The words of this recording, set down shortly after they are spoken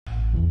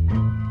Here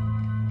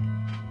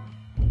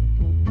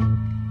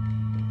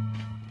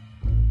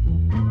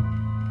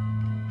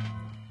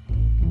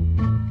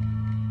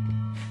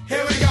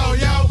we go,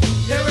 yo.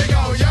 Here we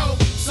go, yo.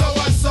 So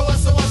what's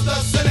the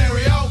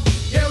scenario?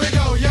 Here we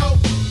go, yo.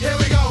 Here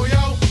we go,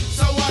 yo.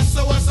 So what's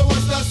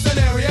the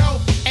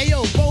scenario?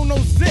 Ayo, Bo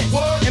knows this,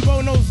 What? and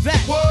Bo knows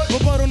that. What?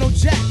 But Bo don't know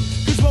jack,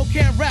 cause Bo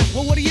can't rap.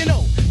 Well, what do you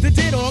know? The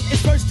D-Dog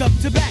is first up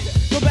to bat.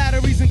 No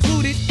batteries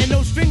included, and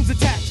no strings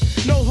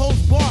attached. No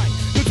holds barred,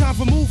 no time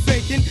for move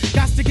faking.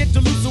 Got to get the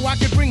loot so I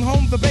can bring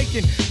home the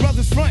bacon.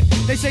 Brothers front,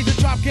 they say the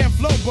drop can't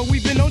flow, but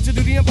we've been known to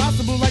do the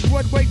impossible like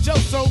Broadway Joe.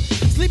 So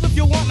sleep if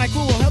you want, like who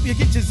will help you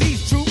get your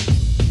Z's true.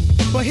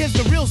 But here's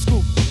the real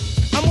scoop.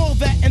 I'm all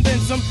that and then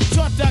some.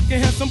 Short, dark,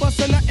 and handsome, bust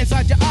a nut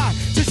inside your eye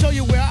to show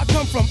you where I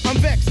come from. I'm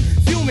vexed,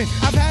 fuming.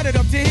 I've had it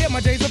up to here. My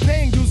days of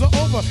paying dues are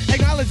over.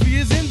 Acknowledge me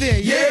is in there.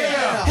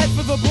 Yeah. Head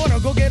for the border,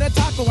 go get a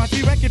taco. I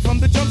wreck it from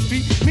the jump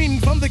street, meaning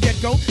from the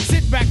get-go.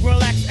 Sit back,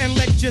 relax, and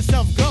let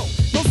yourself go.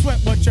 Don't sweat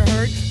what you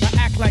heard, but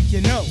act like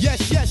you know.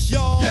 Yes,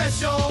 y'all.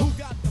 Yes, y'all.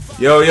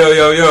 Yo,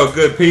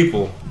 good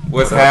people.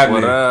 What's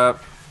happening? What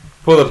up?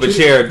 Pull up a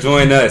chair,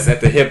 join us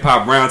at the Hip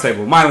Hop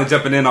Roundtable. Mylan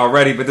jumping in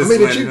already, but this is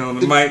landing on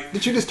the mic.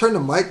 Did you just turn the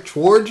mic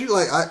towards you?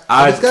 Like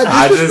I just got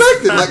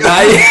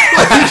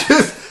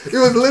disrespected. It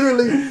was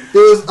literally.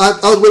 I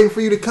was waiting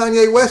for you to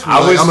Kanye West.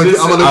 I'm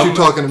gonna let you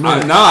talk in a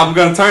minute. No, I'm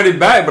gonna turn it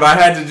back, but I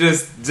had to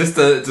just to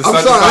start the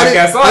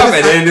podcast off,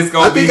 and then it's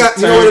gonna be. You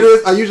know what it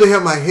is? I usually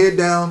have my head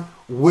down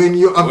when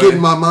I'm getting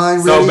my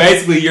mind ready. So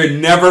basically, you're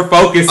never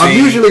focusing. I'm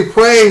usually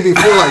praying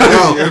before,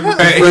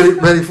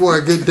 ready for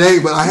a good day.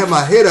 But I have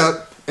my head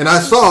up, and I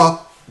saw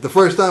the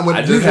first time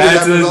what usually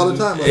happens all the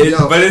time.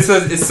 But it's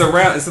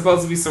surround. It's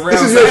supposed to be surround.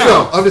 This is your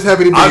show. I'm just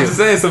happy to be here. I'm just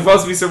saying it's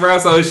supposed to be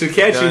surround, so it should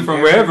catch you from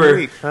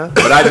wherever.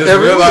 But I just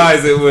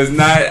realized it was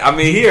not. I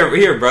mean,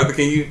 here, brother.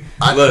 Can you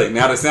look?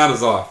 Now the sound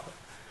is off.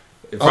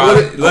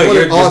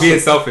 You're being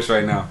selfish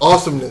right now.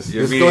 Awesomeness.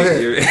 Go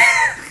ahead.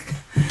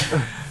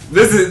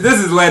 This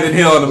is Landon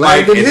Hill on the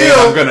mic, and then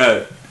I'm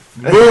gonna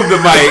move the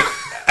mic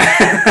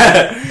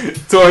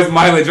towards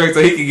Mylan Drake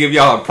so he can give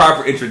y'all a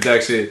proper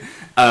introduction.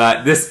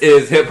 This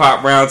is Hip Hop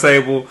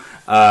Roundtable.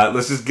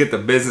 Let's just get the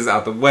business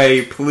out the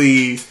way,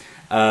 please.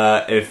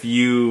 If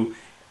you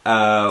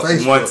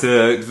want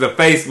to the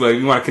Facebook,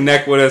 you want to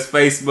connect with us,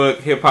 Facebook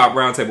Hip Hop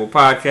Roundtable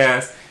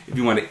Podcast. If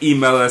you want to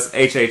email us,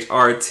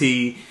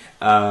 hhrt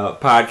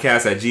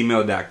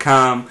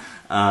podcast@gmail.com.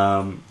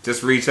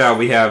 Just reach out.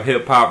 We have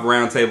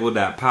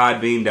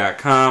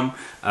hiphoproundtable.podbean.com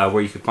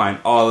where you can find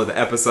all of the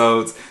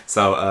episodes.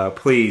 So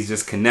please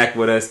just connect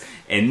with us.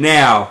 And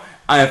now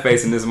I am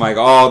facing this mic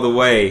all the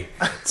way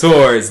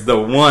towards the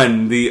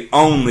one, the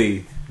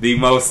only, the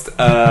most.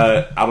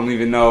 I don't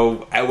even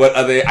know what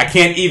other. I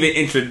can't even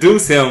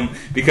introduce him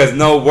because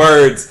no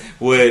words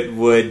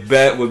would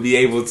be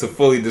able to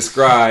fully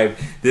describe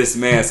this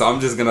man. So I'm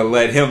just gonna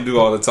let him do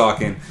all the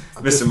talking.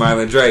 Mr.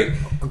 Mylan Drake.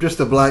 I'm just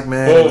a black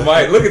man. Oh,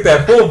 Mike, look at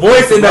that full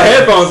voice in the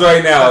headphones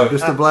right now. I'm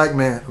just a black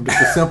man. I'm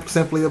just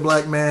simply a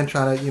black man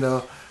trying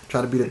to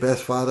be the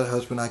best father,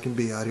 husband I can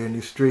be out here in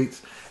these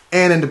streets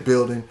and in the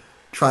building,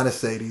 trying to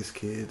save these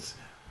kids.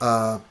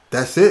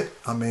 That's it.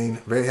 I mean,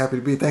 very happy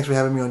to be. Thanks for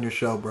having me on your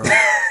show, bro.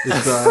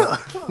 It's,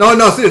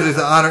 no, seriously, it's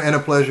an honor and a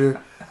pleasure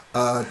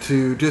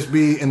to just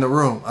be in the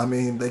room. I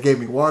mean, they gave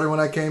me water when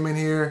I came in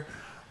here.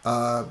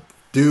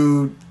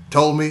 Dude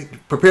told me,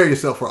 prepare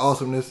yourself for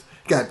awesomeness.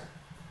 Got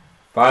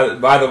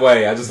By the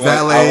way, I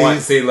want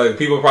to see. Look,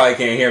 people probably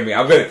can't hear me.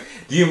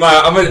 Do you mind?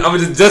 I'm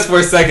gonna just for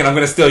a second. I'm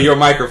gonna steal your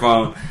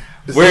microphone.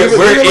 We're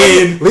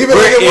in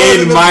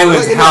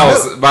Mylan's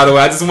house. By the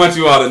way, I just want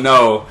you all to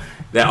know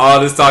that all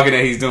this talking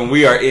that he's doing,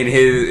 we are in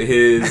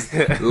his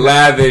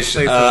lavish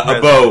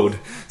abode.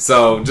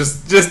 So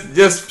just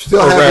still for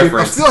happy.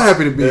 reference. I'm still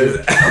happy to be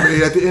here. I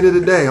mean, at the end of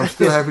the day, I'm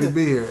still happy to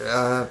be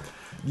here.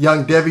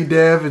 Young Debbie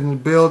Dev in the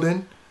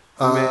building.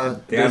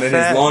 Man, down in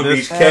his Long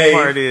Beach cave. The cave.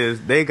 part is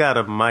they got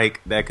a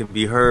mic that can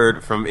be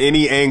heard from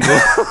any angle,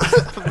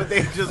 but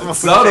they just want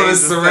to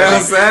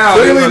surround sound.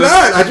 Really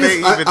not. I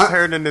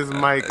turning this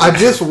mic. I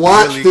just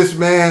watched this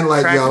man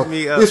because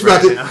we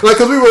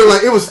were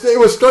like it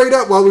was straight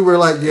up while we were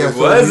like it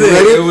was,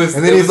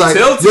 and then he's like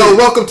tilted. Yo,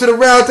 welcome to the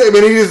round table,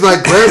 and he just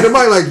like grabbed the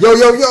mic like yo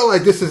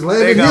like this is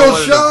Landon Hill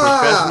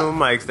shot. Professional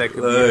mics that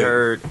can be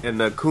heard in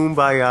the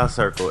Kumbaya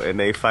circle, and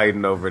they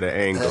fighting over the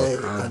angle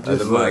of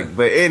the mic.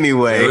 But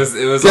anyway.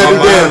 It was on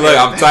my look.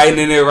 I'm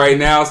tightening it right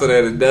now so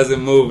that it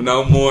doesn't move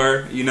no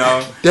more. You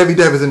know, Debbie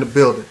Dev is in the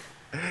building.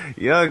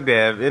 Young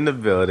Dev in the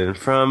building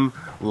from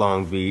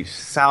Long Beach,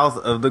 south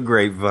of the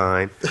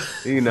Grapevine.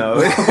 You know,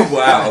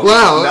 wow.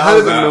 That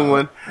was a new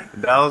one.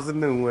 That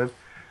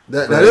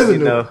is a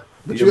new one.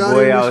 Your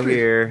boy out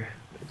here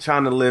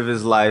trying to live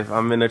his life.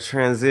 I'm in a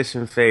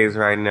transition phase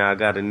right now. I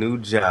got a new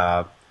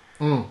job.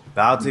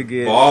 About to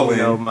get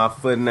my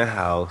foot in the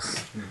house.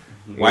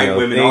 White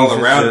women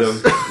all around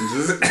him.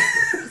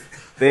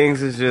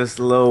 Things is just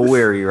a little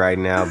weary right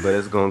now, but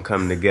it's gonna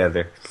come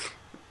together.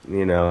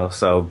 You know,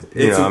 so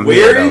it's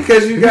weary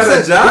because you got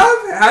a job.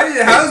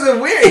 How is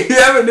it weary?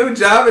 You have a new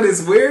job and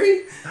it's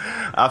weary.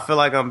 I I feel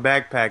like I'm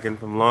backpacking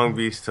from Long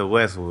Beach to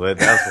Westwood.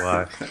 That's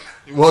why.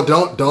 Well,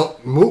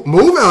 don't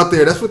move out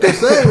there. That's what they're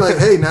saying. Like,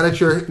 hey, now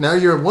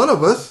you're one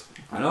of us.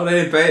 I know they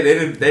didn't pay.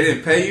 They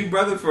didn't pay you,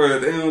 brother.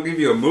 They don't give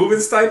you a moving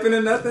stipend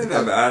or nothing.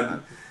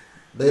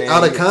 They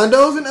out of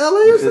condos in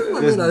LA or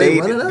something.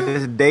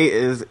 This date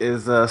is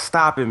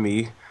stopping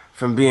me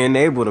from being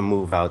able to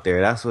move out there.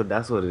 That's what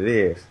it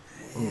is.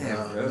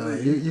 No,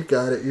 you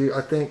got it.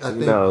 I think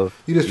no,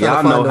 you just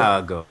trying to find how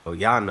it go.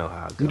 Y'all know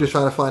how it go. You just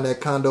trying to find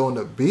that condo on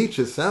the beach.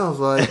 It sounds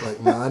like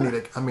no, I need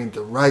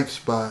the right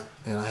spot,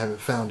 and I haven't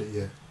found it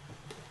yet.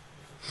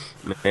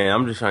 Man,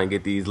 I'm just trying to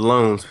get these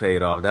loans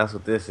paid off. That's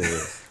what this is.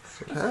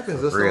 That's what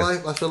happens. That's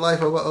the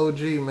life of an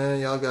OG, man.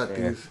 Y'all got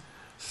these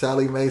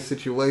Sally Mae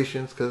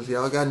situations because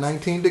y'all got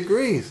 19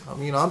 degrees. I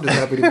mean, I'm just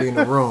happy to be in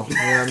the room. You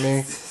know what I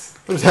mean?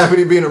 I'm just happy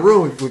to be in the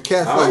room with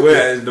cats like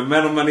that. The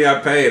amount of money I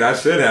paid, I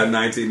should have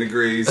 19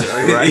 degrees.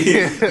 Right?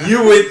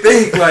 You would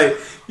think like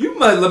you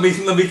might let me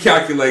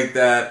calculate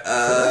that.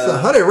 That's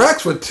 100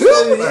 racks for two.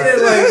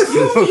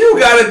 You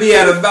got to be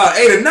at about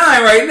 8 or 9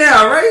 right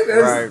now,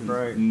 right?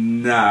 Right.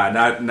 Nah,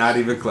 not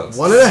even close.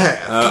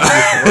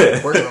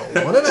 1.5. Working on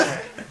 1.5.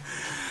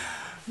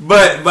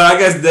 But I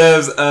guess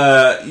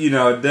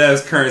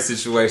Dev's current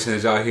situation,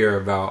 as y'all hear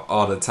about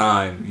all the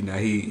time,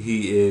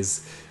 he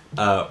is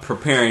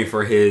preparing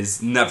for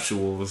his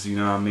nuptials, you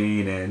know what I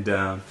mean, and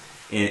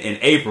in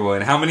April.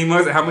 And how many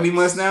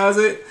months now is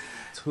it?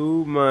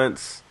 2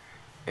 months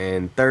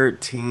and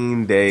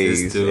 13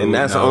 days, and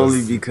that's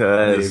only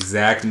because the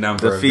exact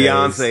number. The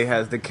fiance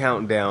has the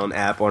countdown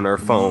app on her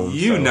phone.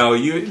 It's on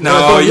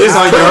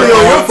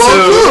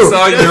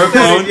your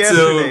phone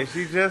too.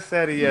 She just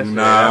said it yesterday.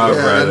 Nah,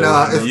 brother.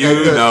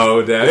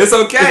 Know that it's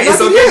okay. It's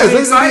okay.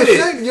 You're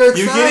excited. You're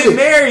getting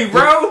married,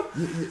 bro.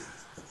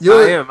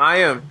 I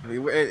am.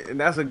 And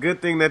that's a good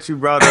thing that you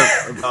brought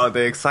up about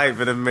the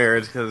excitement of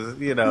marriage, because,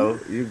 you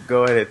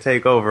go ahead and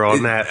take over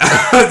on that.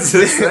 I was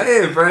just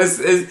saying, bro.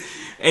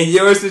 And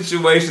your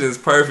situation is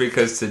perfect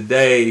because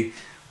today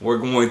we're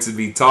going to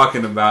be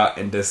talking about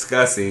and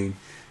discussing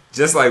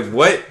just like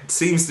what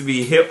seems to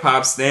be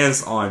hip-hop's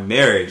stance on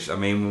marriage. I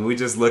mean, when we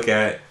just look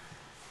at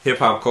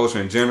hip-hop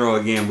culture in general,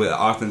 again,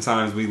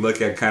 oftentimes we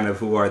look at kind of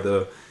who are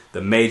the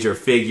major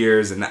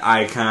figures and the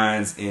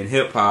icons in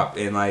hip-hop,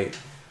 and like,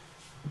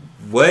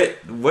 what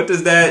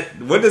does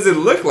it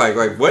look like?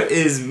 Like, what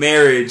is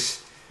marriage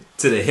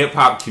to the hip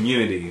hop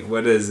community?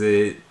 What is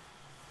it?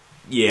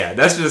 Yeah,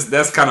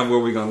 that's kind of where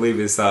we're gonna leave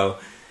it. So,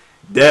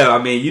 Dev, I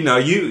mean, you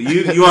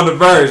on the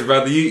verge,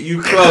 brother.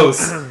 You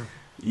close.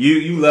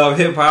 You love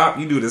hip hop.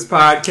 You do this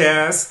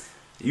podcast.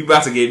 You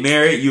about to get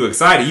married. You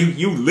excited.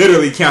 You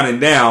literally counting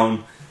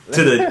down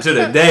to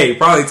the day,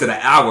 probably to the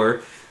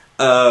hour.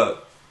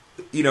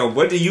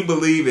 What do you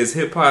believe is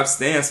hip hop's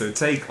stance or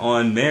take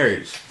on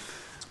marriage?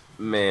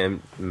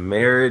 Man,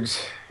 marriage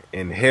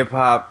and hip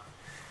hop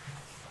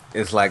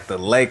is like the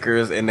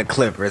Lakers and the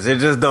Clippers. It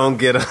just don't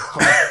get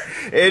along.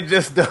 It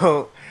just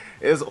don't.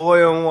 It's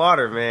oil and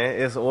water, man.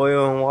 It's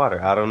oil and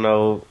water. I don't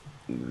know.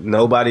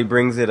 Nobody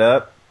brings it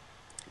up.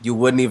 You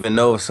wouldn't even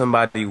know if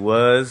somebody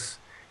was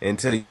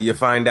until you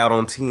find out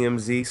on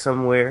TMZ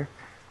somewhere.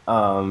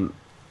 I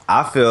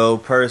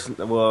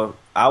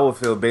would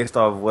feel based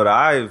off what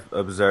I've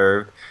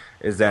observed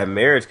is that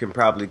marriage can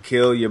probably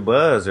kill your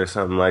buzz or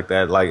something like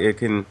that. Like it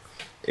can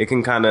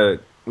kind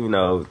of,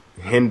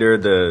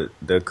 hinder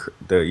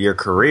your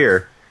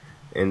career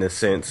in the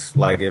sense,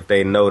 like if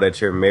they know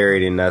that you're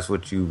married and that's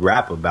what you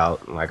rap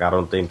about, like I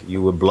don't think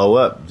you would blow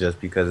up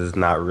just because it's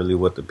not really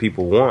what the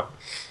people want.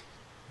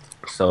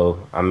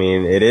 So, I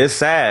mean, it is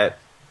sad,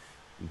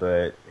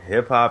 but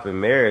hip hop and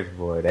marriage,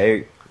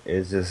 boy,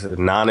 it's just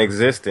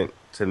non-existent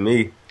to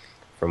me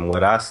from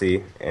what I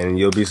see. And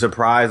you'll be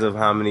surprised of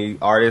how many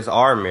artists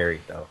are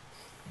married though.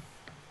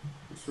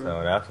 So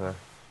that's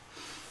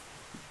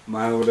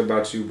Milo, what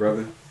about you,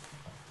 brother?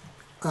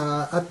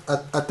 I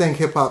think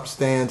hip hop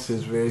stance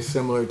is very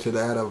similar to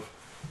that of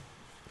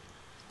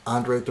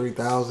Andre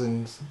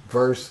 3000's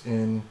verse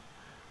in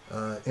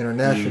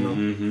International,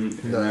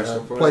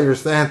 International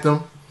Players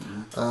Anthem,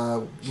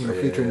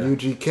 featuring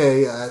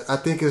UGK. I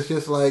think it's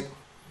just like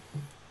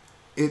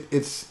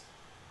it's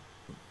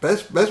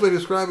best way to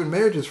describe it.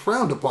 Marriage is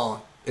frowned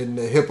upon in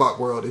the hip hop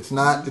world. It's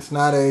not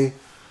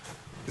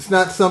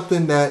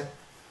something that.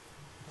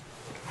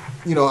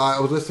 I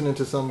was listening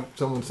to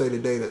someone say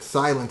today that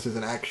silence is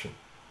an action.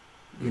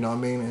 You know what I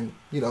mean? And,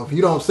 if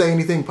you don't say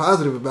anything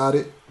positive about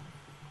it,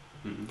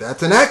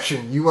 that's an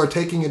action. You are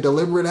taking a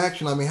deliberate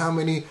action. I mean, how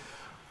many,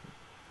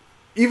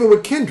 even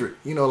with Kendrick,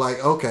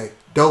 okay,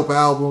 dope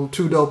album,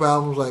 2 dope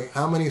albums, like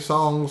how many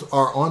songs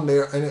are on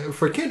there? And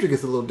for Kendrick,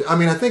 it's a little, I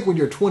think when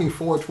you're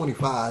 24,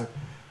 25,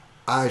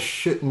 they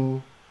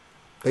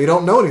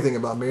don't know anything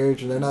about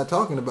marriage and they're not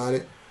talking about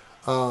it.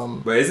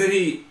 But is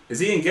he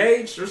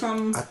engaged or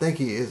something? I think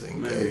he is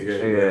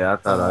engaged. Yeah, I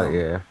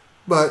thought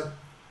But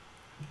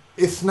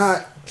it's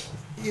not,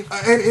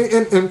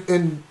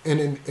 and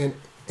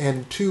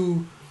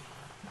to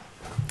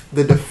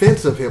the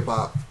defense of hip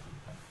hop,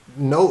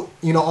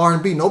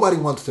 R&B. Nobody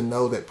wants to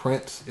know that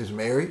Prince is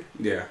married.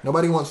 Yeah.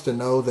 Nobody wants to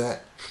know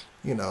that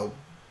you know,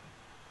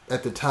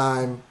 at the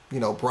time, you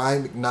know,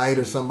 Brian McKnight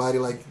or somebody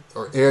like,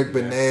 or Eric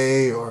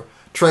Benet or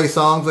Trey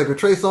Songz. Like, if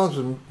Trey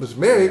Songz was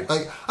married,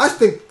 like, I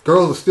think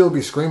girls will still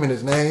be screaming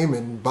his name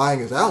and buying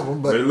his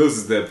album, but it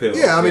loses that appeal.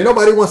 Yeah, I mean,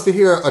 nobody wants to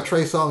hear a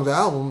Trey Songz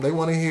album. They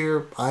want to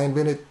hear I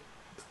Invented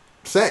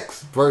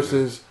Sex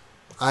versus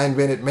I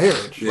Invented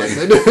Marriage. Like,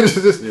 that's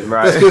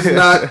just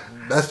not.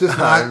 That's just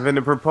not. I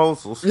invented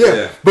proposals.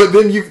 Yeah. But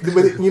then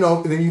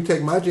then you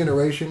take my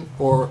generation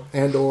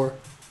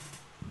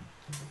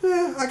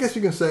I guess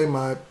you can say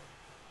my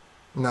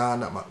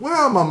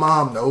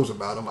mom knows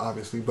about them,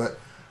 obviously, but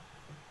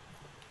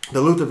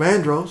the Luther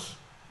Vandross,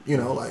 you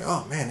know, like,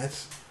 oh man,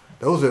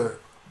 those are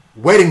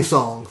wedding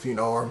songs, you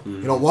know, or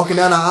you know, walking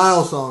down the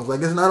aisle songs. Like,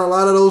 there's not a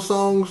lot of those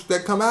songs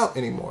that come out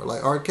anymore.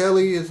 Like, R.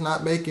 Kelly is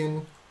not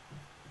making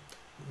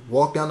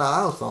walk down the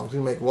aisle songs. He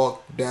make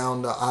walk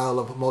down the aisle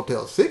of a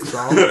Motel 6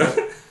 songs, but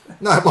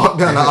not walk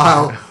down the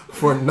aisle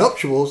for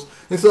nuptials.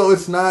 And so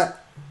it's not.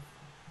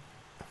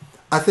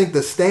 I think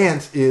the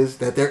stance is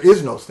that there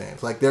is no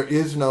stance. Like, there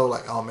is no,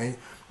 like, oh man,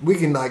 we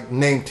can like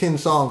name 10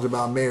 songs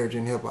about marriage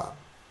in hip hop.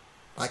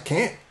 I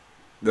can't.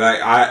 Like,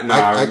 I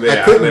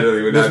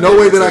couldn't. There's no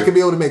way that I could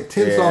be able to make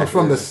 10 songs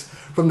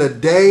from the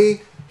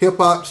day hip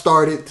hop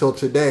started till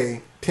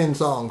today. 10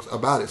 songs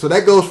about it. So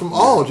that goes from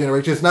all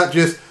generations. It's not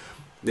just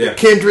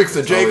Kendrick's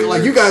or Jake.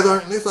 Like, you guys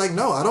aren't. It's like,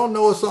 no, I don't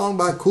know a song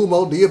by Kool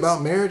Moe Dee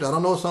about marriage. I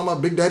don't know a song by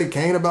Big Daddy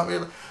Kane about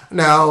marriage.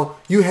 Now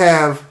you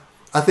have.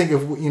 I think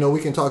if you know, we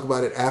can talk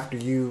about it after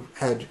you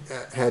had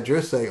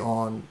your say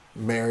on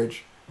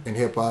marriage and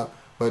hip hop.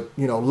 But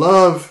you know,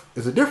 love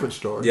is a different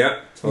story.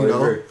 Yep, totally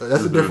agree.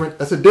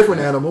 That's a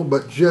different animal.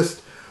 But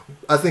just,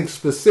 I think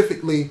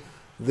specifically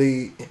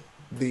the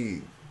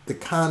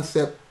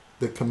concept,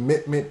 the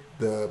commitment,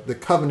 the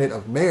covenant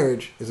of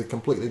marriage is a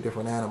completely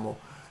different animal,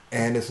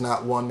 and it's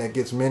not one that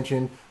gets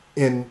mentioned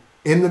in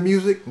the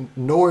music,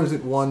 nor is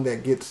it one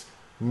that gets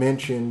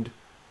mentioned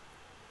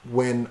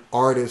when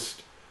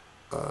artists,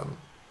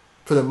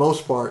 for the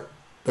most part,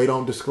 they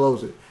don't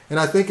disclose it. And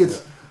I think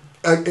it's.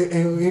 And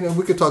you know,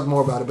 we could talk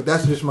more about it, but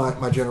that's just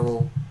my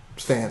general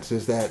stance,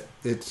 is that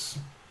it's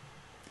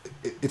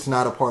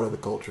not a part of the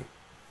culture.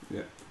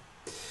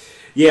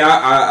 Yeah,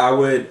 I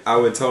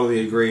would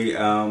totally agree.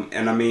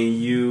 And I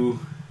mean, you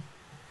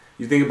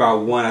think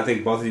about one. I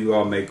think both of you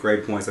all make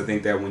great points. I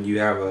think that when you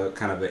have a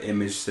kind of an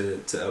image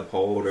to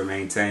uphold or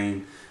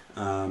maintain,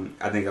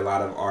 I think a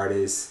lot of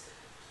artists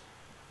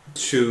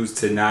choose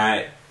to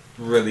not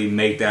really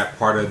make that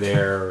part of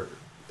their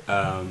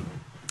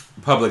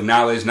public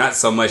knowledge, not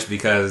so much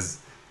because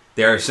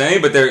they're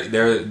ashamed, but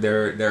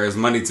there is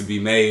money to be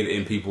made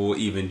in people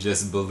even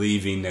just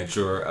believing that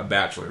you're a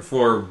bachelor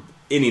for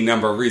any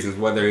number of reasons,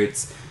 whether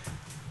it's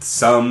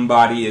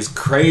somebody is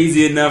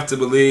crazy enough to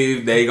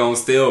believe they gonna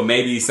still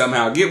maybe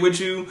somehow get with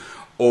you,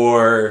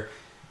 or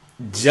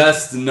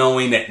just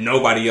knowing that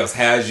nobody else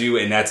has you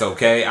and that's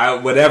okay.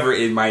 Whatever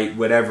it may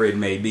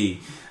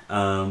be.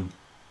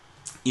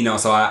 You know,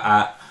 so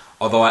I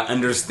although I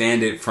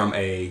understand it from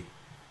a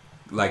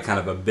like kind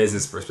of a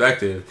business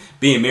perspective,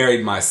 being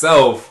married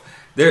myself,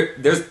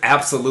 there's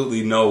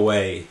absolutely no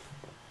way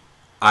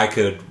I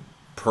could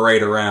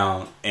parade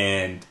around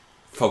and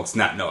folks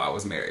not know I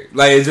was married.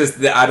 Like, it's just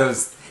that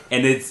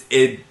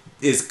it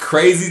is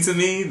crazy to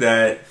me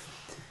that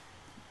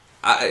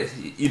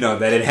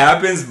that it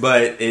happens,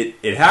 but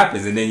it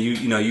happens. And then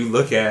you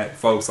look at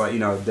folks like,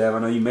 Dev, I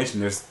know you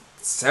mentioned there's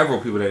several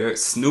people that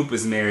Snoop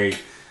is married.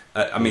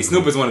 I mean,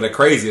 Snoop is one of the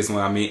craziest ones.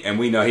 I mean, and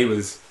we know he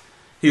was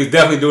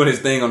definitely doing his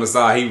thing on the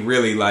side. He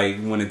really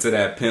went into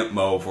that pimp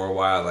mode for a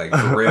while,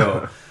 for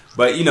real.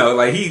 But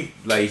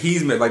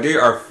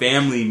there are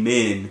family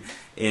men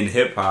in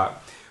hip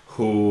hop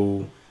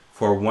who,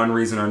 for one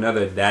reason or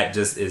another, that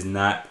just is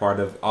not part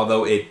of.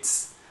 Although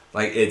it's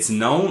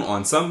known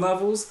on some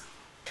levels,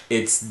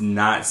 it's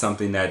not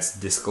something that's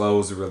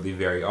disclosed really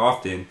very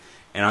often.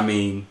 And I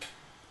mean,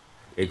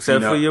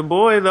 except for your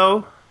boy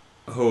though.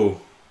 Who?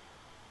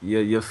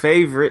 Your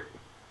favorite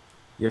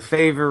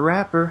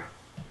rapper.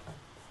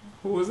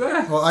 Who was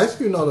that? Well, Ice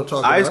Cube know to talk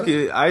about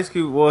it. Ice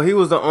Cube, well, he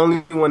was the only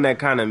one that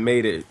kind of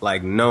made it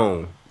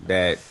known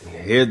that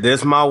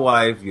this my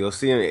wife. You'll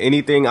see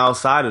anything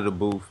outside of the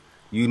booth,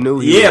 you knew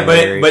he was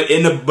married. but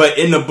in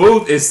the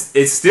booth,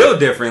 it's still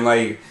different.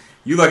 Like,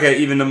 you look at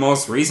even the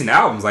most recent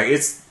albums, like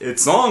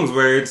it's songs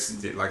where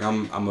it's like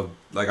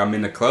I'm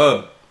in the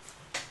club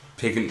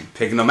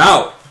picking them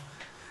out.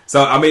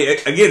 So I mean,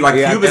 again,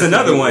 Cube is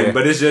another one,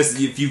 but it's just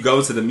if you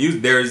go to the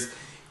music,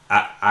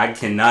 I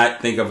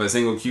cannot think of a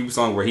single Cube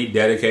song where he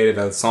dedicated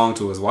a song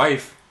to his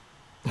wife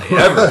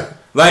ever.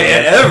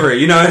 Ever.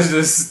 It's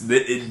just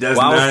it does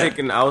not.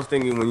 I was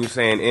thinking when you're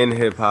saying in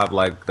hip hop,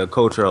 the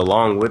culture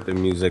along with the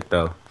music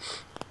though,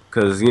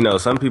 because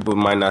some people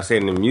might not say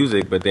it in the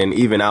music, but then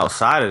even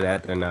outside of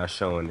that, they're not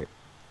showing it.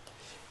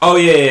 Oh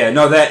yeah.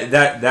 No,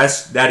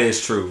 that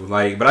is true.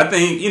 But I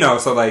think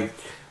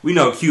we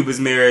know Cube is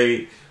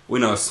married. We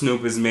know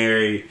Snoop is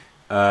married.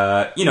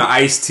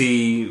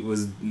 Ice-T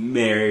was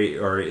married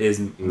or is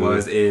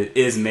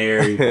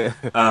married. There's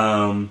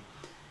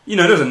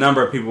a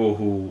number of people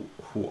who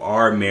who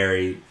are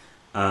married,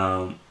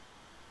 and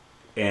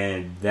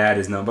that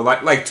is known.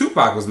 But like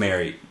Tupac was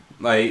married,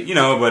 like, you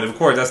know. But of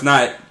course, that's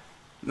not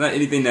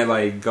anything that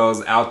like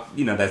goes out,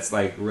 you know. That's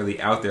like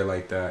really out there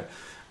like that,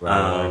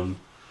 right.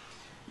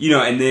 You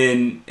know. And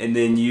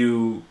then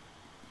you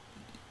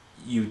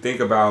think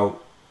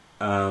about.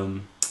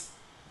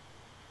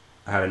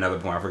 I had another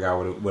point. I forgot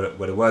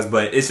what it was,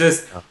 but it's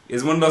just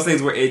it's one of those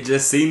things where it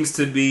just seems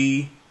to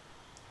be.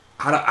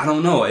 I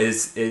don't know.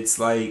 It's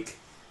like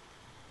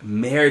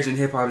marriage and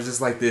hip hop is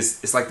just like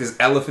this. It's like this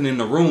elephant in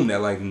the room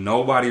that like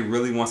nobody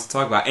really wants to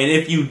talk about. And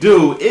if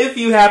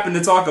you happen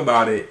to talk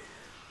about it,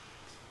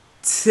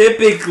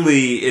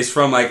 typically it's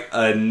from like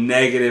a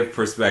negative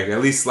perspective,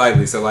 at least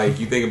slightly. So like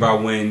you think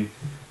about when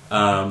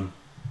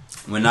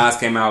Nas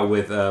came out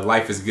with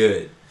 "Life Is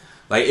Good."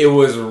 Like, it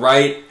was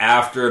right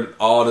after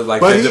all the,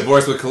 like, the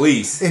divorce with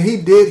Khalees. And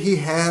he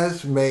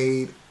has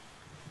made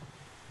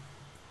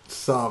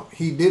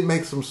he did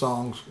make some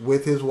songs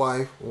with his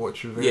wife,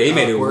 which was very he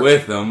made awkward. it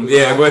with them.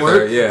 Yeah, with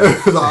her, yeah.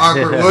 It was an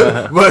awkward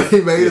one, but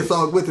he made a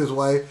song with his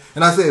wife.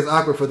 And I say it's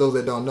awkward for those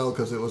that don't know,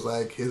 because it was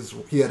like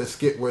he had a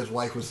skit where his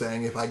wife was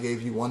saying, if I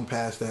gave you one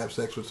pass to have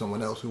sex with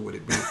someone else, who would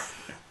it be?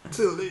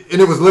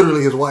 And it was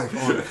literally his wife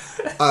on it.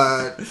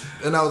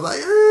 And I was like,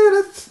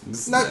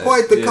 that's not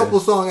quite the couple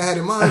song I had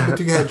in mind, but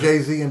you had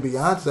Jay-Z and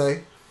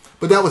Beyonce.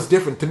 But that was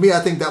different. To me, I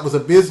think that was a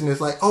business.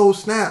 Like, oh,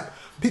 snap.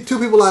 Two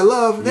people I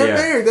love, they're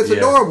married. That's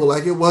adorable.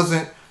 Like, it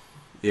wasn't...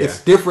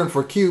 It's different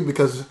for Q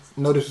because,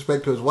 no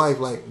disrespect to his wife,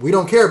 like, we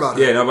don't care about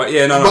her. Yeah, no. But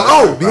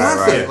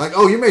Beyonce. Right. Like,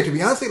 oh, you're married to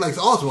Beyonce? Like, it's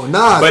awesome. Or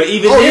Nas. But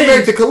even you're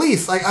married to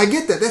Khalees. Like, I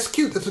get that. That's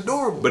cute. That's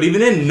adorable. But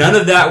even then, none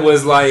of that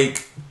was,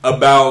 like,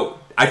 about...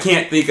 I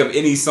can't think of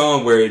any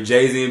song where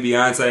Jay-Z and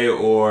Beyonce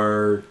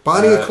or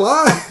Bonnie and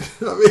Clyde.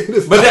 I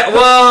mean,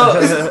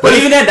 but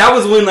even then, that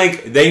was when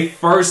like they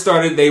first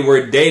started. They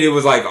were dated. It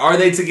was like, are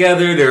they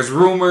together? There's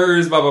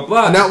rumors, blah blah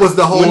blah. And that was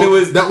the whole.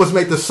 That was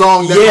make the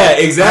song.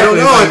 Exactly. I don't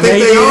know. Like, I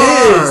think they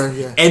are.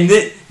 Yeah. And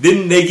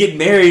then they get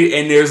married,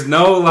 and there's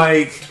no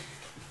like,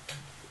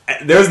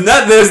 there's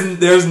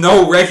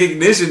no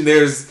recognition.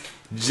 There's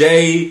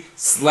Jay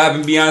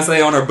slapping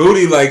Beyonce on her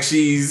booty like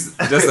she's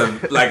just a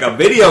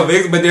video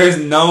vixen, but there's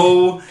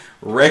no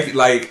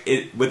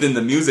within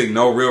the music,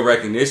 no real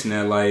recognition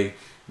that like,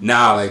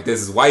 nah, like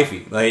this is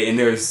wifey, like, and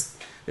there's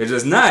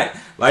just not.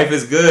 Life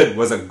Is Good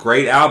was a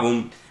great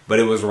album, but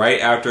it was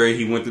right after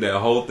he went through that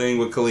whole thing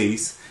with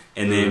Khalees,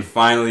 and then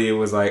finally it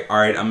was like, all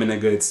right, I'm in a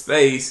good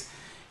space,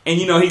 and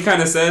you know he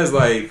kind of says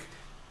like,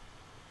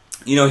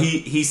 you know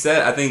he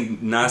said, I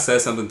think Nas said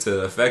something to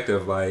the effect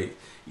of like,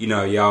 you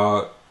know,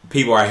 y'all.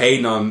 People are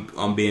hating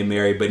on being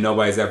married, but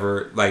nobody's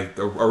ever like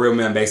a real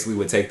man basically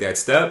would take that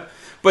step.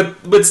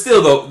 But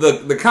still, though,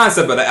 the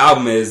concept of the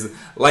album is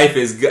life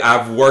is good.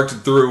 I've worked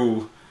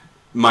through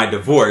my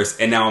divorce,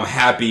 and now I'm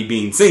happy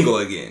being single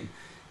again.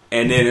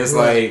 And then it's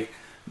like,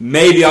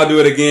 maybe I'll do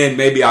it again,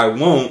 maybe I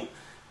won't.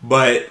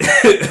 But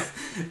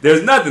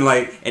there's nothing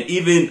like, and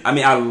even I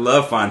mean, I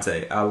love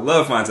Phonte,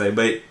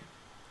 but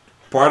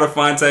part of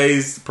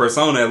Fonte's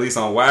persona, at least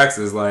on Wax,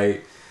 is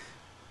like,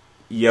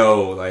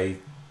 yo,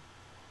 like.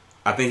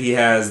 I think he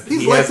has.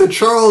 He's like the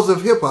Charles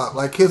of hip hop,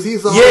 like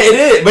he's all, it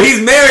is. But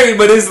he's married.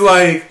 But it's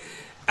like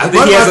I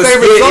think he has a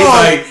skit. He's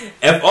like,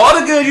 if all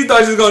the good you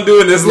thought you was gonna do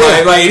in this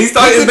life, like he's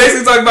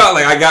basically talking about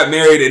like I got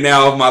married and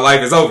now my life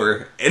is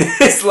over, and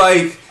it's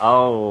like,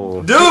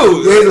 oh,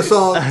 dude. He has a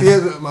song.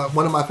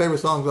 One of my favorite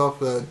songs off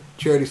the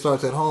Charity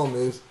Starts at Home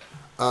is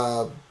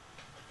 "Ball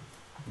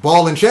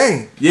and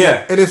Chain."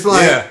 Yeah, and it's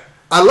like.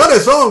 I love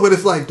that song, but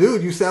it's like,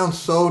 dude, you sound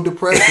so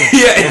depressing.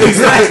 Yeah,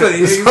 exactly.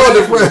 It's so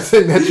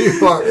depressing that you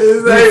feel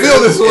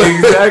this way.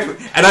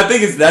 Exactly. And I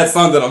think it's that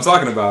song that I'm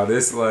talking about.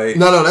 It's like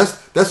no,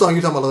 that song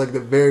you're talking about, like the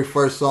very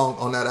first song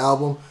on that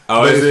album.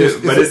 Oh,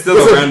 but it's still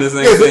around the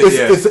same thing.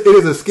 It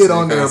is a skit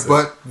on there,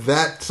 but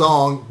that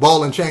song,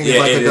 "Ball and Chain," is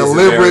like a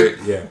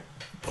deliberate,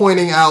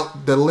 pointing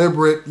out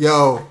deliberate.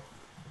 Yo,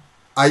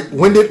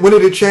 when did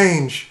it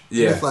change?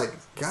 Yeah, and it's like.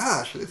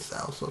 Gosh, it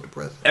sounds so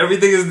depressing.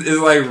 Everything is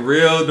like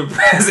real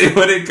depressing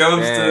when it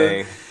comes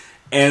to,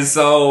 and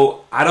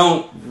so I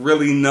don't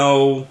really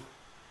know.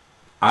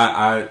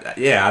 I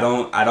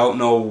don't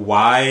know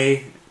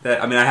why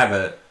that. I mean, I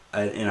have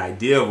an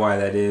idea of why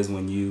that is.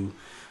 When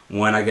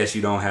I guess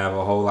you don't have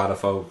a whole lot of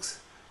folks.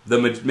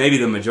 Maybe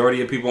the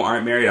majority of people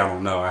aren't married. I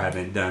don't know. I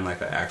haven't done like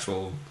an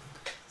actual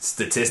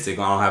statistic.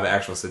 I don't have an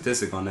actual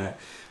statistic on that.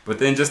 But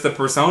then just the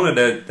persona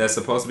that's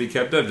supposed to be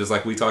kept up, just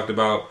like we talked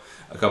about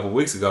a couple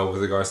weeks ago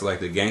with regards to like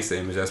the gangster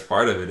image. That's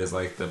part of it. Is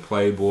like the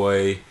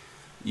playboy,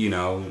 you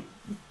know,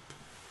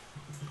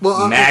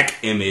 Mac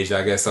image,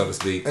 I guess, so to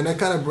speak. And that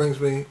kind of brings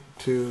me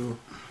to,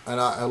 and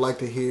I'd like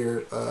to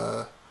hear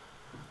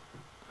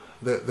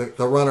the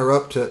runner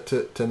up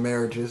to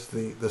marriages,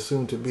 the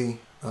soon to be.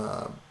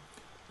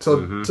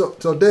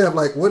 So Dev,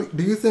 like, what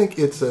do you think?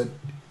 It's a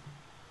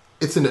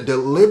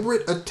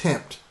deliberate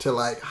attempt to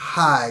like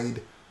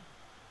hide.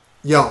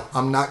 Yo,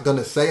 I'm not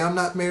gonna say I'm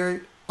not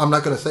married. I'm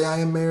not going to say I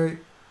am married.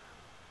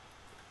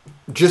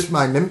 Just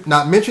my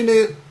not mention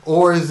it,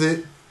 or is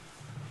it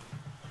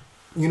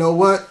you know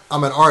what?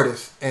 I'm an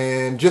artist.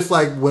 And just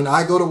like when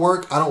I go to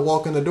work, I don't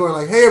walk in the door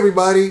like, hey,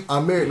 everybody,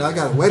 I'm married and I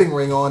got a wedding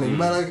ring on. And you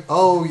might like,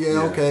 oh,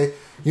 yeah, okay.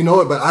 You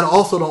know it, but I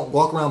also don't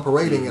walk around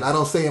parading it. I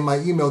don't say in my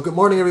email, good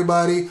morning,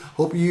 everybody.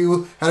 Hope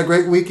you had a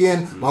great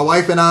weekend. My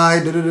wife and I,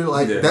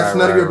 that's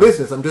none of your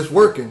business. I'm just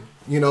working.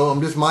 You know, I'm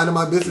just minding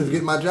my business,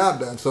 getting my job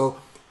done. So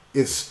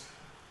is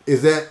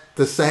that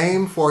the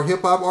same for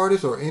hip-hop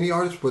artists or any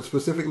artist, but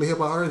specifically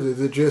hip-hop artists? Is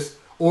it just,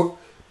 or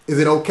is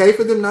it okay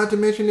for them not to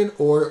mention it,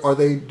 or are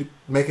they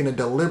making a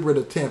deliberate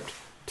attempt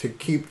to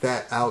keep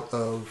that out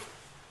of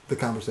the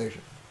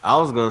conversation? I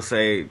was going to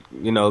say,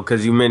 you know,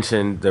 because you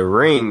mentioned the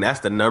ring, that's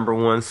the number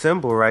one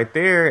symbol right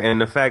there.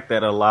 And the fact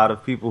that a lot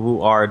of people who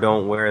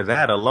don't wear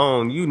that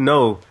alone, you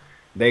know,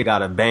 they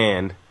got a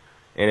band.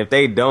 And if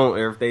they don't,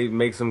 or if they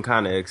make some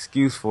kind of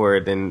excuse for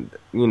it, then,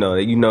 you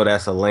know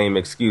that's a lame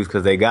excuse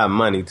because they got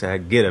money to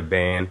get a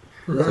band.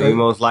 Right. So you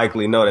most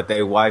likely know that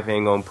their wife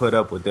ain't going to put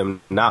up with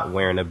them not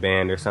wearing a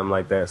band or something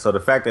like that. So the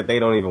fact that they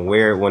don't even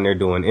wear it when they're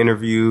doing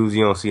interviews,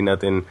 you don't see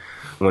nothing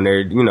when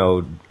they're, you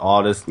know,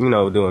 all this, you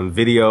know, doing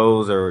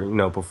videos or, you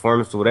know,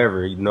 performance or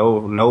whatever.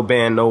 No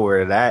band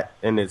nowhere. That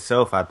in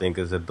itself, I think,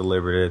 is a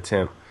deliberate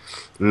attempt.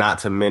 Not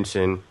to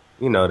mention,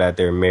 you know, that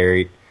they're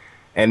married.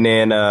 And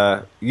then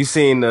you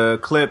seen the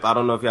clip, I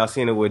don't know if y'all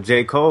seen it, where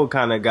J. Cole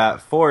kind of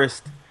got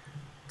forced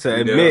to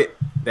admit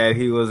that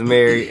he was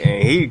married,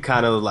 and he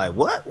kind of was like,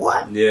 what?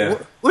 Yeah.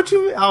 What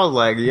you mean? I was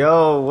like,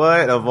 yo,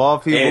 what? Of all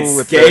people. And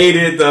with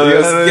skated, though. You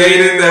know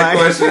Skated, that like,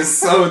 question is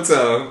so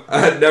tough.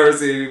 I've never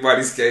seen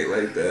anybody skate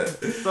like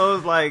that. So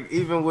it's like,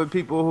 even with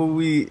people who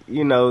we,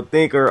 you know,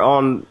 think are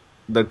on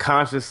the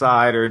conscious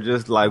side or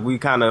just like we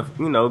kind of,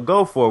 you know,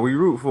 we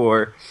root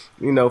for,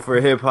 you know, for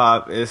hip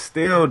hop, is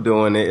still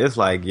doing it. It's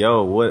like,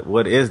 yo,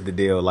 what is the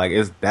deal? Like,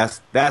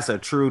 that's a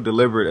true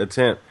deliberate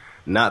attempt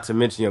not to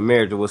mention your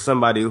marriage with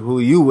somebody who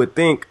you would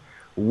think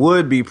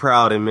would be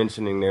proud in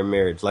mentioning their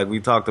marriage, like we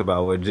talked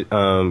about with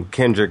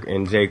Kendrick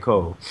and J.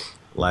 Cole.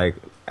 Like,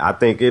 I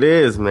think it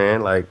is,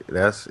 man. Like,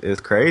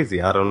 it's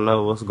crazy. I don't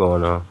know what's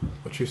going on.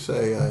 What you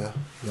say,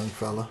 young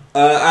fella?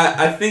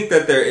 I think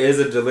that there is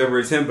a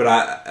deliberate attempt,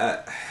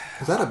 but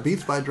is that a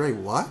Beats by Dre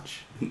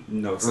watch?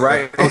 No, sir.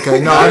 Right. Okay.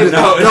 No, I'm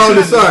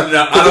just sorry.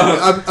 No,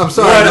 I'm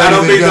sorry. One, I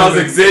don't think those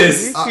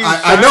exist.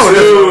 I know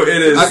Two,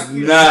 it is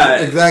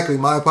not. Exactly.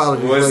 My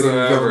apologies, ladies and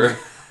whatsoever.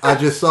 gentlemen. I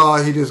just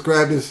saw he just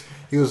grabbed his.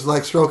 He was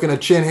like stroking a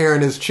chin hair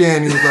in his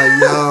chin. He was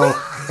like, "Yo,"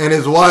 and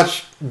his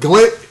watch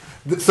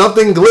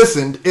something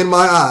glistened in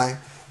my eye,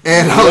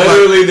 and I was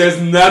literally, like,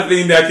 there's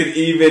nothing that could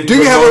even. Do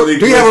you have a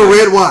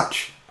red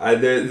watch?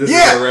 This is a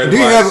red watch. Do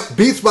you have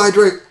Beats by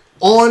Dre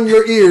on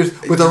your ears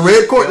with a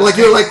red cord? Like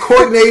you're like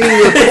coordinating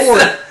your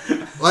cord.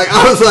 Like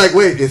I was like,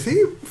 wait, is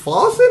he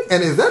flossing?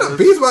 And is that a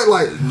Beats by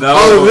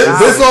No.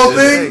 This whole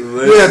thing?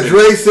 Yeah,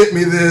 Dre sent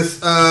me this.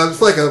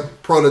 It's like a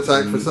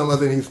prototype for some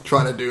other thing he's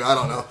trying to do. I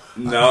don't know.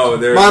 No,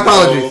 there's my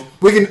apologies.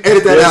 We can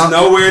edit that out.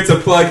 There's nowhere to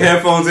plug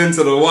headphones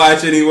into the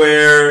watch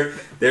anywhere.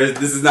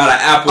 This is not an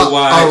Apple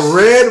Watch. A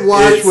red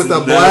watch with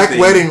a black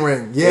wedding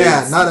ring.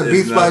 Yeah, not a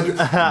Beats by Dre.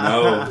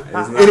 No, it's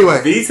not.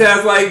 Anyway, Beats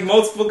has like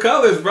multiple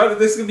colors, brother.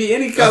 This could be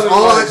any color.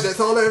 That's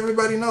all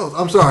everybody knows.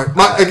 I'm sorry.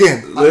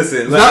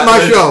 Listen, it's not my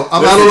show.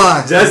 I'm out of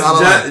line.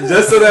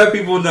 Just so that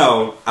people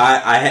know,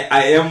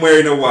 I am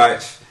wearing a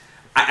watch.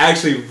 I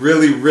actually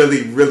really,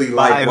 really, really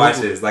like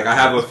watches. Like, I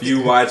have a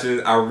few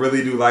watches. I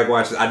really do like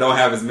watches. I don't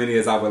have as many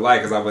as I would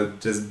like, because I would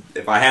just,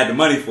 if I had the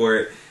money for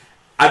it,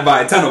 I'd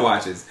buy a ton of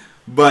watches.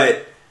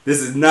 But this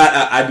is not,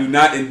 I do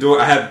not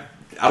endorse, I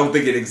don't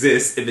think it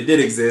exists. If it did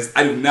exist,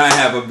 I do not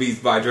have a Beats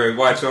by Dre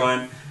watch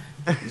on.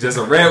 Just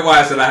a red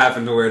watch that I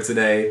happen to wear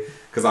today,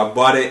 because I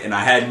bought it and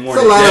I had more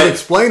than that. It's a lot of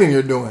explaining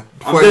you're doing.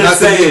 I'm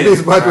just saying. I'm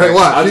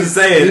just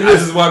saying. I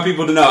just want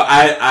people to know.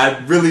 I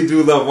really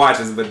do love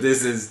watches, but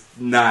this is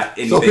not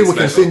anything So people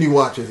special. can send you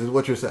watches, is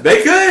what you're saying.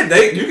 They could.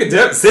 You could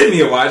send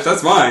me a watch.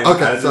 That's fine.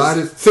 Okay, I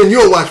just send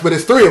you a watch, but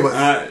it's three of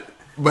us.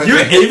 But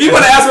if you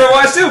want to ask for a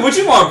watch too, what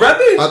you want,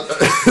 brother?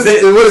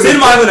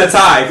 Send Mylan a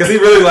tie, because he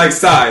really likes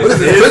ties.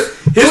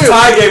 His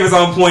tie game is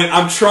on point.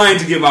 I'm trying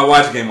to get my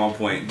watch game on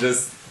point.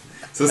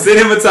 So send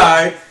him a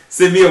tie.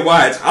 Send me a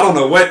watch. I don't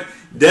know what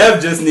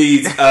Dev just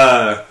needs.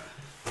 Go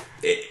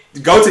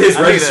to his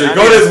registry.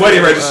 Go to his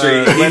wedding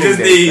registry.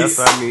 He just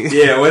needs.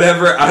 Yeah,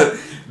 whatever.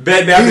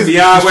 Bed Bath &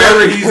 Beyond,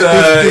 wherever he's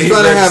trying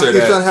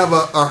to have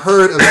a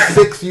herd of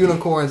 6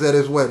 unicorns at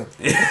his wedding.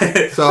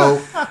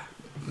 So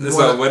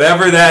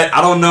whatever that,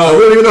 I don't know. We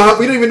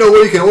don't even know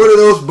where you can order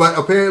those, but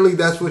apparently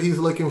that's what he's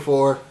looking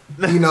for.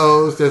 He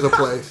knows there's a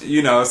place.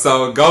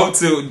 So go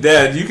to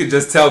Dev. You can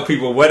just tell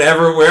people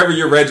wherever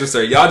you're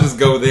registered, y'all just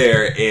go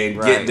there and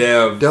get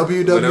Dev.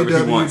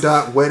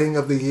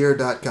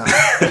 www.weddingoftheyear.com.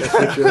 That's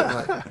what you're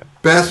like.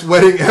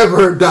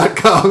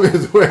 Bestweddingever.com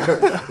is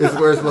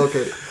where it's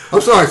located. I'm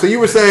sorry. So you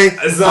were saying?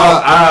 So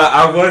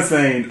I was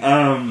saying.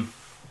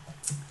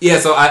 Yeah.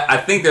 So I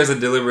think there's a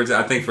deliberate.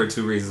 I think for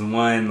 2 reasons.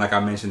 One, like I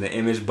mentioned, the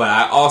image, but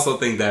I also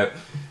think that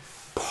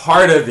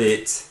part of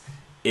it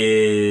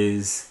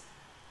is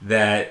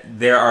that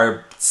there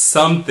are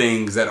some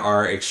things that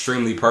are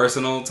extremely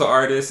personal to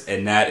artists,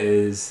 and that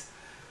is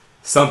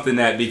something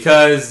that,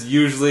 because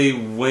usually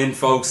when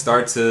folks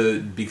start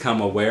to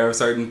become aware of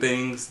certain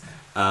things,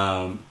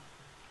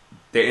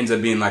 there ends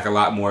up being like a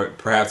lot more,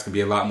 perhaps could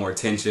be a lot more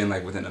tension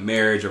like within a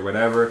marriage or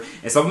whatever.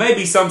 And so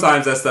maybe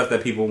sometimes that's stuff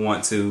that people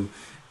want to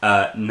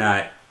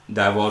not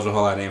divulge a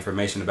whole lot of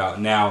information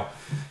about. Now,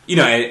 you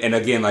know, and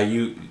again, like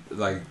you,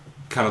 like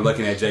kind of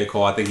looking at J.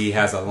 Cole, I think he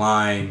has a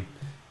line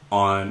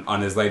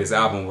on his latest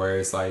album where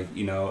it's like,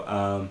 you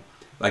know,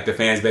 like the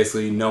fans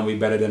basically know me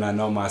better than I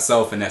know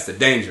myself, and that's the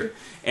danger.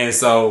 And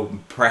so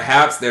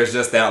perhaps there's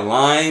just that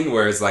line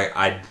where it's like,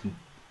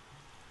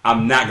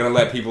 I'm not going to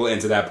let people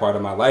into that part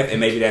of my life, and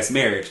maybe that's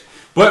marriage.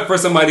 But for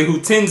somebody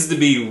who tends to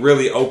be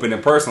really open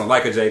and personal,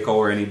 like a J. Cole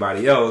or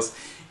anybody else,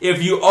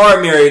 if you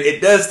are married, it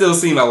does still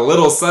seem a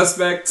little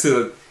suspect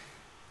to,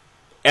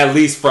 at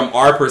least from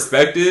our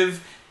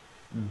perspective,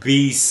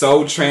 be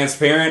so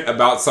transparent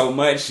about so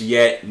much,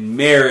 yet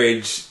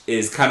marriage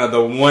is kind of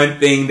the one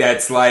thing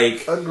that's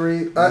like,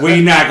 agreed.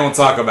 We're not going to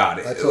talk about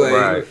it. Totally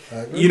like,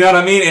 you know what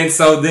I mean? And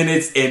so then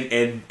it's,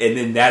 and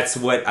then that's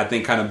what I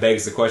think kind of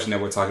begs the question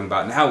that we're talking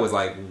about now is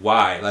like,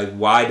 why? Like,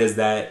 why does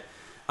that,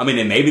 I mean,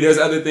 and maybe there's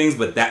other things,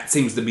 but that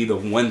seems to be the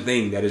one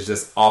thing that is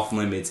just off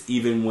limits,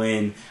 even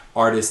when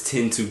artists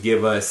tend to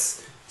give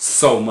us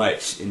so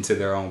much into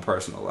their own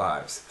personal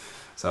lives.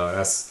 So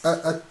that's...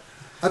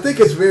 I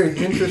think it's very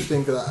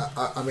interesting because,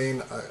 I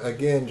mean,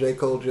 again, J.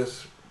 Cole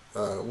just,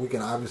 we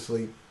can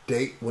obviously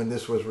date when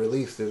this was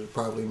released. It would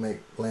probably make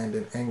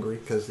Landon angry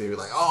because they were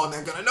like, oh,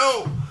 they're going to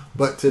know.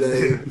 But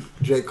today,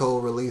 J.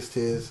 Cole released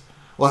his,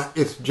 well,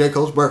 it's J.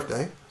 Cole's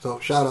birthday. So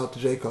shout out to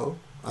J. Cole.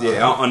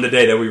 Yeah, on the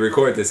day that we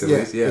record this at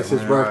least. Yeah, it's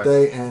his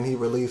birthday, and he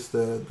released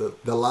the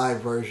live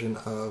version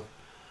of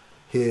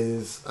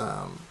his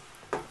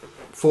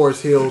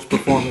Forest Hills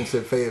performance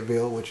at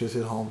Fayetteville, which is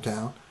his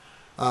hometown.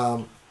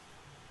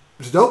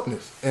 It's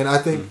dopeness, and I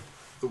think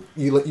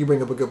you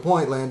bring up a good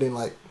point, Landon.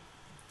 Like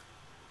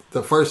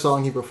the first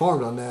song he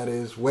performed on that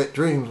is "Wet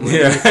Dreams."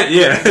 Yeah.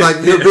 Like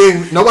you're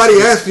being,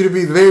 nobody asked you to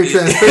be very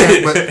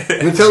transparent,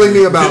 but you're telling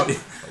me about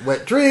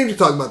wet dreams. You're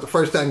talking about the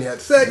first time you had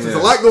sex. There's a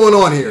lot going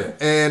on here,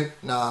 and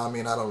I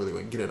mean, I don't really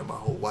want to get into my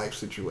whole wife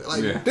situation.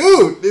 Like,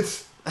 dude,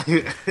 it's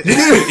you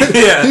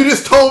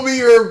just told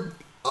me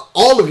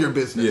all of your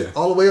business,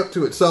 all the way up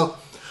to it. So,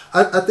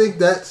 I think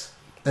that's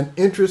an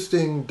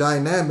interesting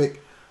dynamic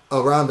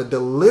around a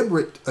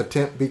deliberate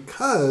attempt,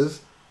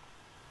 because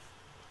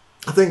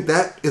I think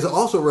that is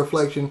also a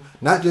reflection,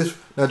 not just,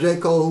 now J.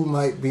 Cole, who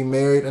might be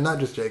married, and not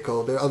just J.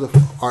 Cole, there are other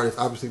artists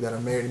obviously that are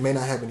married and may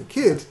not have any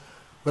kids,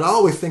 but I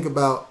always think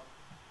about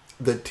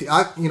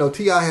T.I.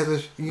 has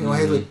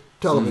a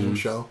television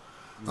show,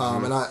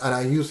 and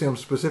I use him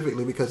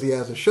specifically because he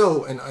has a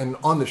show, and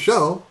on the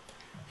show,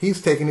 he's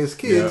taking his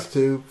kids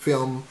to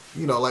film,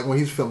 like when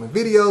he's filming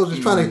videos,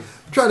 just trying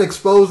to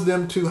expose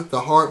them to the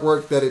hard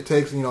work that it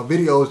takes.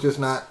 Video is just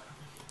not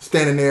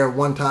standing there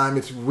one time.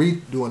 It's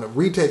doing a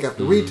retake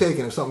after retake,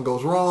 and if something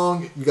goes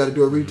wrong, you got to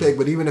do a retake.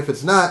 But even if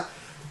it's not,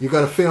 you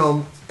got to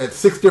film at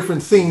 6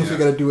 different scenes. You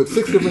got to do it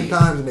 6 different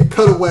times, and they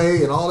cut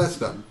away and all that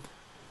stuff.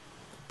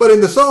 But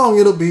in the song,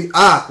 it'll be,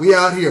 we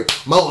out here,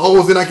 more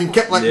holes than I can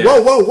catch. Like,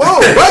 whoa,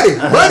 buddy.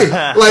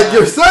 Like,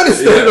 your son is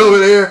standing over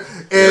there,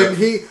 and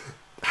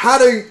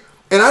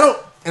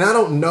I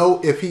don't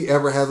know if he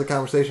ever has a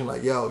conversation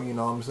like, yo,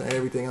 I'm saying,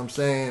 everything I'm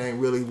saying ain't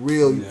really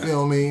real, you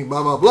feel me,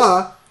 blah, blah,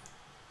 blah.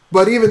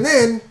 But even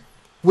then,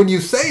 when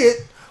you say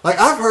it, like,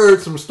 I've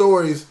heard some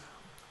stories.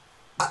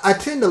 I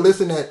tend to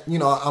listen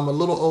I'm a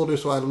little older,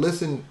 so I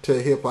listen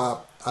to hip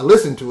hop. I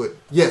listen to it,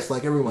 yes,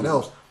 like everyone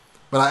else.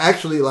 But I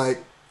actually,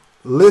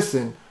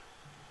 listen.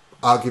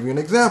 I'll give you an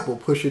example.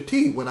 Pusha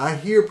T. When I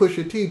hear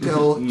Pusha T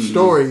tell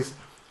stories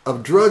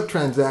of drug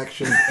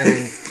transactions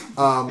and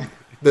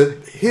the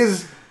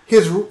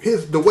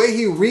way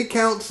he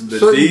recounts the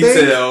certain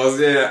details,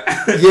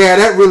 things,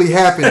 that really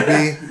happened,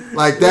 B.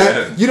 Like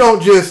that, you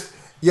don't just,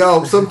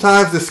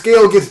 sometimes the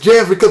scale gets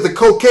jammed because the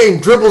cocaine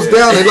dribbles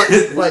down,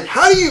 and like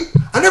how do you?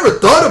 I never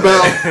thought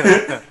about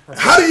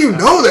how do you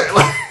know that?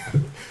 Like,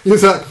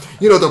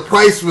 the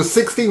price was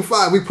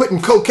 $16.5. We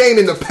putting cocaine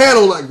in the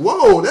panel. Like,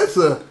 whoa, that's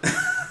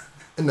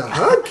in the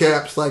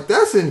hubcaps. Like,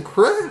 that's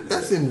incredible.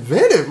 That's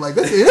inventive. Like,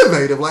 that's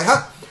innovative. Like,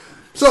 how?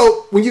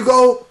 So when you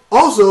go.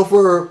 Also,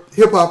 for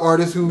hip-hop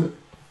artists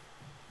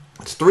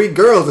it's 3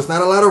 girls. There's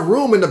not a lot of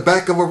room in the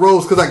back of a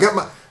Rose because I got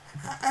my...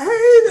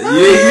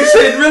 you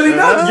shouldn't really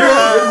know.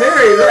 You're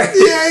married, right?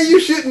 Yeah, you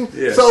shouldn't.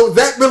 Yeah. So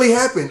that really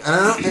happened.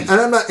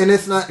 And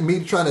it's not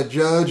me trying to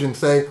judge and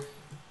say,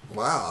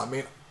 wow, I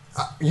mean,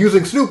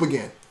 using Snoop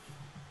again.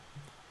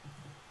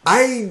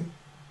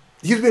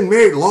 He's been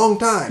married a long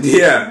time.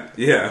 Yeah.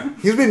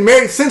 He's been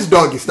married since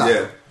Doggy Style.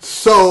 Yeah.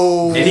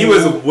 So... And he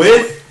was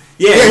with...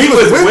 Yeah, he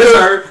was with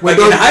her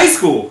in high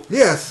school.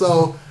 Yeah,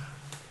 so...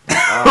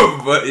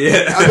 but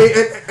yeah. I mean,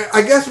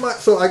 I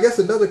guess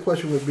another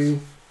question would be,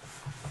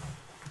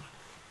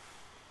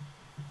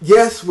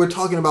 yes, we're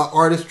talking about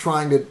artists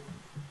trying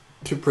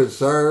to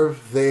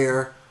preserve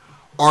their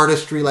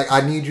artistry. Like, I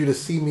need you to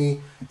see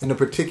me in a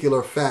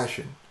particular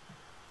fashion.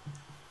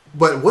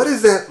 But what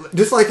is that?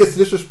 Just like it's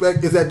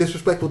disrespect, is that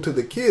disrespectful to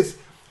the kids?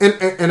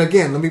 and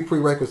again, let me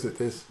prerequisite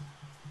this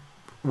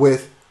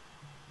with,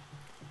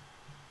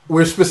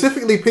 we're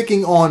specifically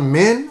picking on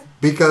men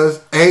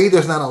because A,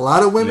 there's not a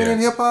lot of women in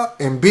hip hop,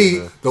 and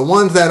B, the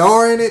ones that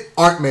are in it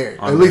aren't married.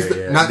 At least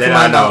not to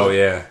my knowledge.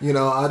 Yeah. You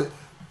know,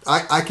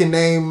 I can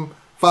name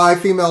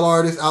 5 female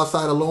artists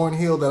outside of Lauryn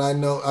Hill that I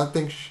know. I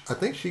think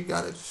she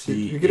got it. Did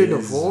you get a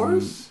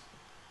divorce?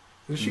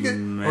 Did she get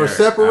or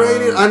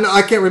separated?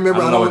 I can't remember.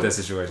 I don't know what that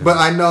situation. But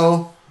I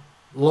know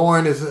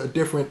Lauryn is a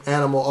different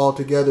animal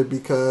altogether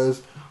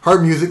because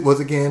her music was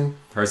again.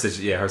 Her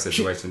situation.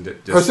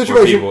 Her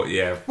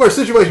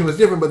situation was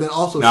different, but then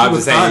also I'm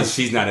just saying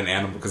she's not an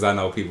animal because I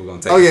know people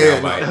gonna take.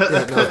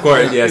 Of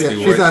course,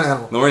 she's not an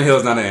animal. Lauryn Hill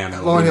is not an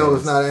animal. Lauryn Hill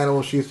is not an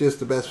animal. She's just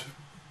the best,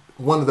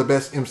 one of the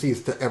best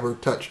MCs to ever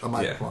touch a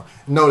microphone.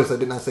 Notice I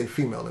did not say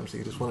female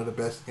MC. Just one of the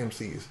best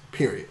MCs.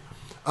 Period.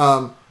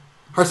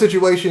 Her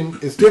situation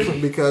is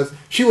different because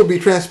she will be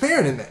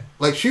transparent in that.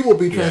 Like she will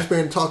be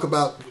transparent and talk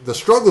about the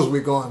struggles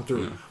we're going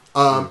through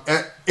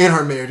in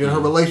her marriage, in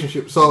her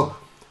relationship. So.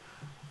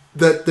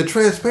 The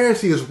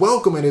transparency is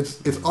welcome and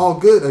it's all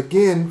good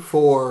again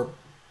for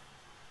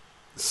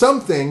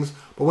some things,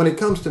 but when it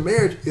comes to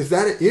marriage, is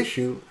that an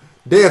issue?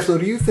 Dev, so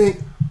do you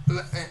think,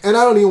 and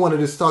I don't even want to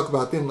just talk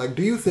about them, like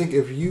do you think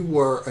if you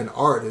were an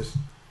artist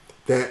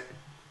that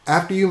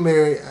after you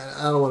marry,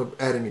 I don't want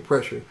to add any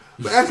pressure,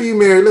 but after you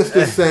marry, let's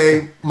just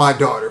say my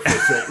daughter for a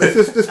second.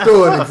 Let's just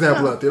throw an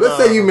example out there. Let's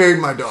say you married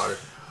my daughter.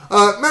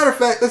 Matter of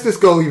fact, let's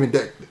just go even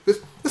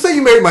let's say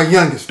you married my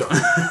youngest daughter.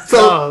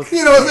 So,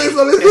 you know what I'm saying?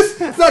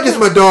 So it's not just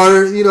my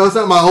daughter, you know, it's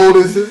not my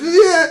oldest.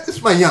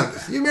 It's my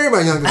youngest. You married my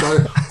youngest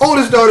daughter.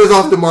 Oldest daughter is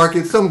off the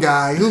market, some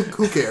guy,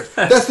 who cares?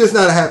 That's just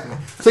not happening.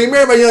 So you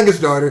married my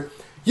youngest daughter.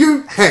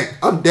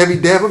 I'm Debbie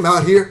Dev, I'm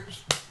out here,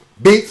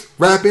 beats,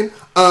 rapping.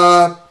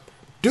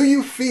 Do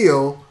you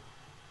feel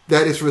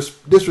that it's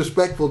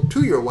disrespectful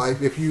to your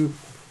wife if you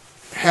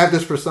have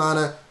this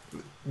persona,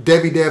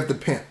 Debbie Dev the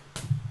pimp?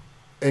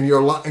 In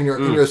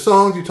your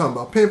songs, you're talking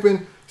about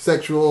pimping,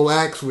 sexual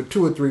acts with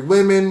 2 or 3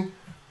 women.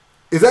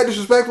 Is that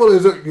disrespectful?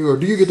 Or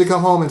do you get to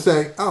come home and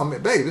say, "Oh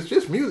man, babe, it's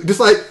just music"?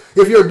 Just like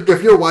if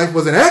your wife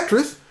was an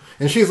actress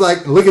and she's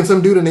like looking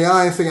some dude in the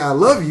eye and saying, "I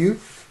love you,"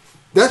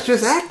 that's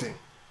just acting.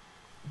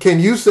 Can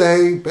you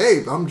say,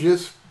 "Babe,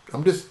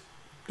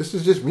 this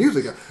is just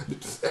music"?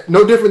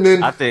 No different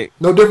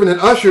than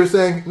Usher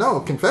saying, "No,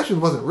 Confessions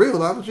wasn't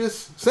real. I was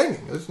just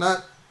singing. It's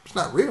not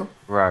real."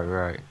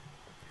 Right.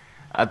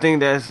 I think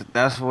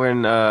that's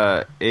when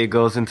it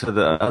goes into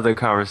the other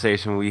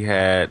conversation we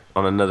had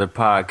on another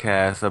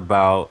podcast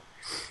about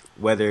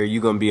whether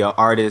you're gonna be an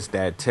artist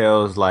that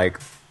tells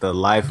like the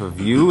life of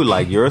you,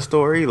 like your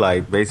story,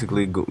 like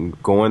basically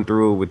going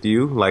through it with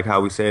you, like how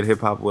we said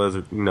hip hop was,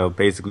 you know,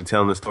 basically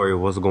telling the story of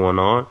what's going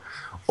on,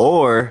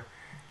 or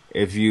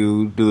if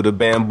you do the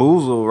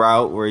bamboozle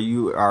route where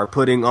you are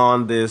putting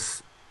on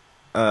this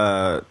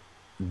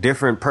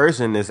different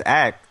person, this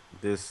act,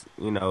 this,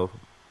 you know,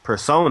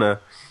 persona,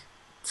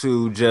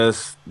 to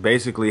just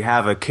basically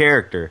have a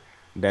character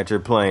that you're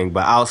playing,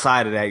 but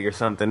outside of that you're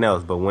something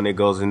else. But when it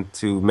goes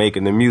into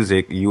making the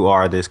music, you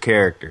are this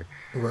character.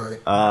 Right.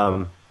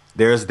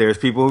 There's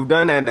people who've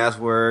done that. That's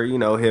where, you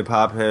know, hip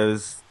hop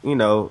has, you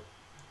know,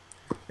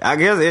 I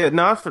guess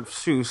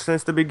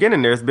since the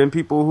beginning there's been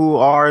people who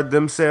are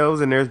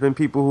themselves and there's been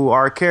people who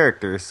are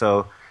characters.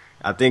 So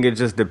I think it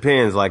just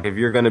depends. Like if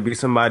you're going to be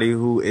somebody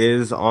who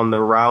is on the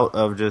route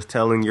of just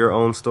telling your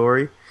own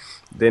story,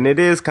 then it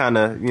is kind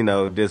of, you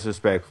know,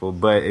 disrespectful.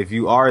 But if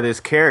you are this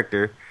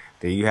character,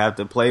 then you have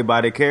to play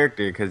by the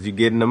character because you're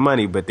getting the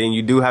money. But then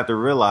you do have to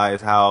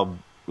realize how,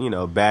 you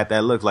know, bad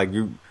that looks. Like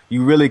you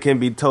really can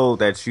be told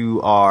that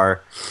you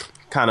are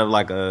kind of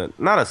like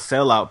not a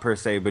sellout per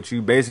se, but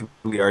you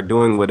basically are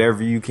doing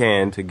whatever you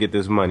can to get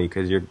this money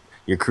because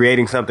you're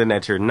creating something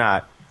that you're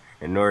not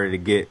in order to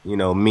get, you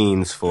know,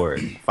 means for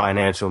it,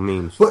 financial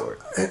means for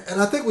it.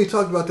 And I think we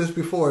talked about this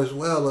before as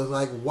well, as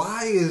like,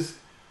 why is,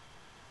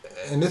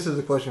 and this is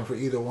a question for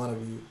either one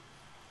of you,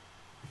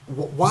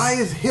 why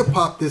is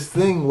hip-hop this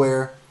thing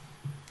where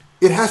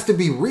it has to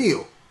be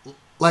real?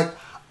 Like,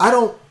 I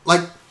don't,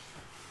 like,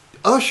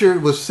 Usher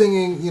was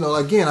singing, you know,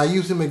 again, I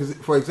use him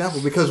for example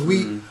because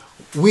we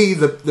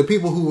the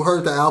people who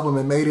heard the album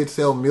and made it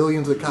sell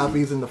millions of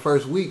copies in the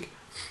first week,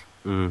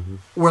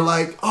 were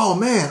like, oh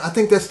man, I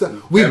think that's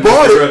we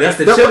bought it. That's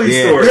the Chili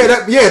story.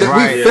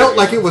 We felt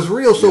like it was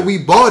real, so we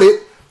bought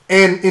it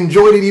and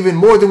enjoyed it even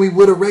more than we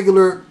would a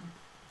regular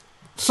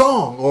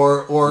song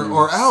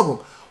or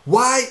album.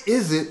 Why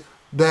is it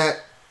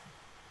that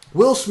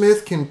Will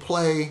Smith can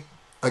play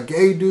a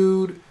gay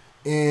dude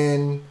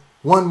in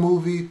one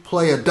movie,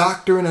 play a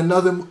doctor in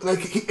another,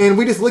 and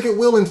we just look at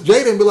Will and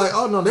Jada and be like,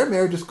 oh no, their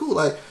marriage is cool.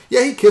 Like,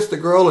 yeah, he kissed a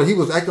girl or he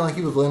was acting like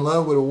he was in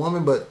love with a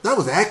woman, but that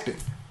was acting.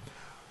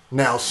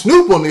 Now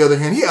Snoop, on the other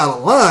hand, he out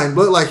of line,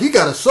 but like he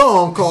got a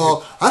song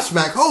called "I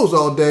Smack Hoes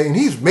All Day" and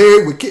he's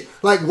married with kids.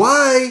 Like,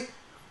 why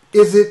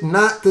is it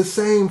not the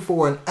same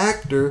for an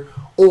actor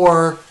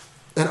or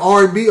an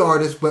R&B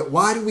artist? But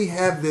why do we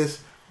have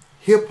this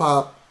hip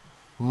hop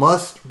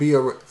must be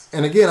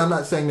and again, I'm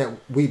not saying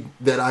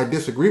that I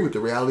disagree with the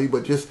reality,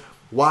 but just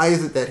why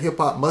is it that hip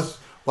hop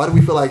why do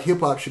we feel like hip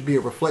hop should be a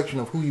reflection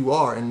of who you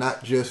are and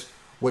not just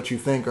what you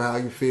think or how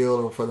you feel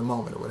or for the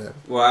moment or whatever?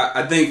 Well,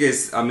 I think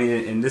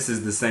and this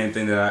is the same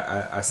thing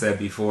that I said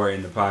before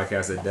in the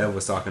podcast that Dev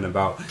was talking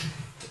about.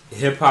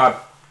 Hip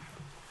hop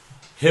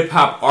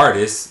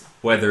artists,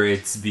 whether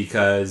it's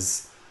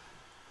because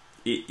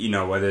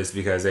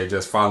they're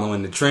just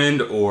following the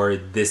trend or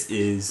this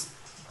is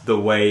the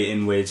way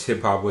in which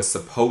hip hop was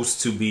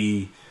supposed to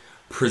be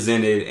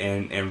presented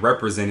and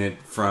represented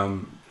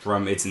from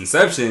its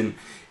inception,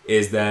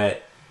 is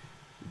that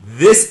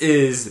this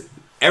is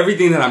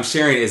everything that I'm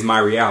sharing is my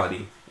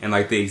reality. And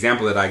like the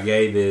example that I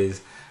gave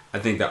is, I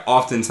think that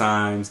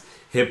oftentimes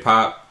hip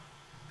hop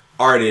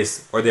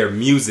artists or their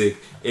music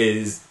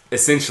is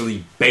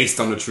essentially based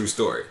on a true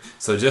story.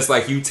 So just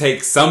like you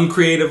take some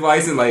creative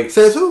license, like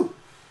says who?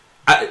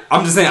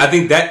 I'm just saying, I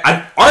think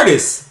that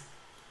artists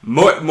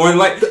more than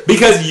like,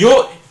 because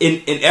you'll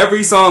in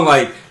every song,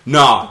 like,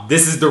 nah,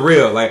 this is the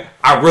real. Like,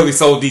 I really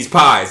sold these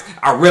pies.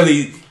 I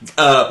really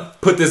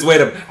put this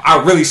weight up.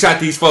 I really shot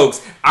these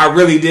folks. I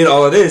really did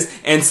all of this.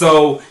 And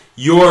so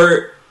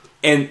so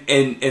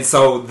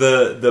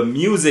the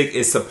music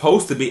is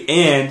supposed to be,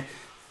 and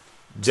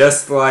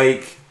just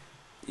like,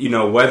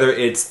 whether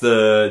it's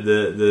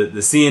the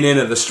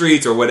CNN of the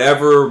streets or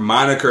whatever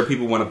moniker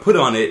people want to put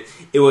on it,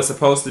 it was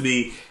supposed to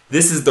be,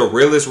 this is the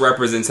realest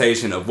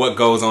representation of what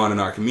goes on in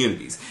our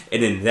communities.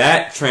 And then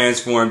that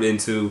transformed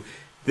into,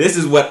 this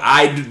is what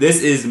I do.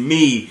 This is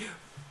me.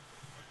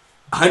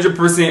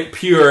 100%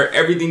 pure.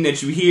 Everything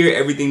that you hear,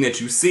 everything that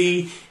you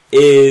see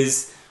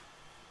is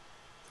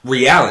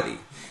reality.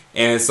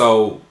 And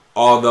so,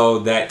 although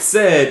that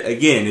said,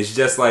 again, it's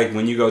just like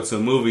when you go to a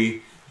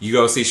movie, you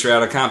go see Straight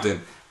Outta Compton.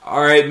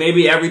 All right,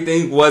 maybe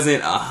everything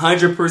wasn't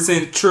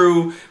 100%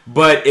 true,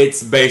 but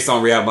it's based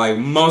on reality. Like,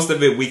 most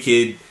of it we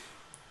could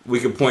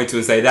point to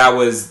and say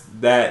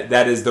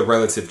that is the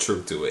relative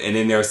truth to it. And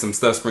then there's some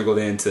stuff sprinkled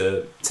in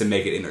to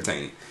make it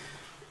entertaining.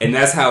 And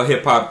that's how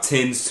hip hop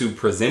tends to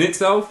present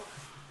itself.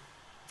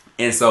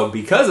 And so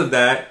because of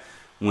that,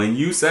 when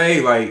you say,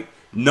 like,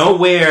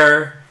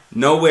 nowhere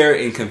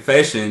in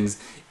Confessions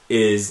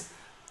is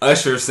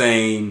Usher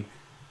saying,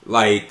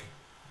 like,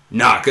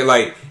 nah,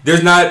 like,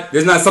 there's not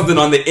something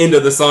on the end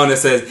of the song that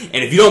says,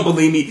 and if you don't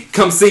believe me,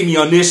 come see me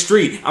on this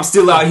street. I'm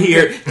still out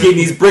here getting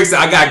these bricks.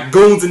 I got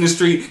goons in the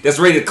street that's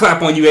ready to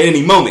clap on you at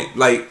any moment.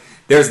 Like,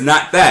 there's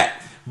not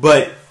that.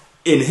 But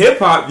in hip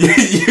hop,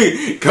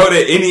 you go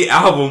to any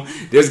album,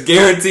 there's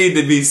guaranteed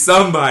to be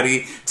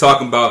somebody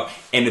talking about,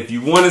 and if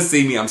you want to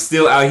see me, I'm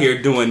still out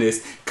here doing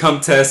this. Come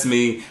test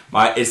me.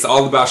 It's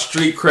all about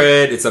street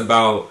cred. It's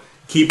about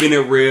keeping it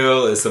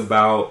real. It's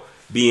about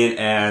being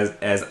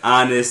as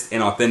honest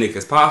and authentic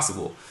as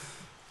possible.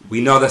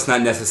 We know that's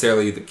not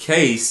necessarily the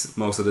case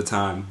most of the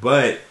time,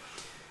 but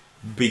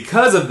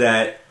because of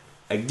that,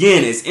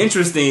 again, it's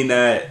interesting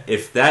that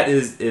if that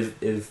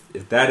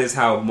is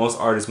how most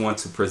artists want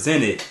to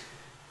present it,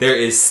 there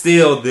is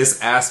still this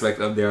aspect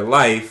of their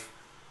life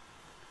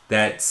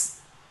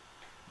that's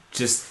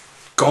just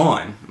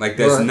gone. Like,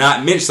 that's right.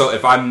 Not mentioned. So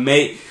if I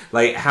make,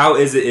 like, how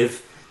is it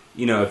if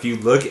you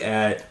look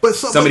at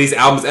some of these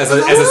albums as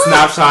a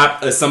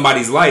snapshot of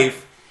somebody's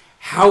life,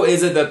 how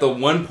is it that the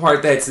one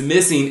part that's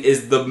missing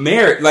is the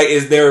marriage? Like,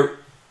 is there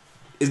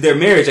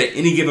marriage at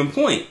any given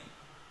point?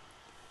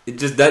 It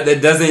just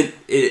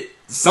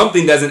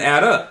something doesn't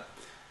add up.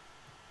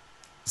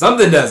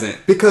 Something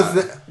doesn't,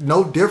 because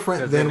no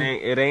different than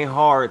it ain't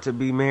hard to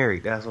be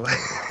married. That's why.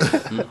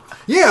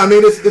 Yeah, I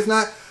mean it's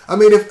not. I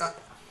mean, if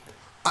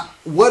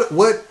what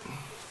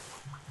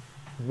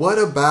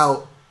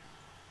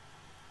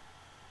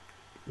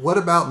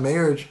about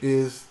marriage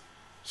is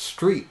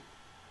street?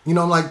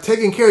 Like,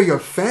 taking care of your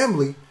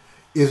family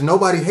is,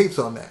 nobody hates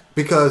on that,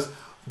 because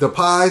the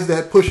pies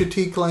that Pusha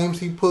T claims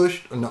he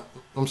pushed. No,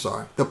 I'm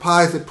sorry. The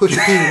pies that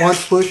Pusha T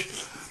once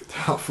pushed.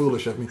 How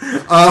foolish of me. The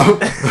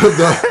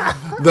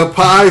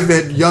pies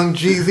that Young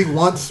Jeezy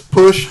once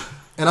pushed.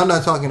 And I'm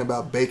not talking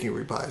about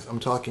bakery pies. I'm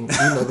talking,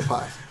 the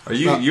pies. Are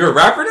you're a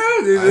rapper now?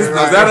 Is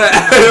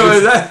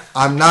that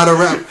I'm not a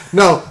rapper.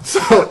 No.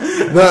 So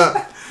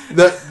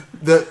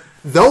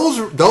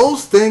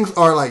those things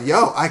are like,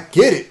 yo, I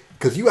get it,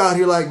 because you out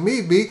here like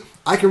me, B.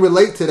 I can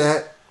relate to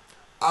that.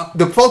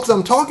 The folks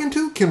I'm talking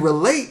to can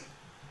relate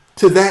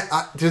to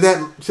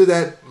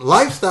that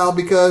lifestyle,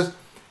 because,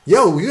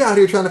 yo, you out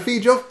here trying to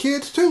feed your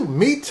kids too.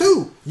 Me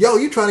too. Yo,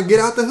 you trying to get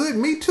out the hood.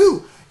 Me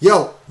too.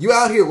 Yo, you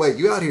out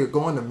here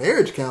going to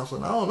marriage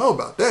counseling. I don't know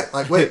about that.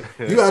 Like, wait,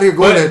 you out here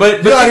going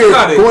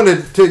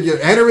to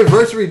your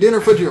anniversary dinner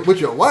with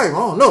your wife. I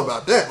don't know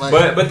about that.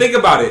 Like, but think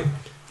about it.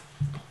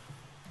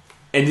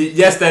 And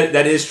yes,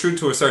 that is true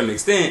to a certain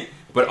extent,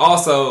 but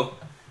also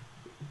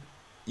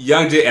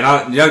Young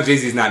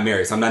Jeezy's not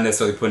married, so I'm not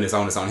necessarily putting this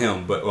onus on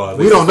him. But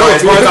we don't know.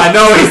 As far as I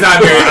know, he's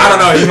not married. I don't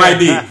know. He might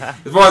be.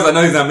 As far as I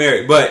know, he's not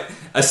married. But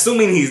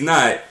assuming he's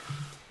not,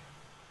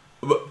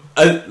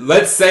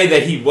 let's say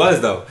that he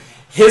was, though.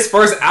 His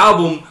first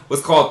album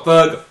was called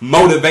Thug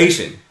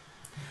Motivation.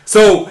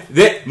 So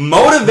that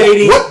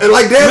motivating,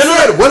 like Dan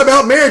said, what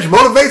about marriage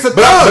motivates a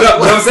thug?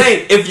 But I'm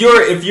saying if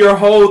your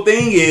whole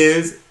thing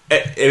is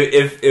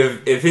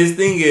if his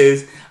thing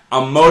is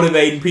I'm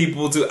motivating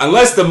people to,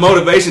 unless the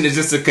motivation is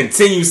just to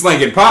continue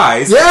slinging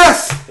pies.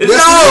 Yes, no,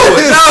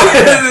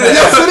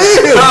 yes it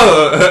is.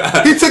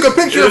 No. He took a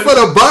picture in front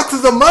of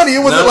boxes of money.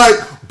 It wasn't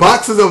like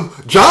boxes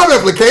of job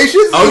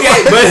applications.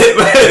 Okay,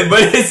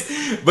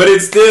 but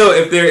it's still,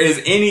 if there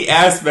is any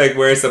aspect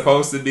where it's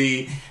supposed to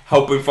be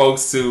helping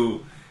folks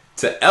to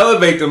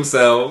elevate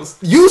themselves.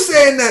 You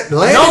saying that?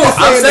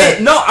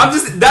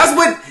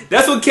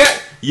 That's what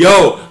kept.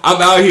 Yo,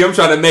 I'm out here. I'm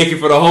trying to make it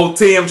for the whole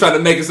team. I'm trying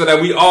to make it so that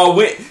we all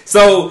win.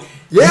 So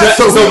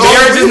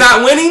marriage is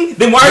not winning.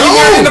 Then why are you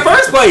married in the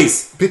first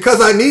place? Because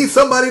I need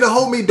somebody to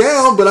hold me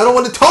down, but I don't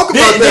want to talk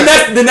about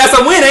that. Then that's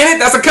a win, ain't it?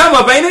 That's a come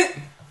up, ain't it?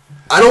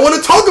 I don't want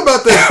to talk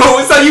about that.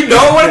 So you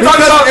don't want to talk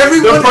about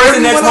the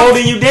person that's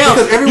holding you down.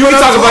 You can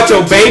talk about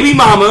your baby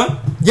mama.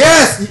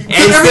 Yes,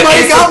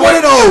 everybody got one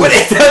of those.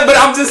 But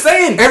I'm just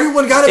saying,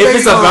 everyone got a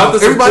baby mama.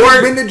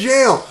 Everybody's been to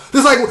jail.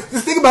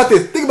 Just think about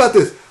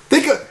this.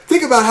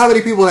 Think about how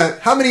many people have.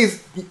 How many?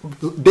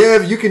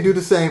 Dev, you can do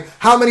the same.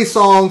 How many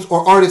songs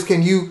or artists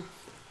can you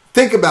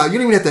think about? You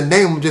don't even have to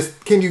name them.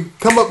 Just can you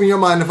come up in your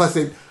mind if I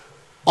say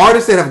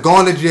artists that have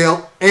gone to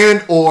jail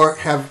and or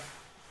have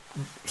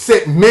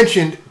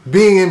mentioned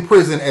being in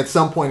prison at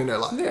some point in their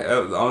life?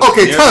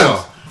 Okay,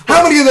 tons.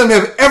 How many of them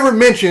have ever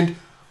mentioned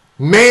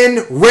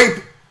man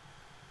rape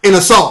in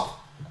a song?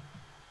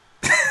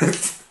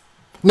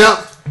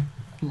 Now,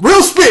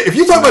 real spit, if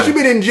you talk about you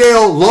been in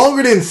jail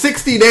longer than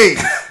 60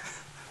 days,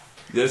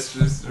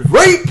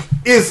 rape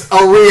is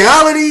a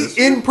reality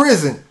in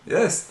prison.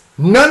 Yes.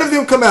 None of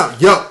them come out,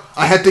 yo,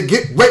 I had to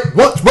get raped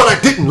once, but I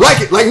didn't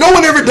like it. Like, no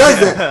one ever does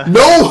that.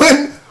 No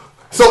one.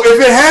 So if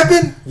it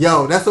happened,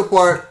 yo, that's the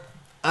part.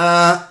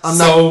 I'm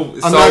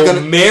not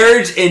gonna.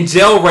 Marriage and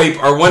jail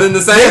rape are one and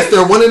the same. Yes,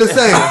 they're one and the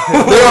same.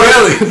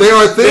 They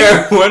are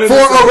things for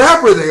a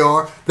rapper.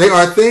 They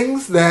are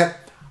things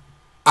that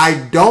I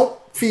don't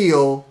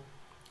feel.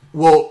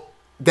 Well,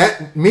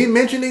 that me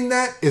mentioning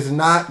that is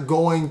not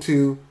going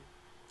to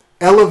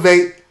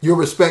elevate your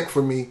respect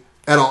for me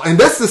at all. And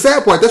that's the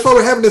sad part. That's why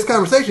we're having this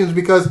conversation, is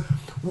because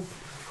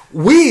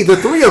we, the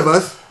three of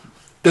us,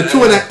 the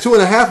two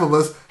and a half of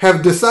us,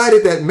 have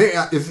decided that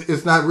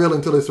it's not real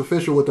until it's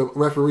official with the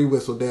referee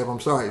whistle. Dave, I'm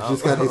sorry, you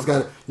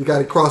got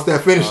to cross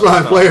that finish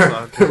line,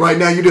 player. Right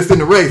now, you're just in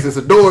the race. It's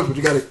a doors, but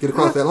you got to get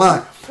across that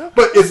line.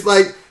 But it's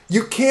like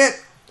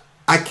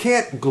I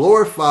can't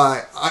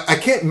glorify. I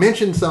can't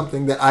mention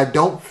something that I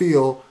don't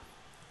feel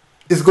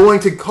is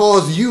going to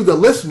cause you, the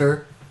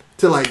listener,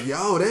 to like,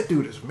 yo, that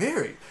dude is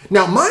married.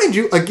 Now, mind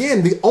you,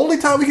 again, the only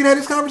time we can have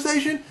this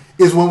conversation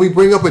is when we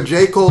bring up a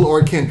J. Cole or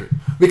a Kendrick.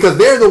 Because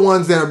they're the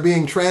ones that are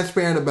being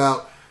transparent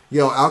about,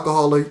 yo,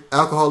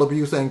 alcohol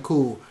abuse ain't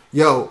cool.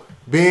 Yo,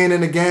 being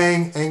in a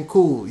gang ain't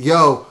cool.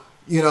 Yo,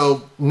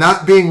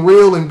 not being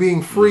real and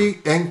being free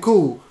ain't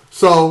cool.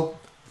 So,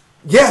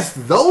 yes,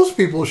 those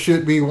people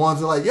should be ones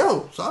that are like,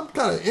 yo, so I'm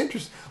kind of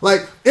interested.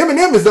 Like,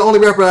 Eminem is the only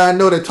rapper I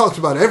know that talks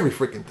about every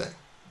freaking thing.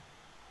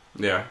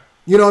 Yeah.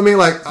 You know what I mean?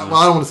 Like, well,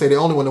 I don't want to say the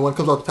only one. The one that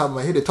comes off the top of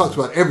my head that talks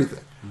about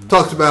everything.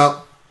 Talks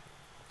about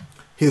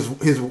his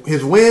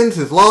wins,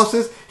 his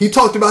losses. He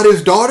talked about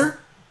his daughter.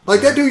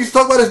 Like, that dude used to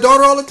talk about his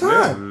daughter all the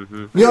time. Yeah.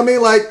 You know what I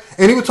mean? Like,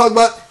 and he would talk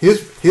about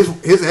his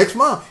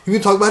ex-mom. He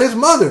would talk about his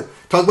mother.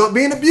 Talk about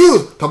being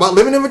abused. Talk about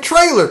living in a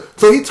trailer.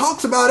 So he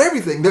talks about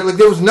everything. There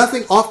was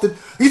nothing off the.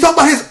 He talked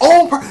about his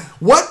own.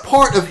 What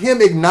part of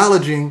him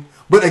acknowledging?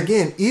 But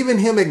again, even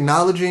him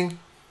acknowledging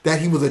that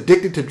he was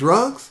addicted to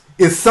drugs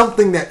is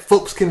something that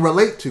folks can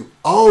relate to.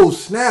 Oh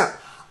snap!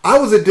 I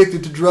was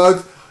addicted to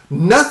drugs.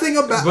 Nothing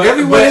about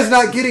everyone is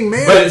not getting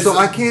married, so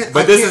I can't.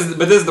 But this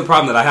is the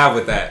problem that I have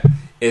with that,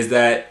 is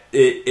that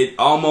it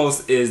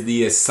almost is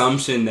the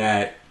assumption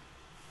that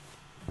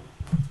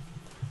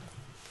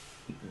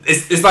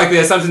it's like the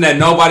assumption that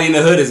nobody in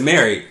the hood is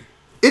married,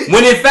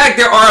 when in fact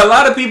there are a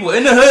lot of people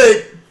in the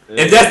hood.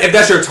 If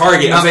that's your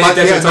target, I'm saying if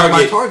that's your target.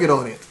 My target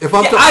on it. If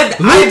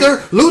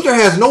Luther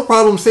has no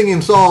problem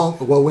singing songs.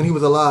 Well, when he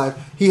was alive,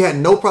 he had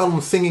no problem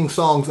singing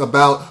songs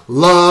about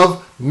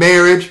love,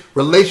 marriage,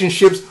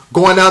 relationships,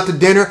 going out to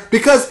dinner,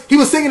 because he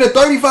was singing to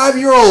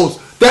 35-year-olds.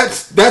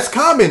 That's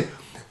common.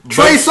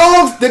 Trey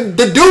Songz,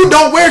 the dude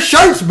don't wear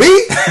shirts, B.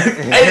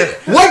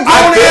 What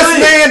grown-ass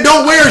man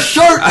don't wear a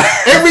shirt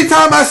every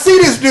time I see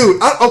this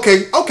dude?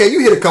 Okay,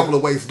 you hit a couple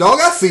of weights, dog.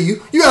 I see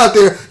you. You out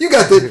there, you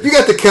got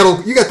the kettle,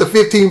 you got the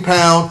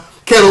 15-pound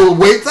kettle of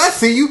weights. I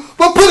see you.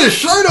 But put a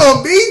shirt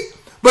on, B.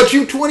 But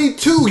you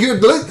 22,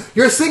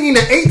 you're singing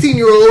to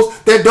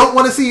 18-year-olds that don't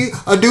want to see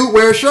a dude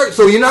wear a shirt.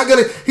 So he's not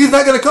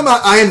gonna come out,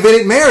 I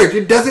invented marriage.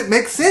 It doesn't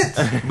make sense.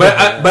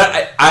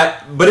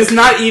 But it's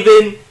not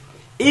even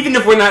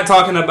if we're not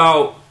talking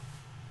about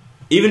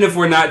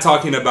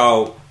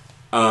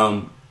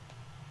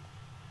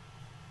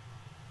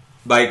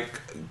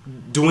like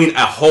doing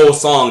a whole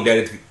song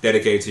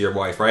dedicated to your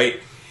wife, right?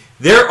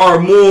 There are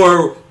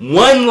more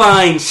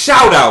one-line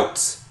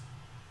shout-outs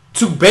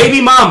to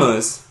baby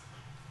mamas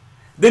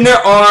than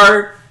there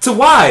are to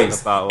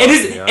wives, and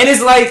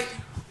it's like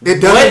it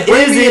doesn't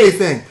bring me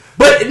anything.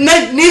 But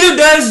neither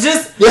does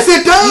just. Yes,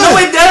 it does. No,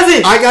 it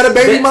doesn't. I got a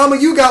baby mama.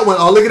 You got one.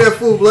 Oh, look at that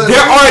fool blood.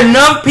 There are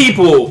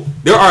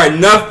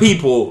enough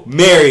people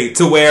married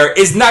to where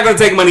it's not going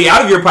to take money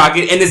out of your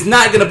pocket, and it's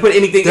not going to put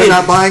anything. They're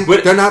not buying.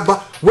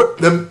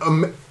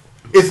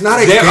 It's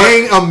not a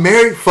gang of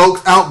married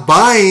folks out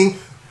buying.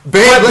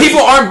 But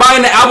people aren't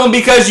buying the album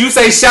because you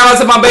say shout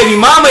out to my baby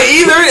mama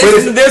either.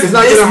 It's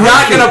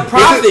not going to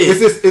profit.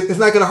 It's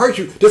not going to hurt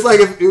you. Just like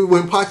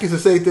when Pac used to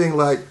say things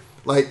like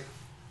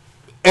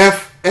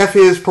F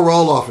his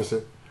parole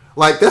officer.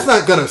 Like, that's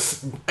not going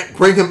to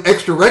bring him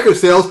extra record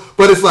sales,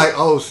 but it's like,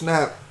 oh,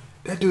 snap.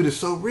 That dude is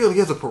so real. He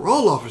has a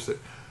parole officer.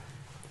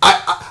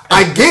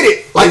 I get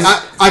it. Like,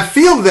 I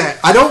feel that.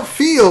 I don't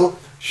feel,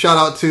 shout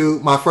out to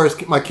my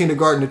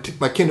kindergarten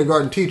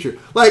teacher.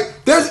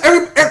 Like, there's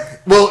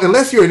well,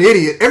 unless you're an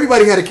idiot,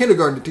 everybody had a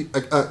kindergarten teacher,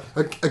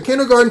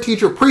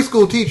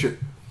 preschool teacher.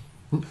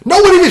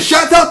 No one even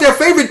shouts out their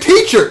favorite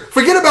teacher.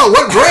 Forget about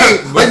what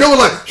grade. Like, no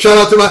one shout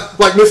out to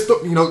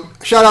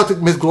shout out to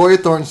Miss Gloria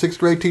Thornton, 6th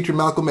grade teacher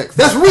Malcolm X.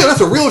 That's real. That's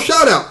a real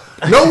shout out.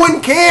 No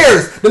one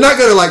cares. They're not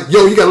gonna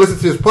you gotta listen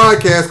to this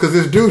podcast because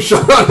this dude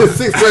shouted out his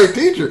 6th grade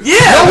teacher.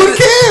 Yeah, no one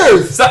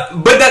cares.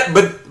 But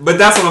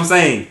that's what I'm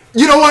saying.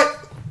 You know what?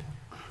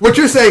 What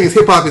you're saying is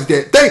hip hop is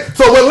dead.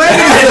 So what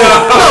Landon is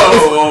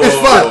saying, it's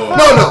fun.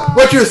 No.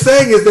 What you're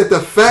saying is that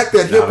the fact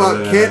that hip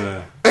hop can't.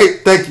 Hey,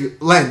 thank you,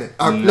 Landon.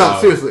 No,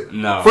 seriously.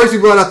 No. First you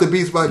brought out the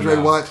Beats by Dre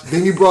Watch,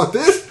 then you brought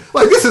this.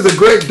 Like, this is a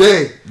great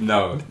day.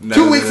 No.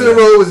 2 weeks in a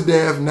row was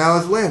Dev, now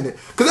it's Landon.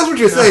 Because that's what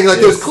you're saying. Like,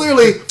 there's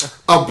clearly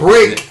a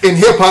break in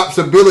hip hop's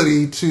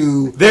ability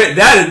to. That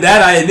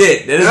I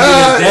admit. That doesn't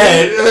mean it's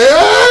dead.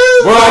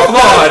 We're all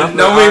flawed.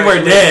 No,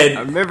 we're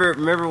dead.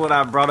 Remember what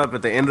I brought up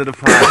at the end of the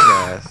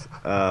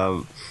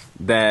podcast?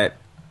 That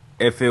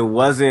if it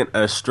wasn't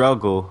a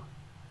struggle,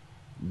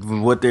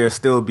 would there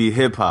still be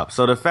hip hop?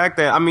 So the fact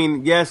that,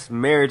 yes,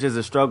 marriage is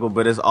a struggle,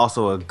 but it's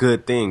also a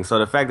good thing. So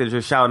the fact that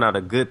you're shouting out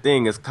a good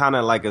thing is kind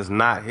of like it's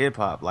not hip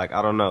hop. Like,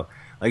 I don't know.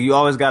 Like, you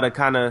always got to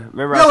kind of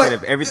remember. I said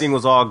if everything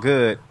was all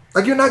good,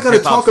 like, you're not going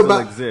to talk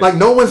about exists. Like,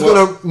 no one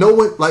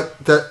like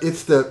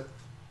it's the.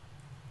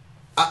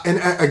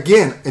 And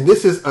again, and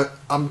this is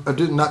I'm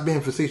not being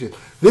facetious.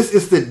 This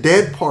is the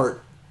dead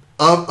part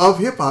of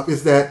hip hop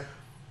is that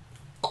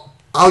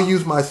I'll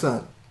use my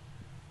son.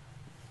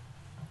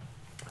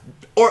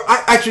 Or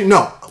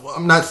no,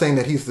 I'm not saying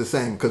that he's the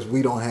same because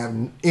we don't have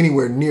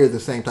anywhere near the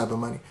same type of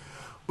money.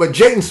 But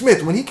Jaden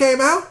Smith, when he came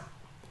out,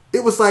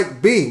 it was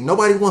like, B,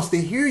 nobody wants to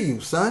hear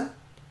you, son.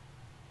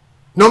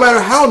 No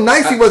matter how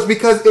nice he was,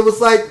 because it was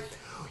like,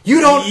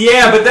 you don't.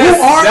 Yeah, but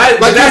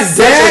that's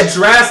such a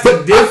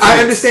drastic difference.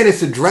 I understand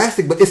it's a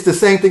drastic, but it's the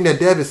same thing that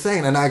Dev is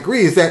saying, and I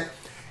agree. Is that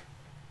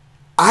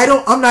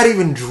I'm not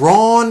even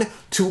drawn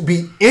to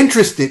be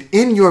interested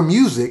in your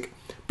music.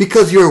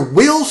 Because you're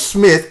Will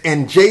Smith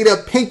and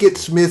Jada Pinkett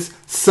Smith's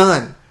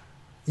son.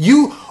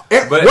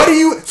 What do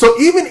you? So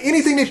even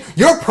anything that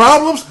your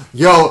problems,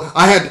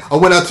 I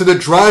went out to the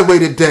driveway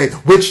today.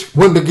 Which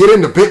one to get in,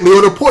 the Bentley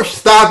or the Porsche?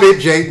 Stop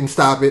it, Jaden.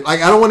 Stop it.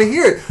 Like, I don't want to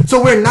hear it.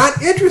 So we're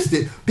not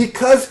interested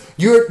because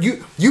you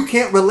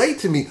can't relate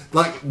to me.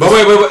 Like, but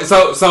wait.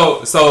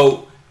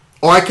 So.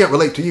 Or I can't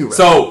relate to you.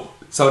 Right?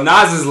 So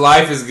Nas's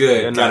Life is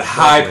Good got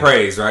high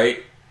praise,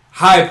 right?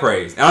 High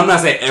praise. And I'm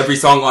not saying every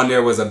song on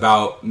there was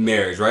about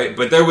marriage, right?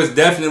 But there was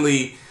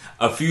definitely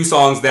a few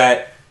songs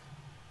that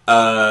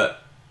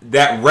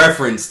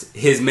referenced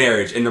his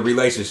marriage and the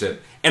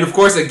relationship. And of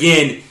course,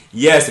 again,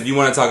 yes, if you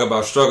want to talk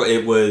about struggle,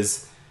 it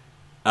was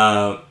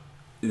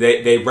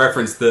they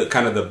referenced the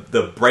kind of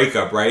the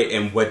breakup, right?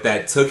 And what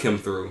that took him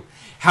through.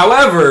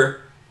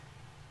 However,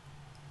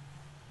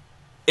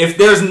 if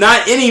there's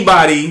not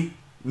anybody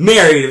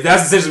married, if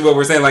that's essentially what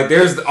we're saying, like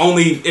there's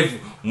only if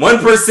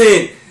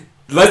 1%.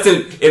 Less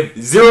than if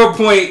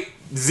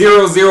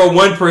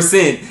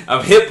 0.001%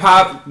 of hip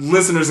hop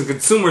listeners and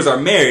consumers are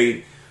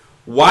married,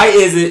 why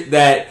is it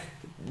that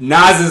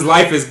Nas's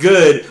Life is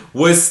Good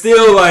was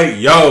still like,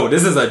 yo,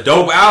 this is a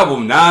dope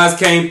album. Nas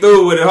came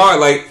through with it hard.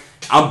 Like,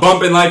 I'm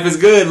bumping Life is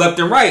Good left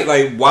and right.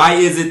 Like, why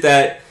is it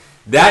that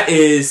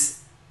is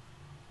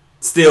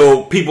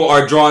still people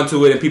are drawn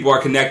to it and people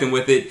are connecting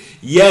with it?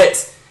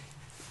 Yet,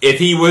 if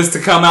he was to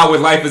come out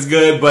with Life is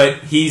Good, but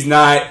he's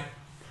not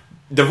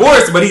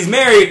divorced, but he's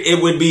married,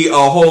 it would be a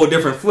whole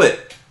different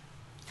flip.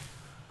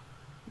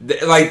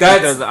 Like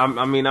that. Because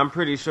I'm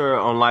pretty sure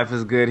on Life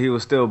is Good, he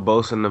was still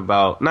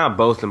not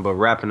boasting, but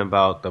rapping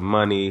about the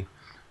money,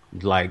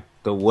 like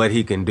what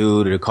he can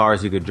do, the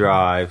cars he could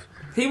drive.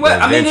 It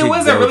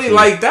wasn't really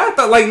like that,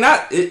 though. Like,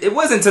 it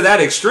wasn't to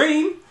that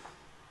extreme.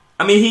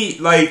 I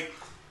mean,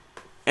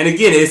 and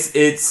again,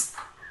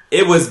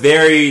 it was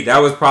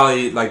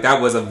that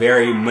was a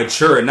very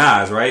mature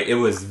Nas, right? It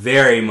was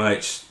very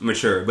much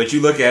mature. But you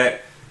look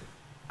at,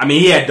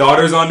 he had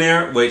daughters on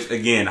there, which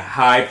again,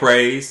 high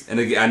praise. And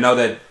again, I know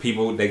that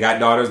people, they got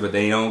daughters, but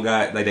they don't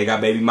got, they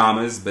got baby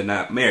mamas, but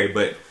not married.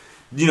 But,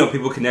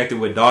 people connected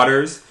with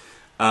daughters.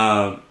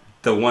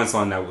 the one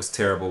song that was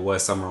terrible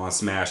was "Summer on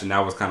Smash," and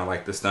that was kind of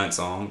like the stunt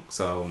song.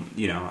 So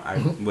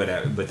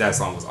whatever. But that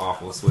song was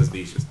awful. Swizz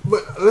Beatz.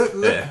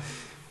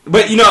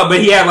 But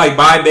he had like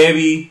 "Bye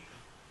Baby,"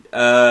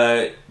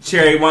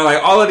 "Cherry One,"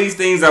 like all of these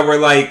things that were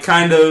like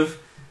kind of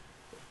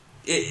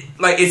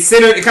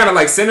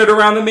centered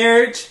around the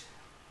marriage.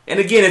 And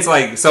again, it's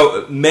like,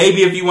 so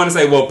maybe if you want to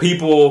say, well,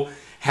 people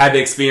had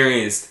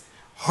experienced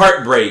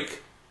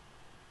heartbreak,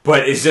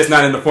 but it's just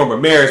not in the form of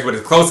marriage, but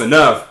it's close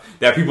enough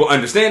that people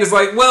understand. It's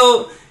like,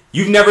 well,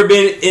 you've never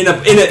been in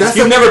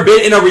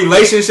a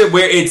relationship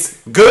where it's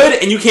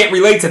good and you can't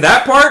relate to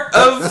that part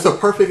of. That's a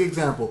perfect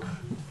example.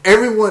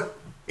 Everyone,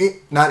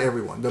 not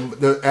everyone,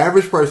 the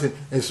average person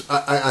is.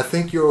 I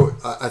think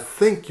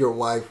your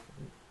wife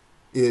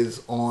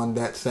is on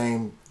that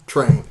same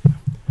train.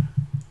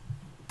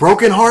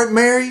 Broken Heart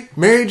Mary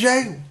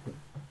J.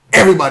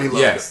 Everybody loves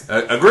her. Yes,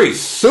 agreed.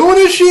 Soon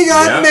as she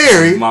got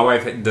married, my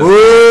wife does.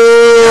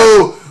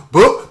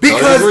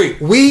 Because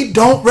we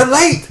don't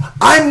relate.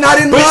 I'm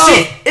not in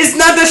love. It's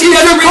not that she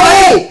doesn't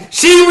relate.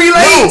 She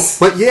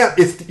relates. No, but yeah,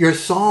 it's your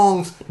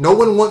songs. No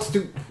one wants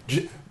to.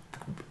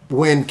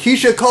 When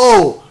Keisha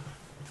Cole,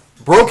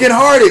 Broken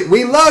Hearted,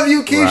 we love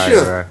you,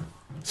 Keisha. Right.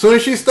 Soon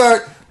as she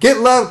start. Get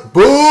love,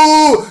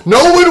 boo!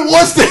 No one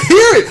wants to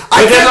hear it.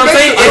 But that's what I'm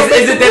saying.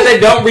 Is it that they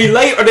don't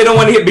relate or they don't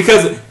want to hear it?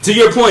 Because, to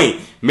your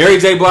point, Mary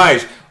J.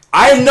 Blige,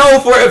 I know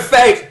for a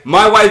fact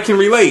my wife can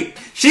relate.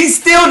 She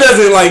still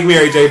doesn't like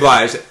Mary J.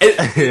 Blige.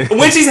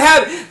 When she's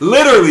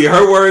literally,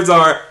 her words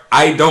are,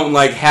 I don't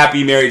like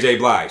happy Mary J.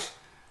 Blige.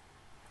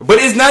 But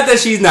it's not that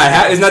she's not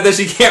happy. It's not that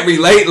she can't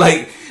relate.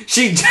 Like,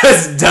 she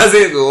just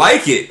doesn't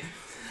like it.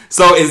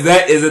 So is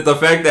it the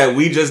fact that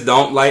we just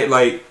don't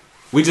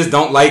we just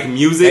don't like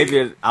music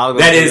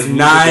that is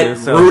not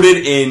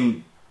rooted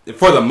in,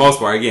 for the most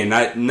part, again,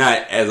 not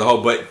as a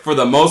whole, but for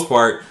the most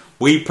part,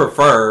 we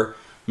prefer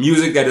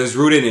music that is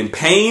rooted in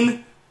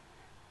pain,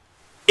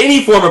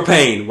 any form of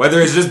pain, whether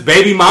it's just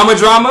baby mama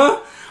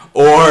drama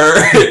or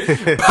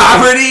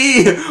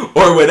poverty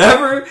or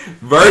whatever,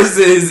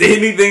 versus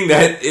anything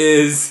that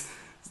is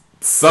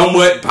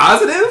somewhat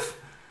positive?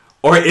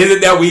 Or is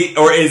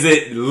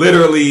it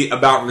literally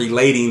about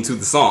relating to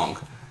the song?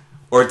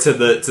 Or to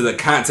the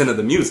content of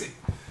the music.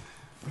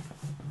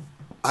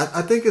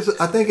 I think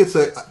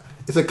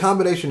it's a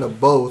combination of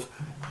both,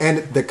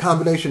 and the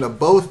combination of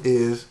both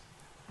is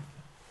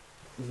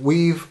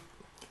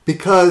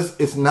because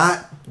it's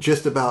not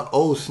just about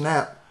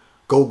snap,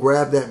 go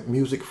grab that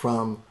music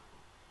from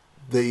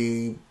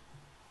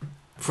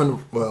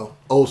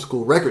old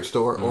school record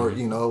store or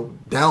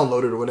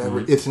download it or whatever.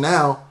 Mm-hmm. It's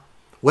now,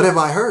 what have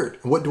I heard?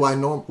 What do I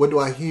know? What do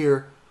I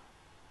hear?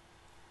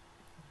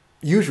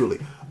 Usually.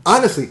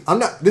 Honestly,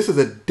 this is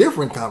a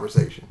different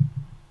conversation.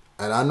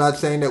 And I'm not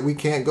saying that we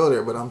can't go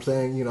there, but I'm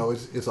saying,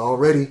 it's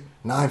already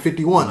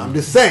 9:51. I'm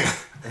just saying.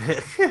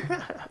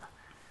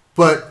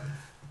 But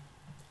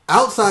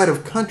outside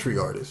of country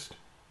artists,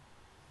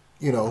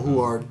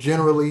 who are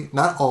generally,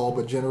 not all,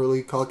 but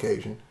generally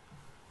Caucasian,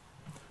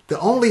 the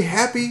only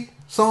happy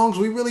songs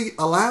we really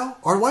allow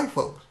are white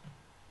folks.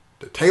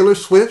 The Taylor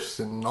Swifts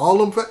and all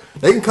them,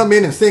 they can come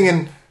in and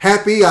singing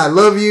Happy, I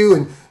Love You,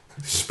 and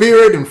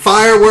Spirit and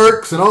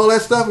Fireworks and all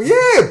that stuff.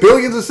 Yeah,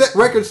 billions of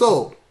records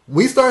sold.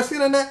 We start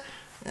seeing that.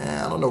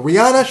 I don't know.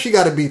 Rihanna, she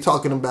got to be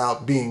talking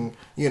about being,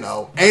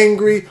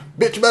 angry.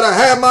 Bitch, better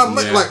have my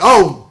money. Yeah. Like,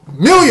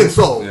 millions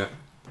sold. Yeah.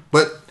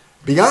 But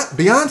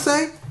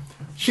Beyonce,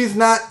 she's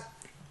not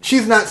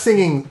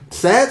singing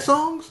sad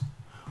songs.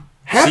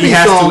 Happy songs. She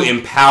has to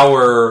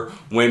empower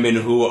women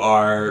who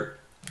are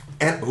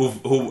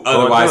who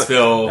otherwise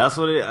feel. That's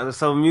what it.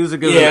 So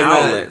music is an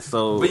outlet.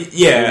 So but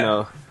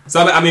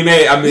So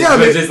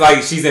it's just like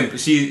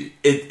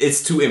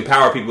it's to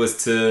empower people.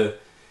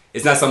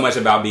 It's not so much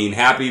about being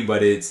happy,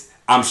 but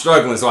I'm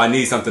struggling, so I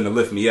need something to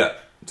lift me up,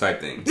 type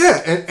thing.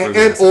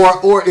 Yeah,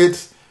 or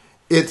it's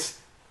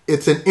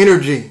an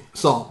energy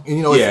song.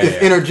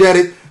 It's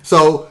energetic.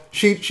 So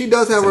she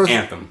does have her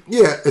anthem.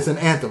 Yeah, it's an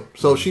anthem.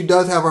 So she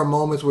does have her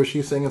moments where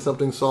she's singing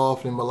something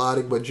soft and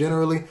melodic, but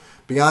generally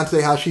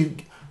Beyonce,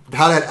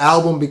 how that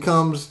album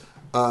becomes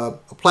a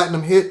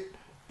platinum hit.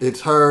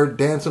 It's her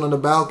dancing on the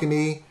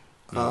balcony,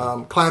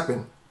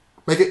 clapping.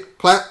 Make it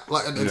clap.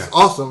 It's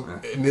awesome.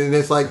 Yeah. And then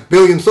it's like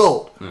billion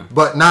sold. Yeah.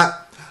 But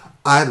not,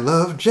 I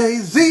love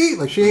Jay-Z.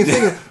 Like she ain't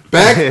singing.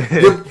 Back,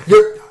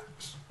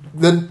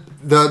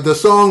 the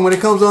song when it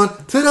comes on,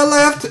 to the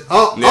left.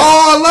 Oh,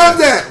 I love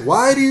that.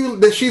 Why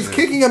she's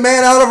kicking a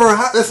man out of her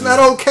house. That's not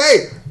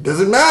okay.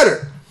 Doesn't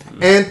matter.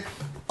 And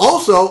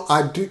also,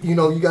 I do,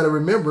 you got to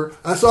remember.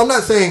 So I'm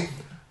not saying,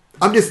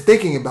 I'm just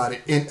thinking about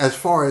it as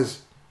far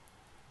as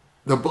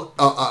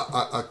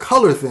a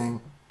color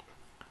thing.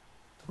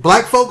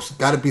 Black folks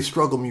got to be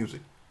struggle music.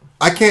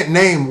 I can't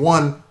name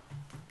one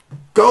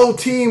go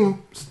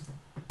team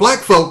black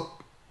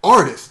folk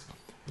artist.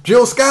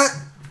 Jill Scott,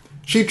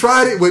 she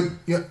tried it with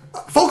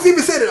folks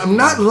even said it. I'm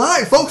not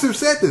lying. Folks have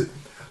said this.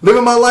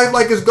 Living My Life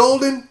Like It's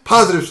Golden,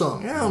 positive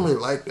song. Yeah, I don't really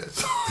like that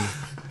song.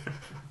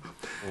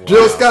 Wow.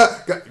 Jill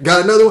Scott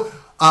got another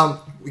one.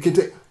 We can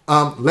take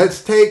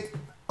Let's Take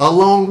A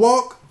Long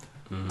Walk,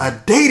 a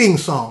dating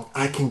song.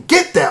 I can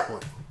get that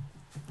one.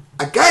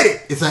 I got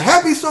it. It's a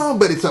happy song,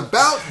 but it's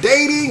about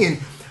dating and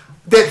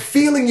that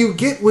feeling you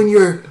get when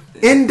you're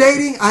in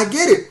dating. I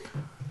get it.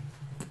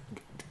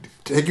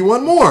 Take you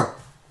one more.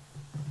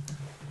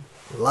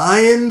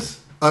 Lions.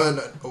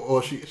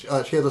 She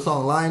has a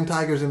song, Lion,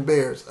 Tigers, and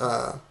Bears.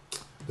 The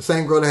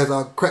same girl that has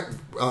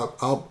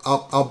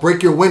I'll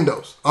break your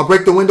windows. I'll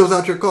break the windows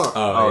out your car.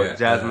 Oh yeah.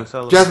 Jasmine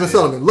Sullivan. Jasmine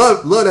Sullivan.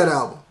 Love that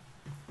album.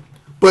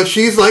 But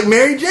she's like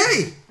Mary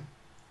J.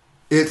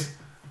 It's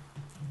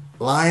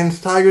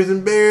Lions, Tigers,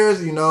 and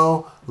Bears. You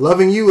know,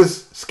 loving you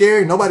is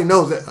scary. Nobody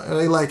knows that.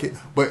 They like it.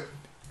 But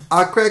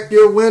I crack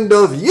your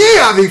windows.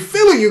 Yeah, I be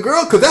feeling you,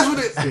 girl. Because that's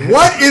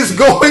what is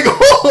going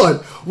on.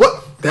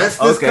 What? That's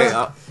this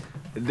okay.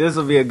 This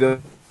will be a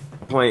good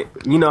point.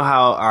 You know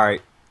how, all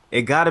right,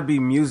 it got to be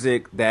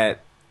music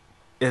that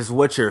is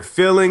what you're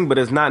feeling, but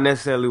it's not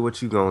necessarily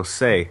what you're going to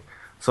say.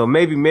 So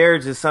maybe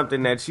marriage is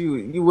something that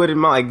you wouldn't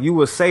mind. Like, you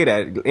would say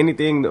that.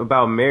 Anything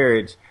about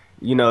marriage,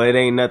 you know, it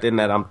ain't nothing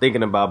that I'm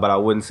thinking about, but I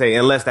wouldn't say,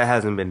 unless that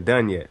hasn't been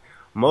done yet.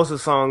 Most of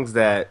the songs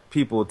that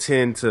people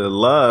tend to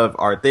love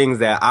are things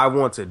that I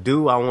want to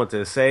do, I want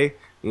to say,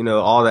 you know,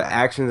 all the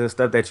actions and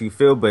stuff that you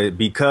feel, but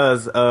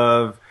because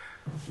of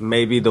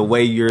maybe the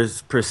way you're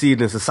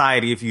perceived in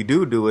society, if you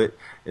do it,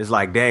 it's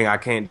like, dang, I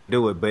can't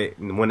do it. But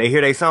when they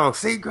hear their song,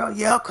 see, girl,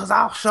 yeah, because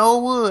I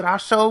sure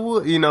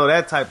would, you know,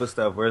 that type of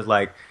stuff, where it's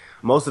like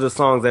most of the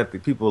songs that the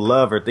people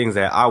love are things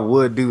that I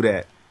would do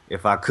that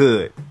if I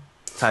could,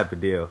 type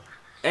of deal.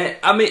 And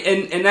I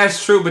mean, and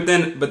that's true, but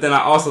then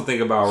I also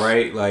think about,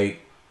 right, like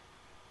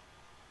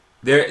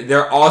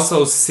there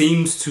also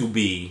seems to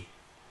be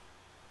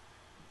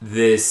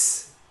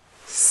this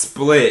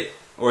split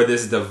or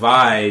this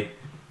divide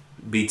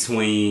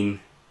between,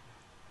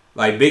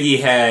 like, Biggie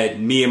had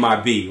Me and My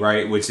B,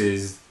 right, which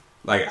is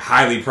like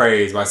highly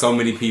praised by so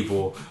many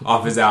people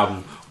off his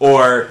album.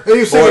 Or and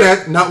you say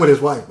that not with his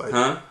wife, but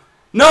huh?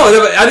 No,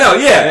 I know,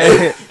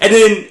 yeah.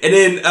 and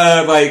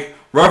then like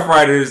Rough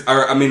Riders,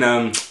 or I mean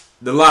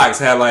the Lox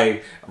had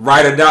like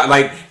Ride or Die.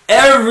 Like,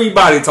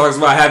 everybody talks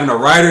about having a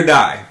ride or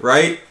die,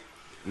 right?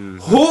 Mm-hmm.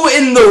 Who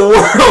in the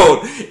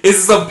world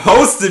is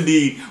supposed to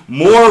be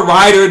more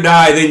ride or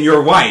die than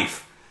your wife?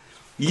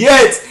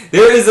 Yet,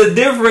 there is a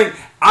different,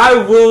 I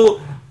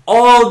will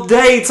all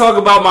day talk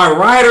about my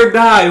ride or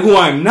die who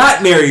I'm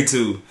not married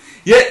to.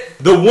 Yet,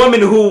 the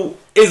woman who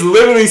is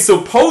literally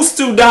supposed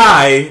to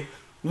die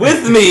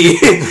with me,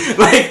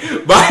 like,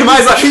 by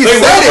my side. She like,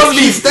 said it.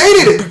 She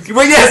stated it.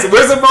 Well, yes,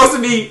 we're supposed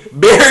to be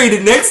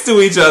buried next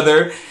to each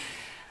other.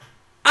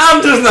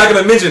 I'm just not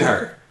going to mention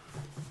her.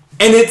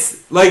 And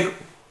it's like,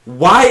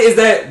 why is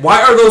that?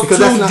 Why are those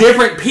two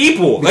different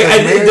people? Like,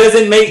 it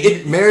doesn't make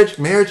it.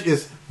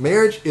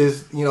 Marriage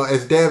is, you know,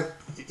 as Dev,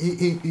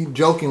 he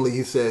jokingly,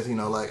 he says, you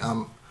know, like,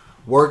 I'm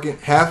working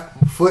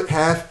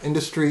half in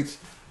the streets,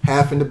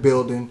 half in the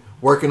building,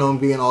 working on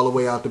being all the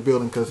way out the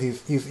building, because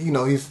he's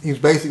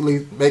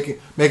basically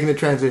making the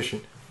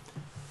transition.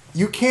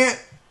 You can't.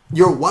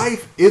 Your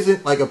wife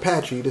isn't like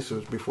Apache. This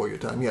was before your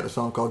time. He had a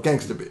song called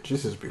Gangsta Bitch.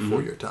 This is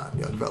before your time,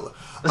 young fella.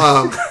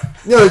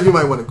 You know, you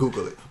might want to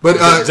Google it. But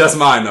just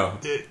mine, though.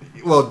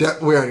 Well,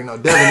 we already know.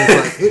 Devin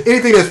is like,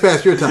 anything that's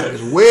past your time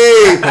is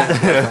way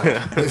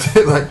past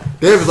your time. Like,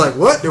 Devin's like,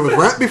 what? There was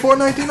rap before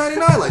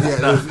 1999? Like,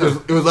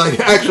 yeah, it was like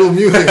actual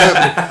music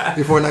happening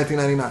before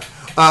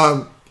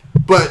 1999.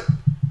 But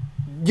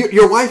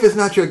your wife is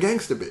not your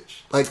gangster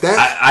bitch. Like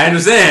that. I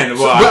understand.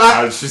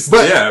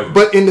 Well,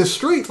 but in the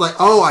streets, like,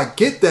 oh, I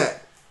get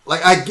that.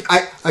 Like,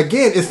 I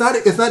again, it's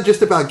not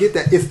just about get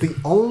that. It's the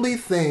only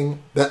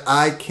thing that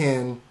I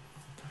can.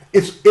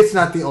 It's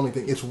not the only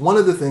thing. It's one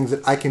of the things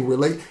that I can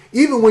relate.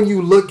 Even when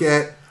you look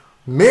at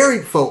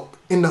married folk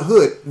in the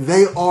hood,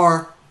 they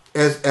are,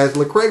 as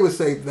Lecrae would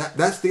say,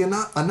 that's the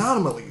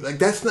anomaly. Like,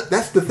 that's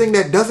the thing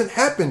that doesn't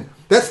happen.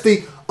 That's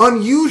the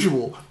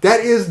unusual.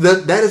 That is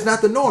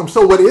not the norm.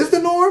 So what is the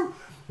norm?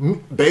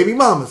 Baby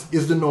mamas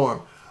is the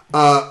norm.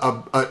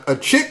 A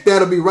chick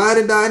that'll be ride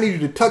and die. I need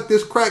you to tuck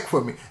this crack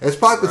for me. As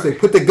Pac would say,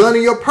 put the gun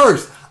in your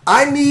purse.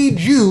 I need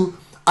you.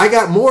 I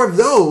got more of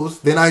those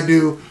than I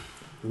do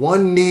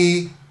one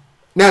knee.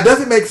 Now, does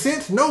it make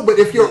sense? No, but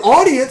if your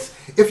audience,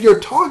 if your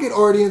target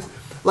audience,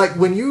 like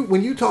when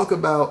you talk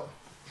about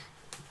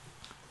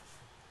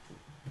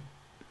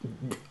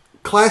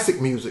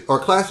classic music or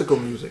classical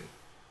music,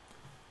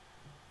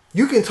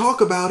 you can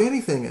talk about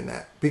anything in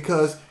that,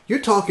 because you're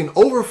talking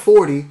over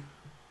 40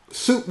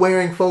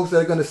 suit-wearing folks that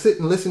are going to sit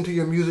and listen to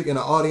your music in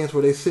an audience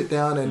where they sit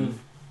down and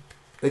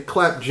they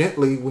clap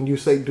gently when you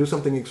say do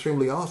something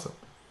extremely awesome.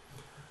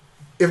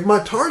 If my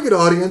target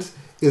audience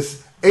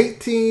is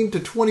 18 to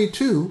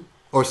 22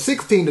 or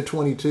 16 to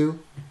 22,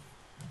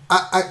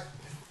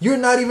 you're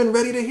not even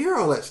ready to hear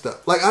all that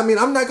stuff. Like, I mean,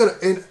 I'm not going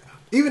to, and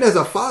even as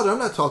a father, I'm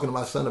not talking to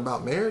my son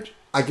about marriage.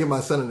 I give my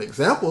son an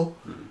example,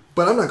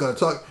 but I'm not going to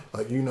talk,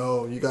 like, you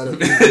know, you got to,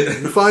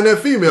 you find that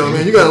female,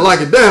 man, you got to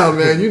lock it down,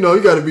 man. You know,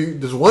 you got to be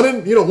just one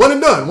and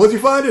done. Once you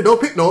find it, don't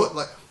pick no,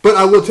 like, but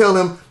I will tell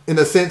him in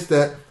the sense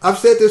that I've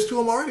said this to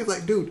him already.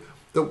 Like, dude,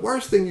 the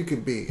worst thing you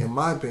could be, in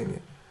my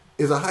opinion,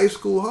 is a high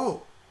school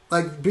hoe.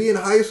 Like, be in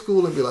high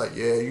school and be like,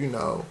 yeah, you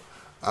know,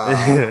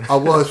 I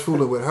was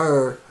fooling with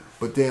her,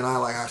 but then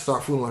I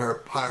start fooling with her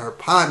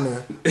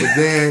partner, but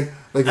then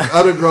like this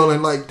other girl,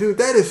 and like, dude,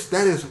 that's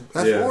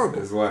horrible.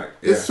 It's whack.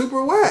 Yeah. It's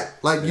super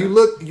whack. Like you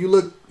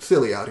look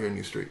silly out here in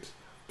these streets.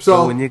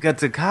 So when you get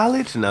to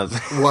college, no.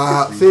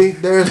 Wow, see,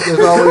 there's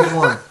always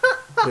one.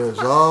 There's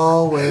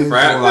always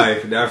frat one.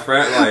 life. That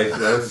frat life.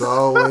 There's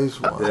always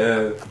one.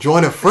 Yeah.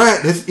 Join a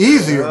frat. It's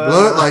easier,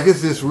 blood. Like,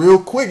 it's just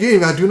real quick. You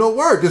ain't got to do no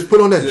work. Just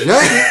put on that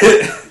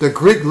jacket. The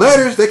Greek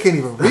letters, they can't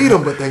even read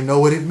them, but they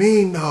know what it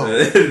means, though.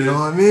 You know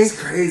what I mean? It's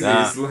crazy.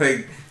 It's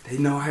like they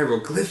know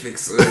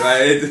hieroglyphics.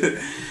 Right?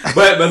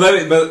 but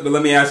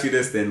let me ask you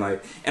this then.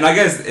 Like, and I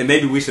guess, and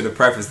maybe we should have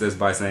prefaced this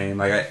by saying,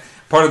 like,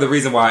 part of the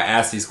reason why I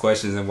ask these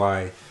questions and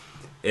why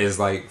is,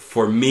 like,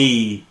 for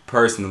me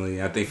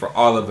personally, I think for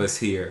all of us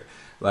here,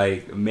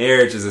 like,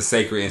 marriage is a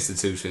sacred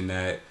institution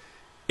that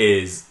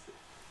is,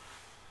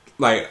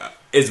 like,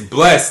 it's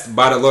blessed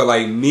by the Lord.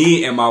 Like,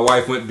 me and my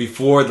wife went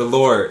before the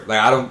Lord. Like,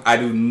 I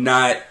do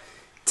not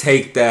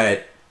take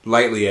that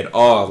lightly at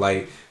all.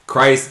 Like,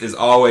 Christ is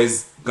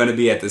always going to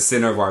be at the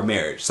center of our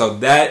marriage. So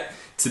that,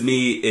 to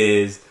me,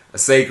 is a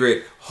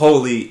sacred,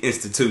 holy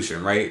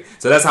institution, right?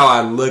 So that's how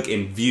I look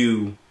and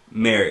view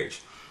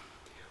marriage.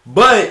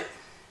 But,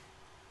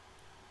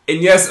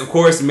 and yes, of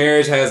course,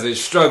 marriage has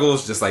its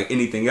struggles, just like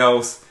anything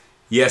else.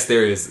 Yes,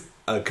 there is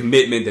a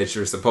commitment that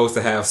you're supposed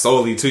to have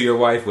solely to your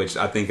wife, which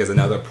I think is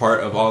another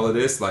part of all of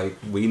this. Like,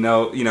 we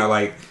know, you know,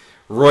 like,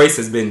 Royce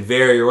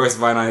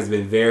Vine has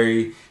been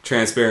very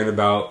transparent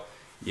about,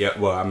 yeah,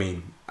 well, I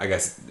mean, I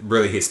guess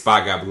really his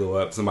spot got blew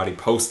up. Somebody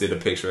posted a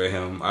picture of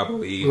him, I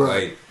believe.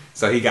 Right. Like,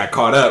 so he got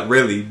caught up,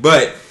 really.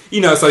 But,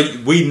 you know, so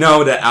we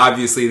know that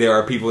obviously there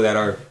are people that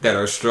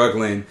are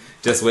struggling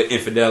just with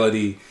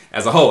infidelity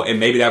as a whole. And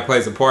maybe that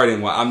plays a part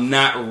in, well, I'm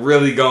not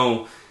really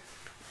going to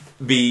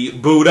be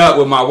booed up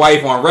with my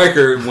wife on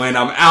record when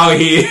I'm out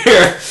here,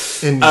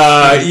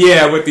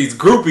 with these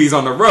groupies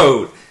on the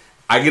road.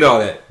 I get all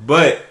that.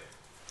 But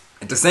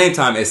at the same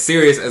time, as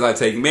serious as I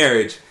take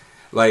marriage,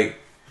 like,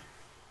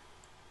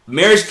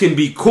 marriage can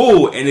be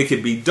cool and it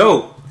can be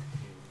dope.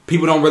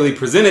 People don't really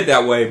present it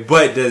that way,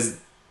 but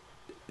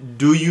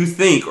do you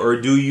think or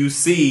do you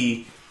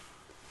see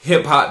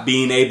hip-hop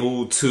being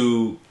able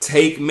to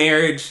take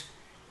marriage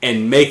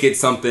and make it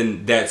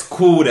something that's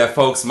cool that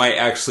folks might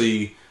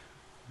actually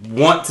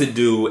want to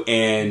do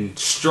and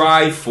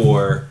strive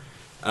for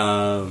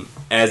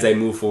as they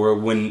move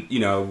forward, when, you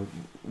know,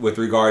 with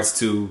regards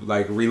to,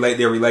 like, relate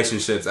their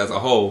relationships as a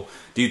whole?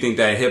 Do you think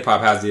that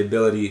hip-hop has the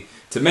ability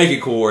to make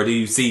it cool, or do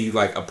you see,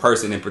 like, a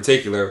person in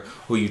particular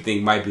who you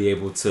think might be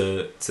able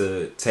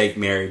to take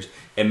marriage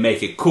and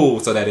make it cool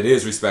so that it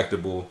is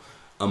respectable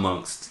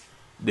amongst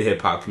the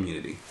hip-hop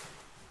community?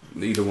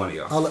 Either one of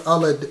y'all. I'll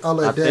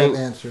let Deb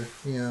answer.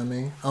 You know what I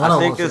mean? I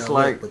think it's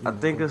like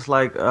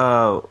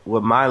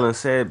what Mylan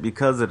said,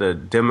 because of the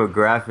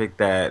demographic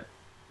that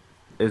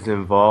is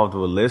involved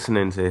with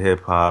listening to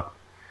hip hop.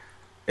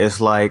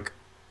 It's like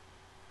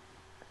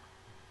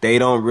they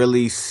don't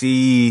really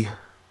see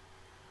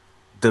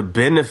the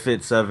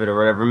benefits of it or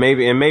whatever.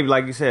 Maybe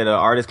like you said, an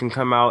artist can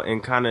come out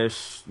and kind of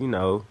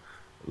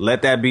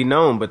let that be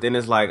known. But then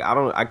it's like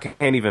I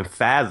can't even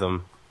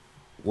fathom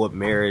what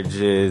marriage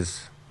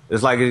is.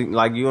 It's like you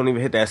don't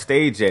even hit that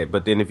stage yet.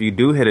 But then if you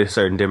do hit a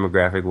certain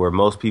demographic where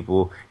most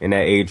people in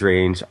that age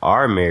range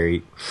are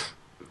married,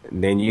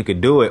 then you could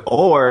do it.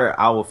 Or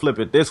I will flip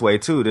it this way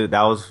too.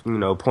 That was,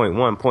 point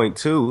one. Point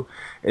two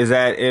is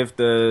that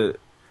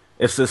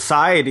if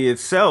society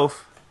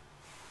itself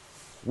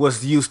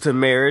was used to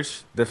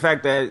marriage, the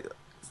fact that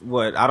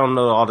I don't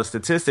know all the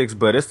statistics,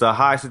 but it's a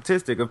high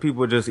statistic of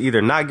people just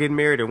either not getting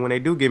married, or when they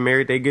do get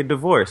married, they get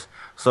divorced.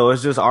 So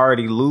it's just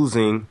already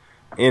losing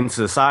in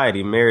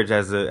society. Marriage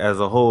as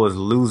a whole is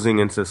losing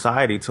in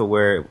society to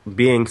where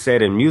being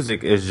said in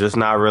music is just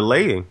not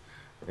relating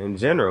in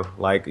general.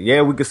 Like,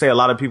 yeah, we could say a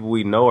lot of people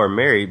we know are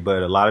married,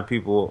 but a lot of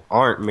people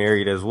aren't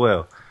married as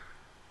well.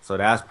 So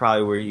that's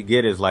probably where you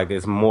get is like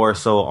it's more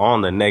so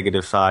on the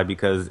negative side,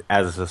 because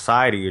as a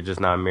society, you're just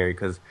not married.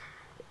 Because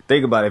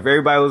think about it, if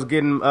everybody was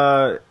getting,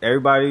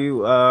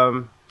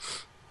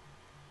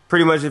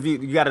 pretty much, if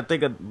you got to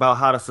think about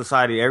how the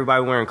society,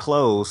 everybody wearing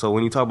clothes. So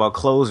when you talk about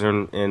clothes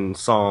in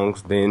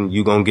songs, then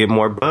you're going to get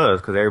more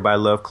buzz because everybody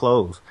love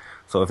clothes.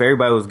 So if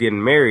everybody was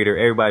getting married or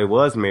everybody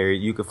was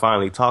married, you could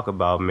finally talk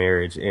about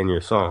marriage in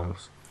your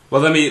songs.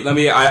 Well, let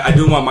me. I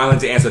do want Mylan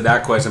to answer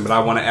that question, but I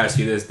want to ask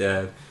you this,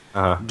 Dad.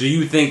 Do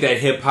you think that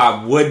hip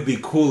hop would be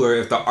cooler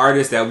if the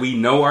artists that we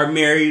know are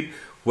married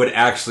would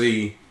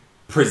actually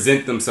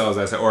present themselves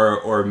as,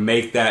 or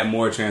make that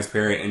more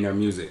transparent in their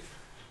music?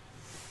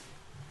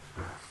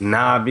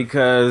 Nah,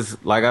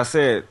 because like I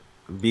said,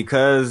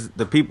 because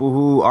the people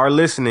who are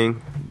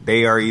listening,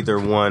 they are either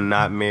one,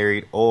 not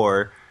married,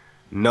 or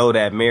know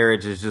that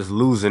marriage is just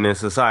losing in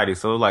society.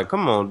 So like,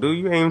 come on, dude,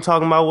 you ain't even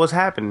talking about what's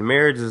happening.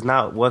 Marriage is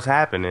not what's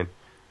happening.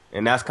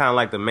 And that's kind of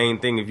like the main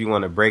thing if you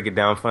want to break it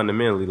down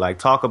fundamentally. Like,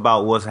 talk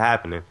about what's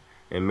happening.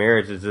 And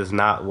marriage is just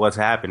not what's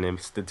happening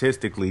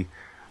statistically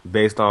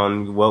based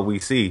on what we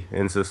see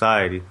in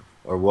society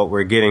or what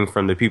we're getting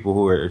from the people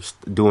who are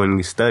doing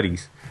these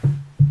studies.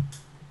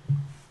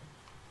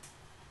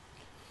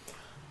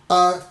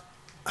 I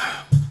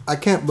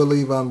can't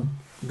believe I'm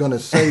going to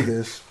say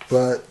this,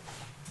 but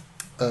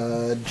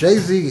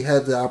Jay-Z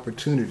had the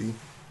opportunity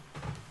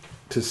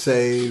to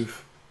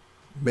save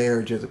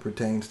marriage as it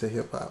pertains to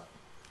hip-hop.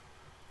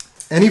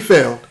 And he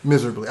failed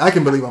miserably. I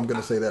can believe I'm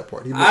going to say that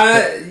part.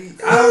 I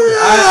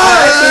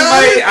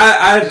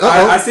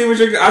see what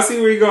you're. I see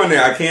where you're going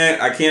there. I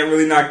can't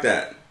really knock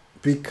that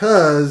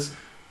because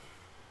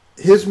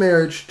his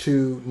marriage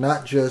to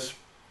not just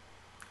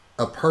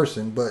a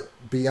person but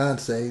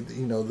Beyonce,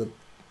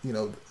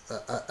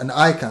 an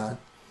icon.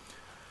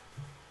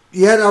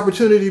 He had the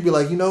opportunity to be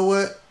like, you know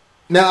what?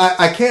 Now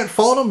I can't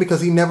fault him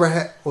because he never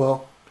had.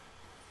 Well,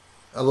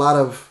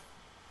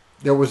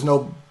 there was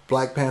no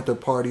Black Panther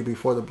Party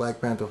before the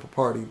Black Panther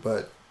Party,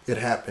 but it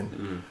happened.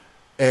 Mm-hmm.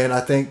 And I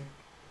think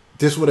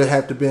this would have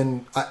had to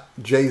been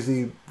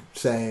Jay-Z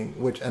saying,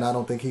 and I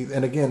don't think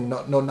and again,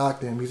 no knock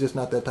to him. He's just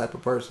not that type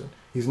of person.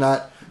 It's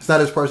not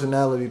his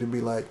personality to be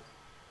like,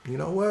 you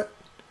know what?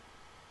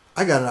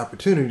 I got an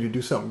opportunity to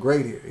do something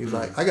great here. He's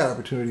like, I got an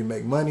opportunity to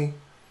make money.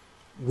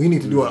 We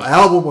need to do an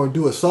album or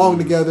do a song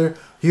together.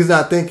 He's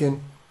not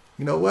thinking,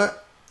 you know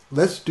what?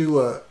 Let's do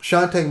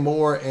Shantae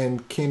Moore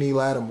and Kenny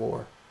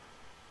Lattimore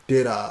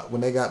did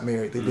when they got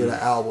married, they did an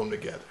album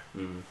together.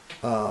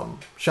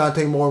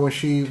 Shantae Moore, when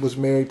she was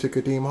married to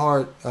Kadeem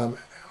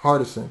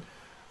Hardison,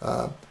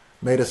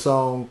 made a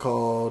song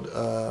called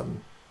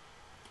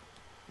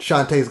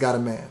Shantae's Got a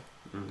Man.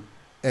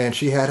 And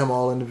she had him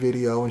all in the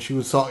video, and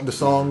the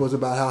song was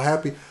about how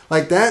happy.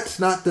 Like, that's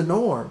not the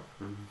norm.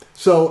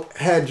 So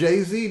had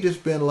Jay-Z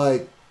just been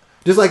like,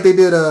 just like they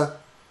did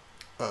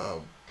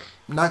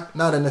not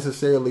a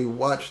necessarily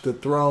Watch the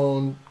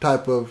Throne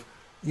type of,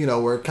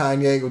 where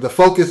Kanye, the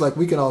focus, like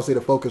we can all say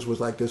the focus was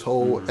like this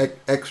whole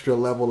extra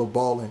level of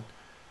balling.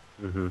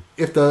 Mm-hmm.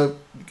 If you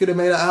could have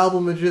made an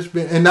album and just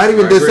been, and not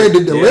even just say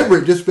to deliver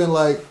it, just been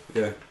like,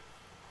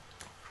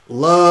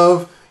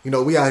 love,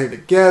 we out here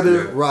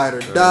together, ride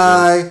or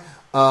die.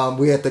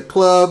 We at the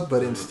club,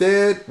 but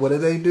instead, what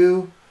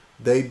do?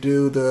 They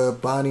do the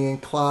Bonnie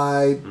and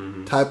Clyde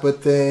type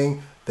of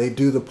thing. They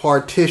do the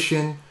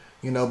Partition.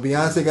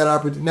 Beyonce got an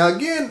opportunity. Now,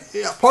 again,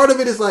 part of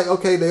it is like,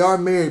 okay, they are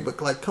married,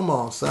 but like, come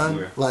on,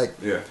 son.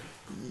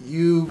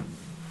 You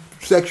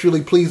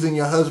sexually pleasing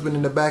your husband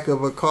in the back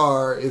of a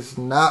car is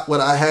not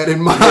what I had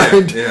in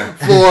mind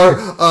for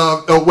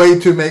a way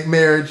to make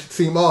marriage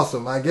seem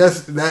awesome. I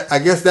guess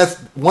that's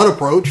one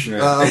approach. Hey,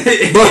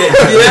 you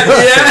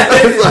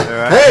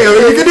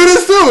can do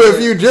this too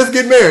if you just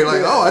get married.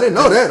 Like, oh, I didn't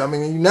know that. I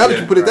mean, now that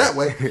you put it that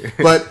way,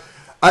 but.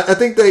 I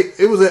think I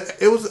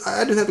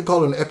just have to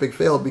call it an epic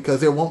fail because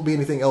there won't be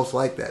anything else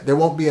like that. There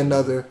won't be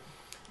another,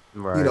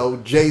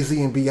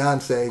 Jay-Z and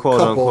Beyonce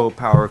quote-unquote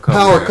power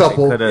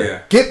couple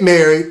get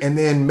married and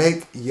then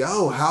make,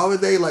 how are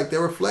they, like, their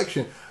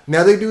reflection.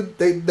 Now they do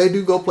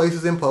go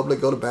places in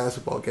public, go to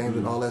basketball games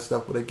and all that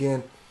stuff. But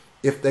again,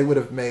 if they would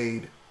have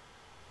made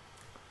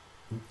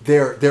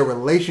their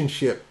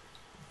relationship,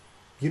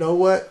 you know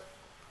what?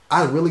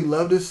 I really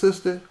love this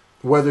sister,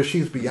 whether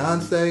she's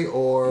Beyonce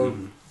or...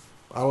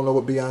 I don't know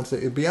what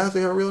Beyonce is.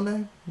 Beyonce her real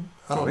name?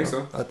 I don't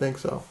know. I think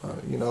so.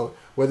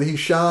 Whether he's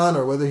Sean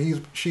or whether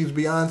she's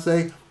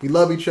Beyonce, we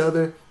love each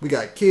other. We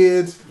got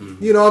kids.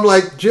 I'm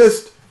like,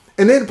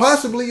 and then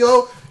possibly,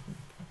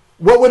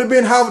 what would have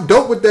been, how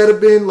dope would that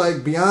have been? Like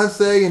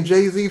Beyonce and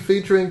Jay-Z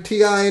featuring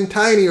T.I. and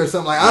Tiny or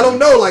something. Like, I don't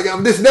know. Like,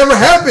 this never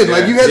happened.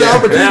 Like, you had the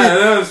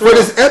opportunity for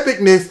this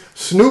epicness.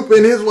 Snoop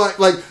and his wife,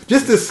 like,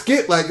 just a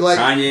skit, like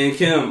Kanye and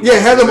Kim. Yeah,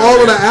 have them all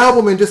on an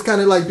album and just kind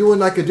of like doing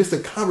like just a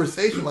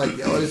conversation. Like,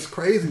 it's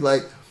crazy.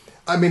 Like,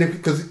 I mean,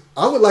 because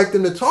I would like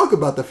them to talk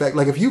about the fact,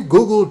 like, if you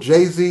Google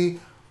Jay-Z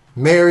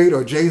married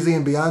or Jay-Z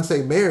and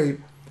Beyonce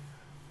married,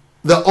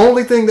 the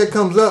only thing that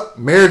comes up,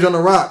 marriage on the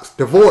rocks,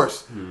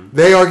 divorce.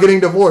 They are getting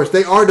divorced.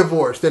 They are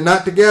divorced. They're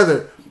not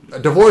together.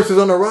 Divorce is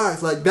on the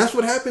rise. Like, that's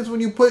what happens when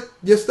you put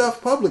your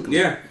stuff publicly.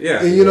 Yeah.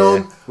 And,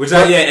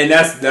 and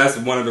that's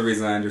one of the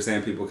reasons I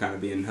understand people kind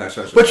of being hush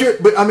hush. But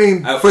I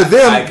mean, for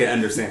them, I can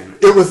understand.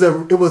 It was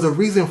a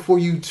reason for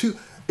you to.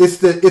 It's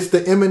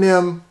the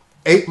Eminem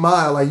 8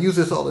 Mile. I use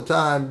this all the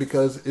time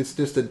because it's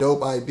just a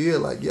dope idea.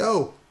 Like,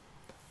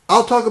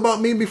 I'll talk about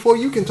me before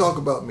you can talk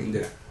about me.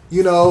 Yeah.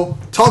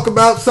 Talk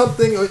about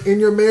something in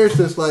your marriage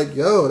that's like,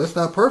 that's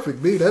not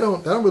perfect, B. That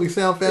don't really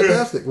sound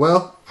fantastic.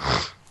 Well.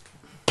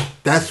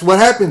 That's what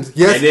happens.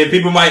 Yes. And then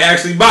people might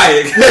actually buy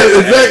it.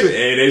 Yeah, exactly.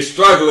 Hey, they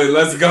struggling.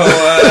 Let's go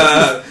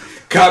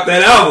cop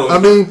that album. I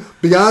mean,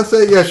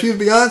 Beyonce, she's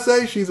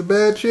Beyonce. She's a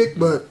bad chick,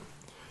 but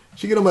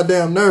she get on my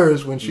damn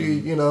nerves when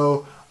she,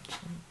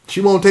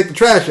 she won't take the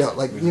trash out.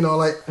 Like,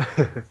 like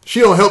she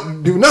don't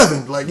help do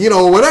nothing. Like,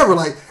 whatever.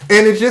 Like,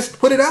 and it just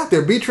put it out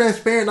there. Be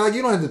transparent. Like,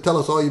 you don't have to tell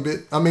us all your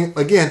bit. I mean,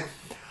 again,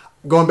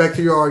 going back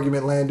to your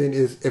argument, Landon,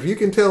 is if you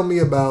can tell me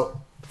about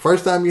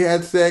first time you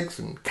had sex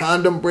and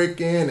condom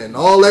break-in and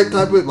all that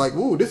type of, like,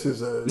 ooh, this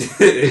is a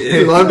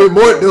little bit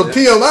more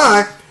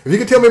TMI. If you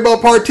can tell me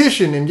about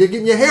partition and you're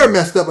getting your hair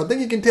messed up, I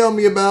think you can tell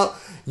me about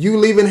you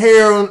leaving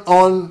hair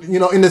on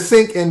in the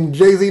sink and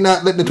Jay-Z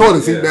not letting the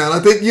toilet seat down. I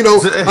think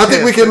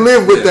we can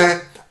live with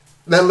that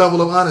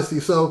level of honesty.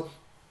 So,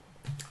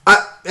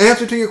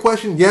 answer to your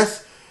question,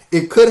 yes,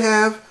 it could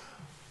have.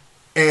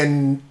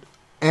 And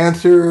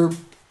answer,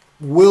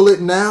 will it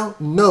now?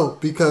 No,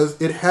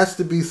 because it has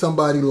to be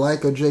somebody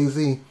like a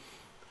Jay-Z.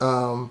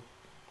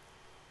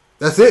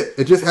 That's it.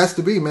 It just has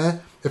to be,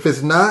 man. If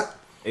it's not,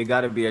 it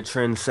got to be a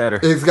trendsetter.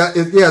 It's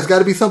got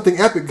to be something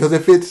epic. Because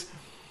if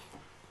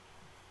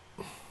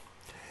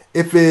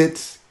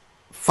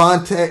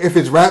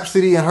it's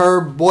Rhapsody and her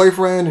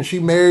boyfriend and she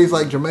marries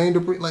like Jermaine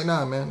Dupri, like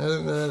nah, man,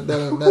 that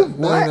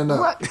ain't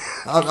enough.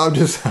 I'm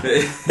just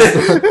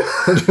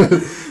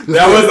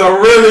that was a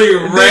really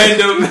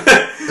random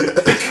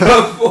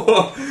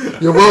couple.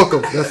 You're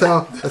welcome. That's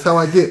how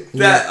I get.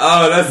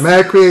 That's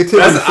mad creativity.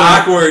 That's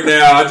awkward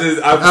now. I'm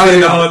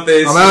saying the whole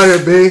thing. I'm out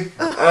here, B.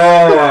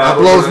 I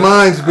blows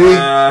minds, B.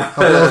 I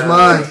blows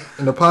minds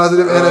in a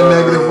positive and a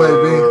negative way,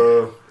 B.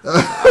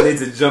 I need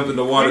to jump in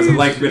the waters of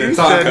Lake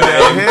Minnetonka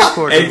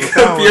and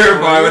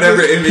purify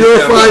whatever image.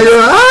 Purify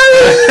your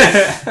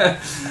eyes.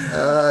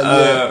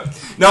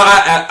 No,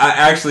 I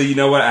actually, you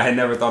know what? I had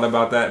never thought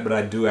about that, but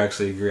I do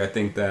actually agree. I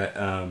think that,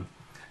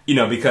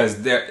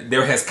 because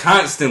there has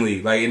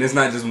constantly, like, and it's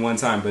not just one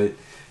time,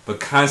 but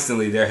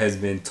constantly there has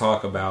been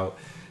talk about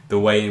the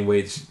way in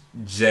which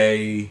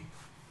Jay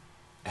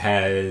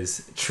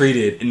has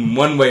treated, in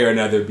one way or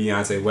another,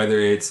 Beyonce, whether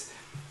it's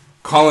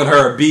calling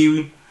her a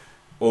B,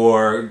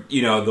 or,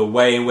 the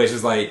way in which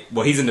it's like,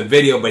 well, he's in the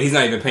video, but he's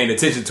not even paying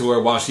attention to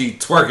her while she's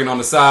twerking on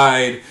the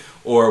side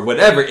or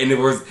whatever. And there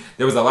was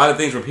a lot of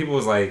things where people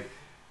was like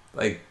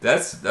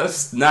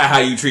that's not how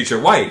you treat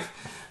your wife.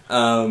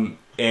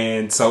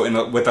 And so in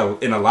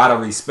a lot of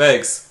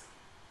respects,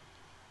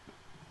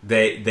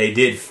 they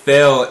did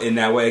fail in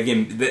that way.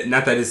 Again,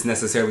 not that it's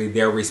necessarily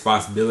their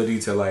responsibility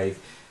to like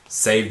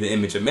save the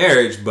image of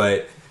marriage,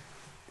 but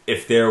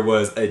if there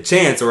was a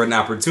chance or an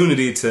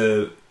opportunity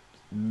to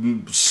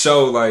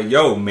show like,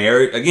 yo,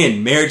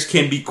 marriage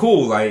can be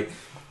cool. Like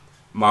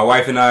my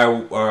wife and I,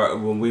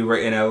 when we were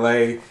in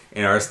LA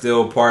and are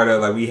still part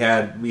of, like, we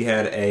had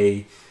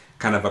a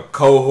kind of a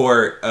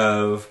cohort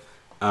of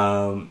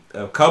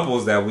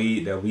couples that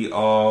we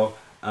all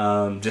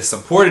just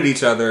supported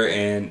each other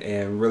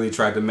and really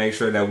tried to make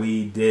sure that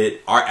we did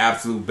our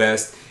absolute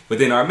best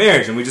within our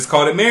marriage. And we just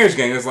called it Marriage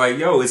Gang. It's like,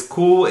 yo, it's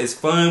cool, it's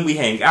fun, we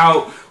hang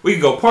out, we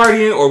can go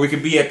partying, or we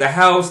could be at the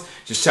house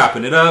just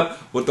chopping it up.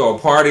 We'll throw a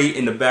party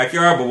in the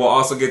backyard, but we'll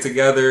also get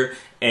together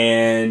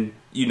and,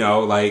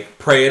 like,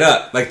 pray it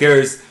up. Like,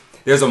 there's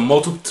a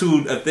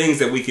multitude of things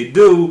that we could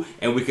do,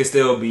 and we could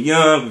still be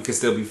young, we could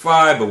still be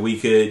fly, but we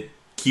could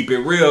keep it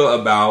real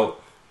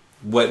about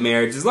what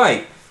marriage is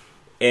like.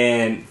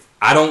 And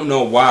I don't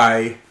know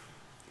why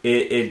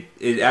it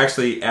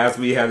actually, as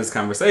we have this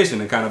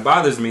conversation, it kind of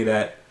bothers me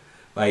that,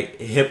 like,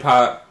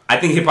 hip-hop, I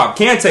think hip-hop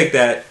can take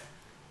that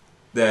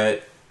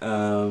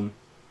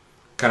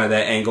kind of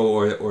that angle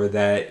or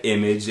that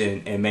image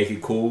and make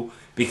it cool,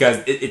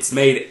 because it's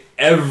made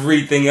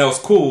everything else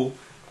cool.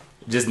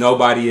 Just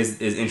nobody is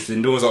interested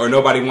in doing so, or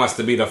nobody wants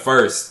to be the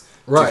first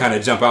to kind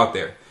of jump out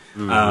there.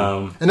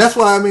 Mm-hmm. And that's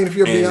why, I mean, if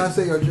you're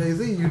Beyonce or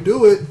Jay-Z, you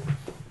do it.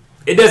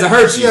 It doesn't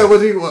hurt you.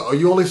 Yeah,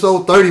 you only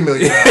sold 30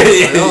 million.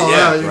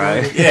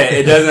 Right. Yeah,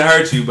 it doesn't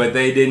hurt you, but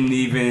they didn't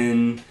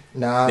even.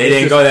 They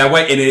didn't go that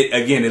way, and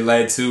it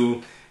led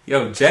to,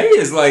 yo, Jay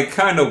is like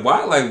kind of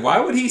wild. Like, why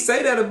would he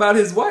say that about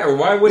his wife, or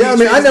why would he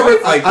treat his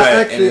wife like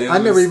that? I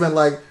never even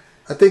like.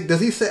 I think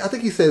he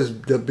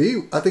says the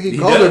B. I think he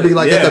called her B,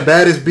 like, that's the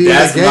baddest B in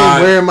the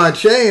game, wearing my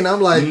chain.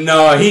 I'm like,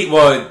 no, I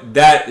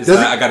got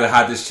the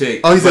hottest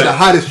chick. Oh, he said the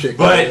hottest chick.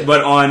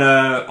 But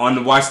on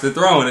the Watch the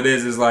Throne,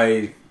 it's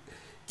like,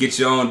 get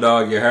your own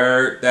dog, you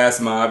heard? That's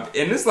my,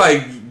 and it's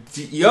like,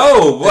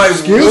 yo, like,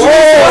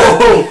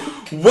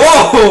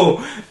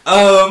 whoa.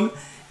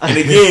 And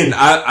again,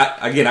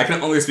 I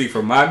can only speak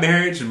for my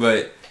marriage,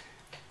 but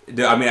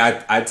I mean,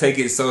 I take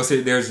it so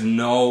serious. There's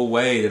no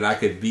way that I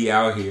could be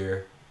out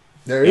here.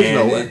 There is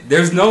no way.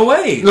 There's no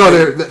way. No, I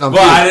get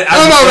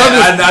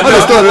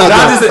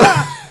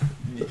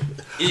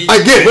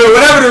it. But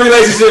whatever the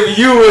relationship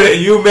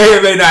you may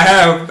or may not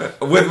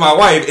have with my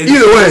wife.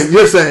 Either way,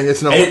 you're saying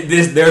it's no way.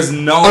 There's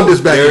no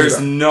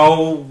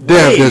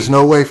way. There's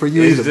no way for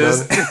you either,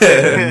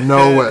 brother.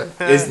 No way.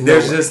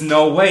 There's just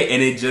no way.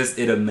 And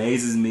it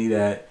amazes me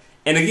that,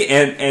 and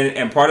again,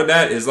 and part of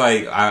that is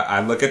like,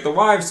 I look at the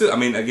wives too. I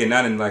mean, again,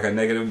 not in like a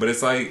negative, but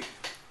it's like,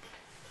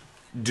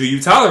 do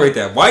you tolerate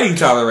that? Why do you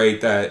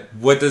tolerate that?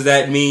 What does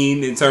that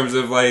mean in terms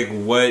of like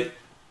what?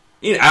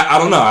 I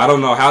don't know. I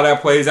don't know how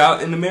that plays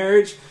out in the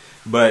marriage,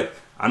 but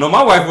I know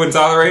my wife wouldn't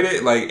tolerate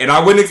it. Like, and I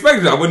wouldn't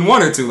expect it. I wouldn't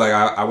want her to. Like,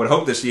 I would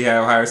hope that she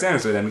have higher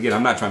standards for that. And again,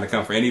 I'm not trying to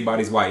come for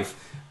anybody's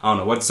wife. I don't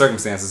know what the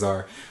circumstances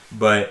are,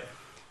 but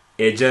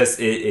it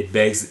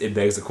begs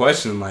the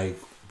question, like,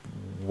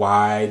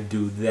 why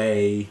do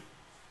they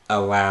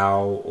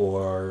allow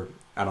or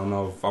I don't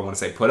know if I want to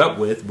say put up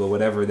with, but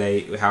however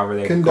they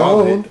condoned.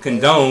 call it,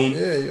 condoned.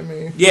 Yeah, I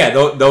mean, yeah,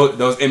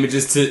 those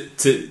images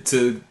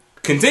to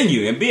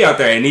continue and be out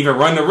there and even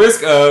run the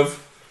risk of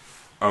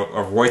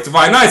a Royce da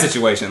 5'9"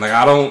 situation. Like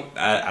I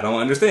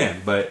don't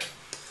understand, but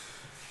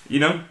you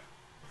know,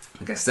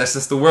 I guess that's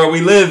just the world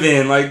we live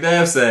in. Like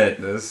Dev said,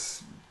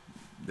 that's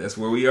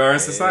where we are in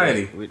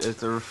society.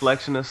 It's a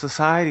reflection of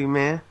society,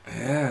 man.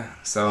 Yeah,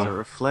 so it's a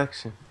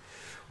reflection.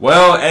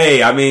 Well,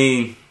 hey, I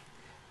mean,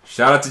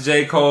 shout out to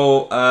J.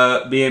 Cole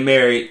being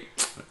married.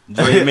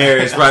 Enjoy your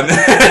marriage right now.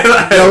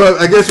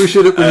 I guess we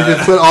should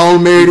just put all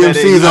married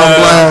MCs on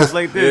blast.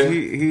 Like this,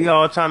 he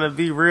all trying to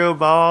be real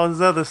about all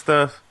his other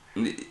stuff.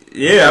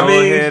 Yeah, go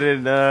ahead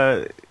and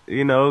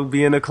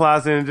be in the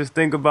closet and just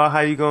think about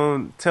how you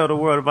gonna tell the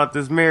world about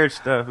this marriage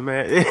stuff,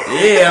 man.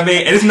 Yeah, I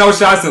mean, it's no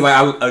shots to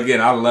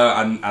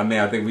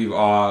I think we've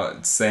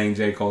all sang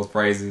J. Cole's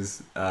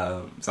praises.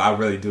 So I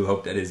really do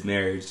hope that his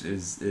marriage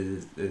is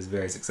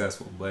very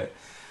successful. But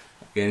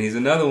again, he's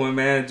another one,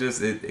 man.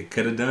 Just it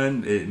could have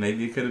done it.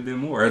 Maybe it could have been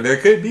more, or there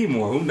could be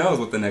more. Who knows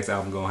what the next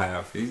album gonna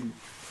have? It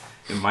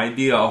might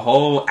be a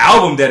whole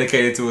album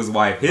dedicated to his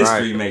wife,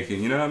 history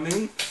making. You know what I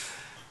mean?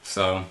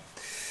 So.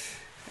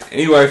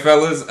 Anyway,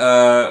 fellas,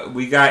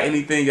 we got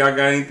anything? Y'all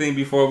got anything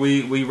before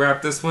we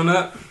wrap this one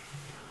up?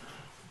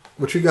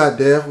 What you got,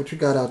 Dev? What you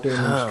got out there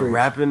in the street?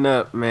 Wrapping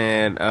up,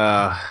 man.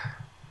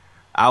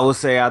 I would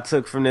say I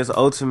took from this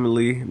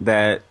ultimately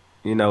that,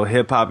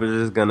 hip hop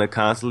is just gonna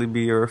constantly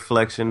be a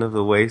reflection of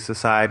the way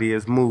society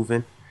is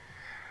moving.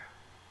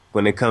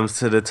 When it comes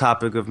to the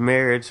topic of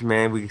marriage,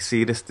 man, we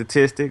see the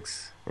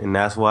statistics, and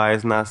that's why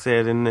it's not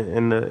said in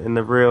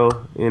the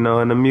real, in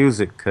the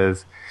music,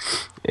 because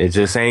it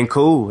just ain't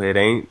cool. It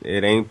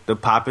ain't the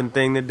popping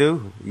thing to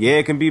do. Yeah,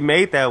 it can be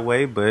made that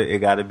way, but it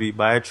got to be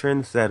by a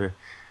trendsetter.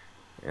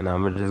 And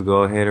I'm gonna just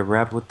go ahead and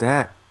rap with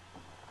that.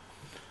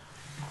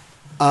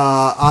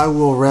 I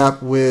will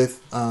rap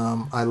with.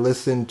 I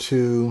listened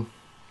to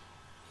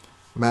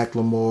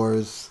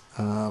Macklemore's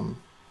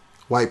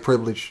White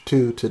Privilege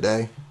 2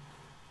 today,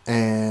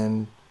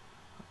 and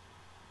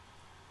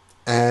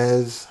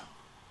as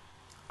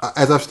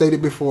I've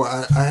stated before,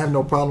 I have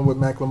no problem with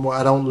Macklemore.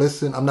 I don't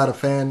listen. I'm not a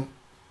fan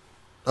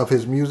of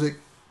his music.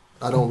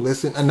 I don't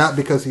listen, and not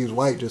because he's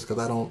white, just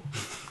because I don't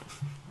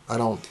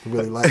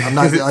really like. I'm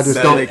not. I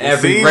just don't.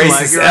 Every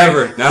racist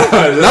ever. No,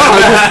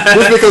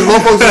 just because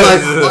most folks are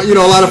like, a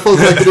lot of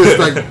folks like to just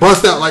like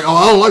bust out like, oh,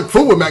 I don't like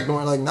fool with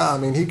Macklemore. Like, nah, I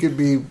mean, he could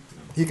literally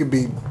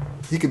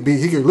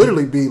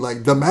be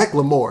like the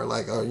Macklemore.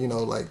 Like,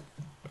 like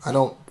I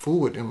don't fool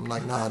with him.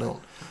 Like, nah,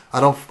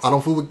 I don't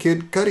fool with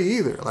Kid Cudi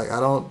either. Like,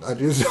 I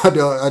just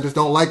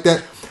don't like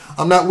that.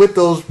 I'm not with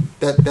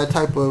that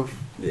type of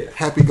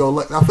happy go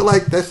lucky. I feel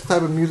like that's the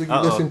type of music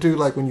you listen to,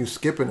 like when you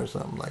skipping or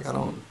something. Like I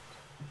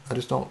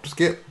just don't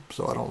skip,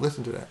 so I don't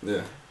listen to that.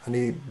 Yeah. I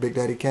need Big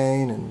Daddy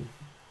Kane and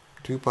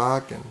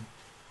Tupac and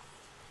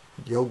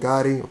Yo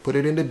Gotti. Put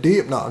it in the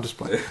deep. No, I'm just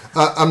playing.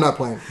 I'm not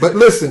playing. But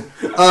listen,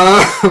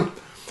 I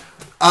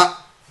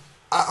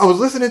was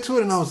listening to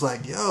it and I was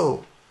like,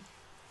 yo,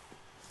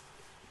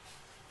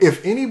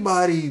 if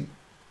anybody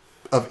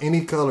of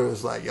any color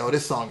is like, yo,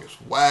 this song is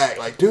whack.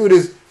 Like,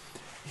 dude,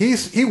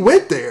 he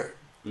went there.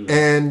 Mm.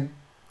 And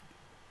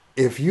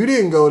if you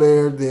didn't go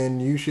there, then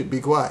you should be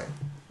quiet.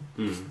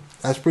 Mm.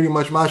 That's pretty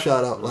much my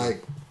shout out.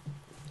 Like,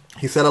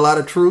 he said a lot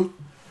of truth.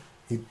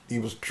 He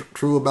was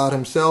true about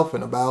himself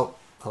and about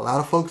a lot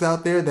of folks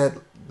out there that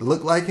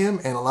look like him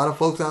and a lot of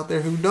folks out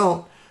there who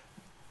don't.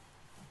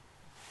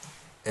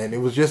 And it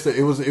was just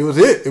it was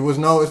it. It was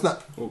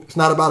it's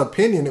not about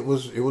opinion. It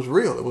was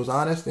real. It was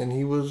honest, and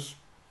he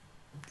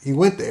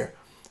went there.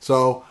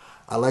 So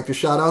I like to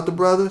shout out the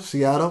brother,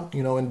 Seattle,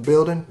 in the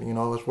building.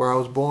 It's where I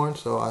was born.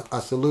 So I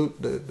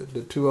salute the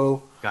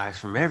 2-0 guys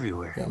from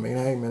everywhere. I mean,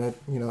 hey man, that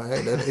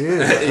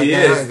is. I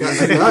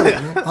got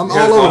it, man. I'm all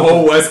over the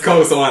whole West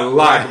Coast on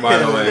lock, by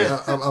the way.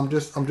 I'm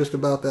just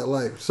about that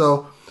life.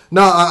 So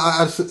no,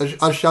 I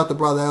shout the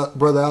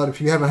brother out.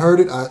 If you haven't heard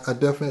it, I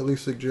definitely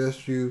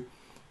suggest you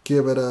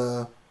give it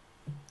a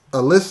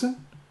listen.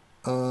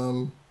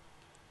 And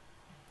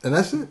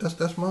that's it.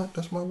 That's my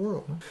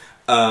world. Man.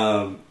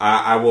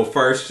 I will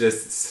first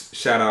just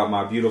shout out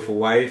my beautiful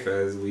wife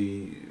as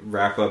we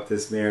wrap up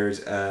this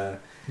marriage.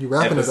 You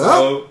wrapping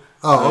episode. It up?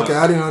 Oh, okay.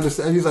 I didn't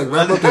understand. He's like,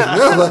 wrap up this marriage.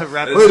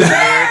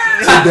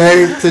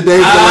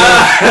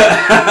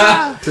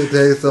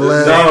 Today's the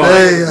last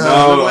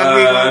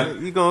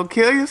day. You gonna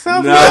kill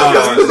yourself? No.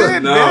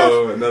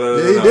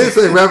 Yeah, he did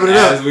say wrapping it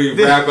up. As we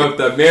wrap up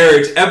the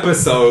marriage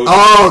episode.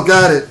 Oh,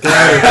 got it.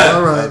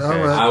 All right.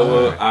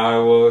 I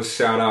will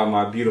shout out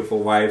my beautiful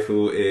wife,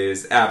 who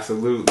is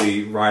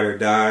absolutely ride or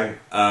die,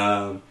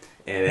 and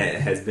it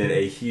has been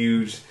a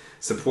huge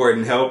support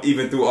and help,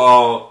 even through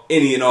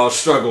any and all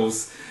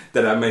struggles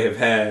that I may have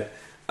had.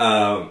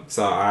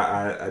 So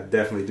I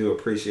definitely do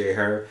appreciate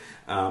her.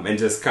 And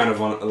just kind of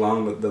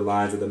along the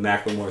lines of the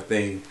Macklemore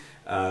thing,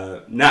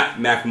 not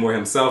Macklemore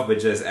himself, but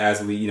just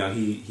as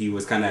he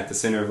was kind of at the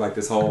center of like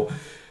this whole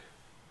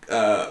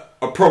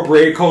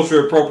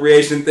culture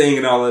appropriation thing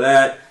and all of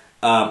that.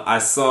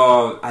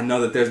 I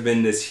know that there's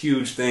been this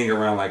huge thing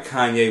around like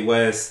Kanye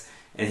West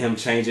and him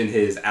changing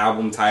his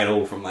album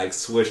title from like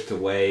Switch to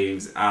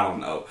Waves. I don't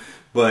know.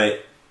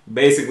 But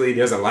basically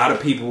there's a lot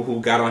of people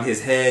who got on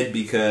his head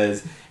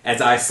because,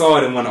 as I saw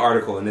it in one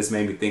article, and this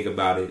made me think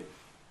about it,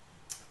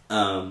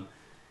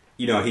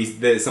 you know,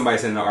 somebody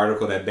sent an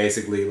article that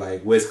basically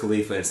like Wiz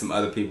Khalifa and some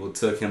other people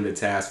took him to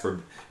task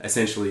for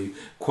essentially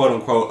quote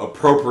unquote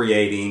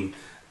appropriating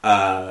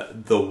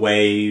the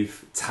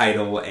Wave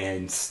title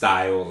and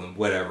style and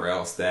whatever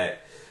else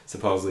that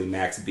supposedly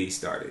Max B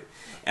started.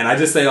 And I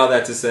just say all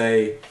that to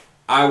say,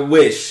 I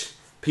wish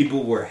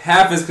people were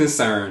half as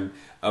concerned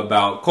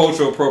about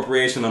cultural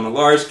appropriation on a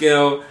large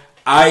scale,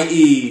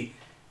 i.e.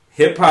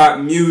 hip-hop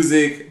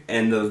music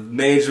and the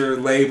major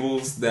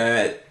labels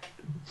that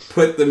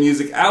put the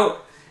music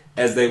out,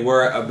 as they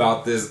were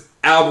about this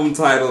album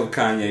title of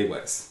Kanye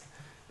West.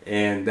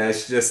 And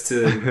that's just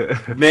to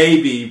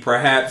maybe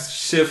perhaps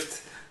shift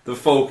the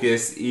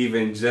focus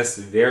even just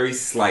very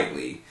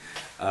slightly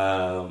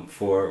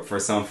for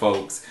some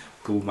folks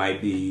who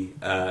might be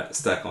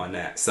stuck on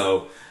that.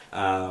 So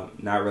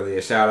not really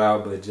a shout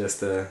out, but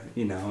just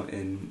you know,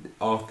 in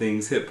all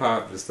things hip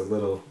hop, just a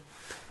little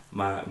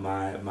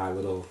my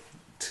little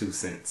 2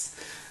 cents.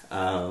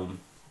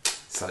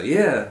 So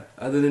yeah,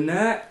 other than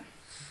that,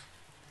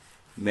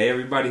 may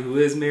everybody who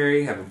is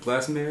married have a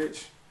blessed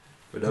marriage.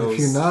 For those if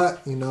you're not,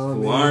 you know,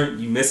 who aren't,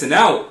 you missing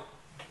out.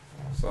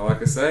 That's all I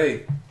can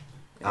say.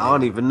 I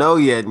don't even know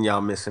yet, and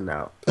y'all missing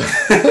out. And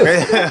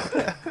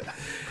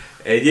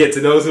yeah,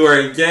 to those who are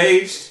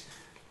engaged,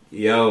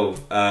 yo,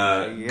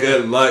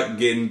 good luck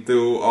getting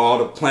through all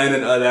the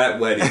planning of that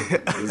wedding.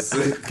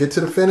 Get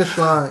to the finish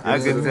line. I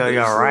can tell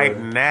y'all right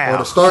now. Or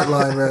the start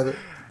line, rather.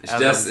 It's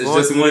just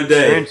one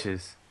day.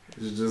 Trenches.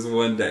 It's just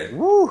one day.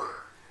 Woo.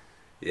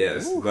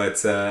 Yes, Woo.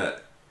 But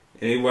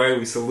anyway,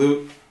 we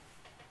salute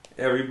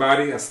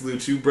everybody. I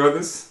salute you,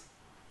 brothers.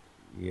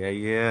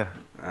 Yeah.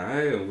 All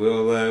right,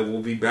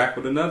 we'll be back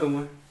with another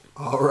one.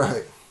 All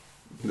right.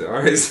 All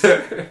right,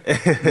 sir.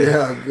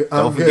 Yeah,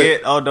 don't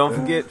forget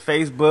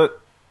Facebook.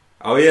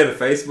 Oh yeah, the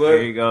Facebook.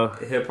 There you go.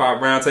 Hip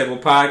Hop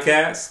Roundtable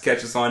Podcast.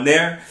 Catch us on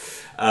there.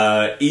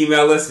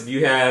 Email us if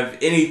you have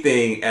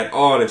anything at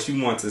all that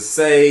you want to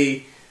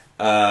say,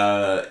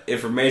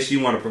 information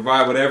you want to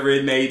provide, whatever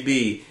it may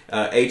be.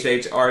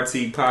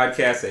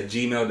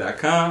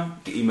 hhrtpodcast@gmail.com.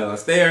 You can email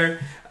us there.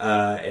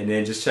 And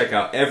then just check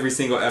out every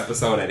single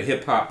episode at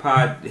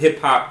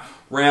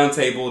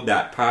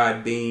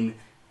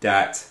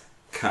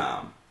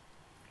hiphoproundtable.podbean.com.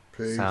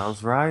 Peace.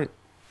 Sounds right.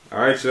 All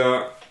right,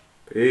 y'all.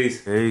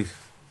 Peace. We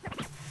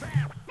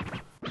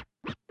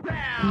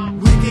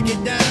can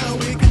get down,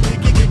 we can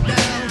get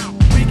down.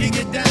 We can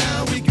get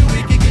down, we can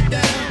get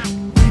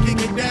down. We can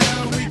get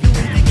down, we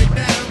can get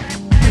down.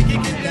 We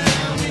can get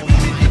down, we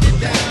can get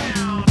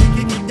down. We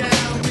can get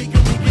down, we can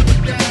get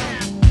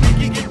down. We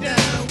can get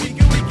down, we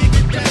can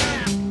get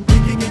down. We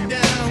can get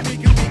down, we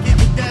can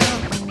get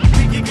down.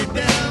 We can get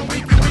down, we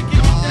can get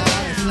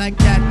down. It's like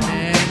that,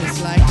 man.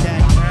 It's like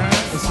that.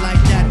 It's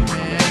like that,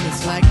 man.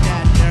 It's like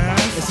that.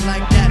 It's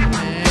like that,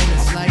 man.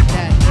 It's like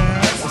that.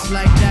 It's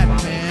like that,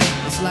 man.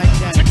 It's like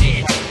that.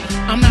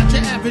 I'm not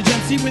your average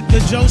MC with the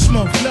Joe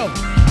Schmo flow.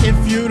 If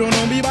you don't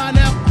know me by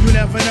now, you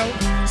never know.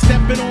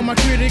 Stepping on my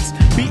critics,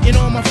 beating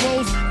on my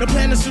foes. The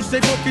plan is to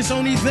stay focused,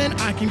 only then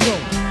I can go.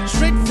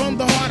 Straight from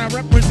the heart, I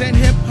represent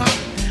hip-hop.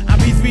 I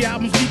be 3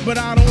 albums deep, but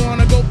I don't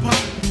wanna go pop.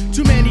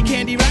 Too many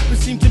candy rappers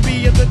seem to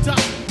be at the top.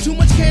 Too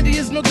much candy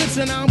is no good,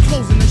 so now I'm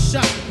closing the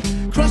shop.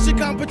 Crushing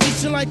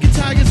competition like a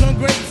Tigers on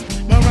grapes.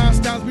 My rhyme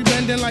styles be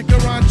blending like a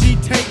Ron G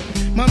tape.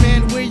 My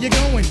man, where you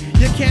going?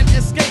 You can't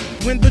escape.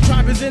 When the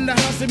tribe is in the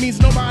house, it means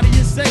nobody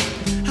is safe.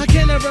 How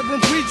can a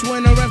reverend preach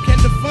when a rev can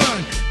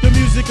define the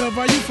music of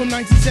our youth from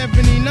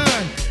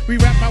 1979? We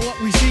rap about what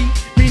we see,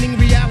 meaning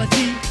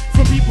reality.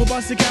 From people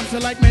busting caps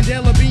like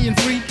Mandela being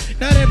free.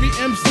 Not every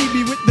MC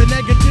be with the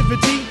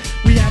negativity.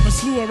 We have a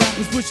slew of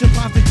rappers pushing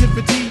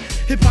positivity.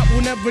 Hip-hop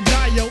will never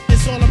die, yo.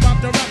 It's all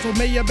about the rap. So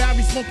Mayor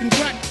Barry smoking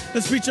crack.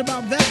 Let's preach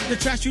about that. The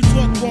trash you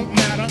talk won't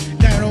matter.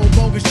 That old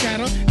bogus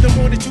chatter. The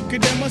more that you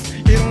condemn us,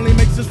 it only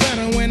makes us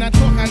better. When I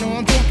talk, I know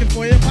I'm talking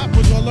for hip-hop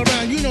was all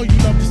around. You know you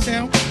love the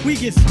sound. We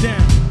get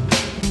down.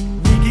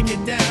 We can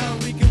get down.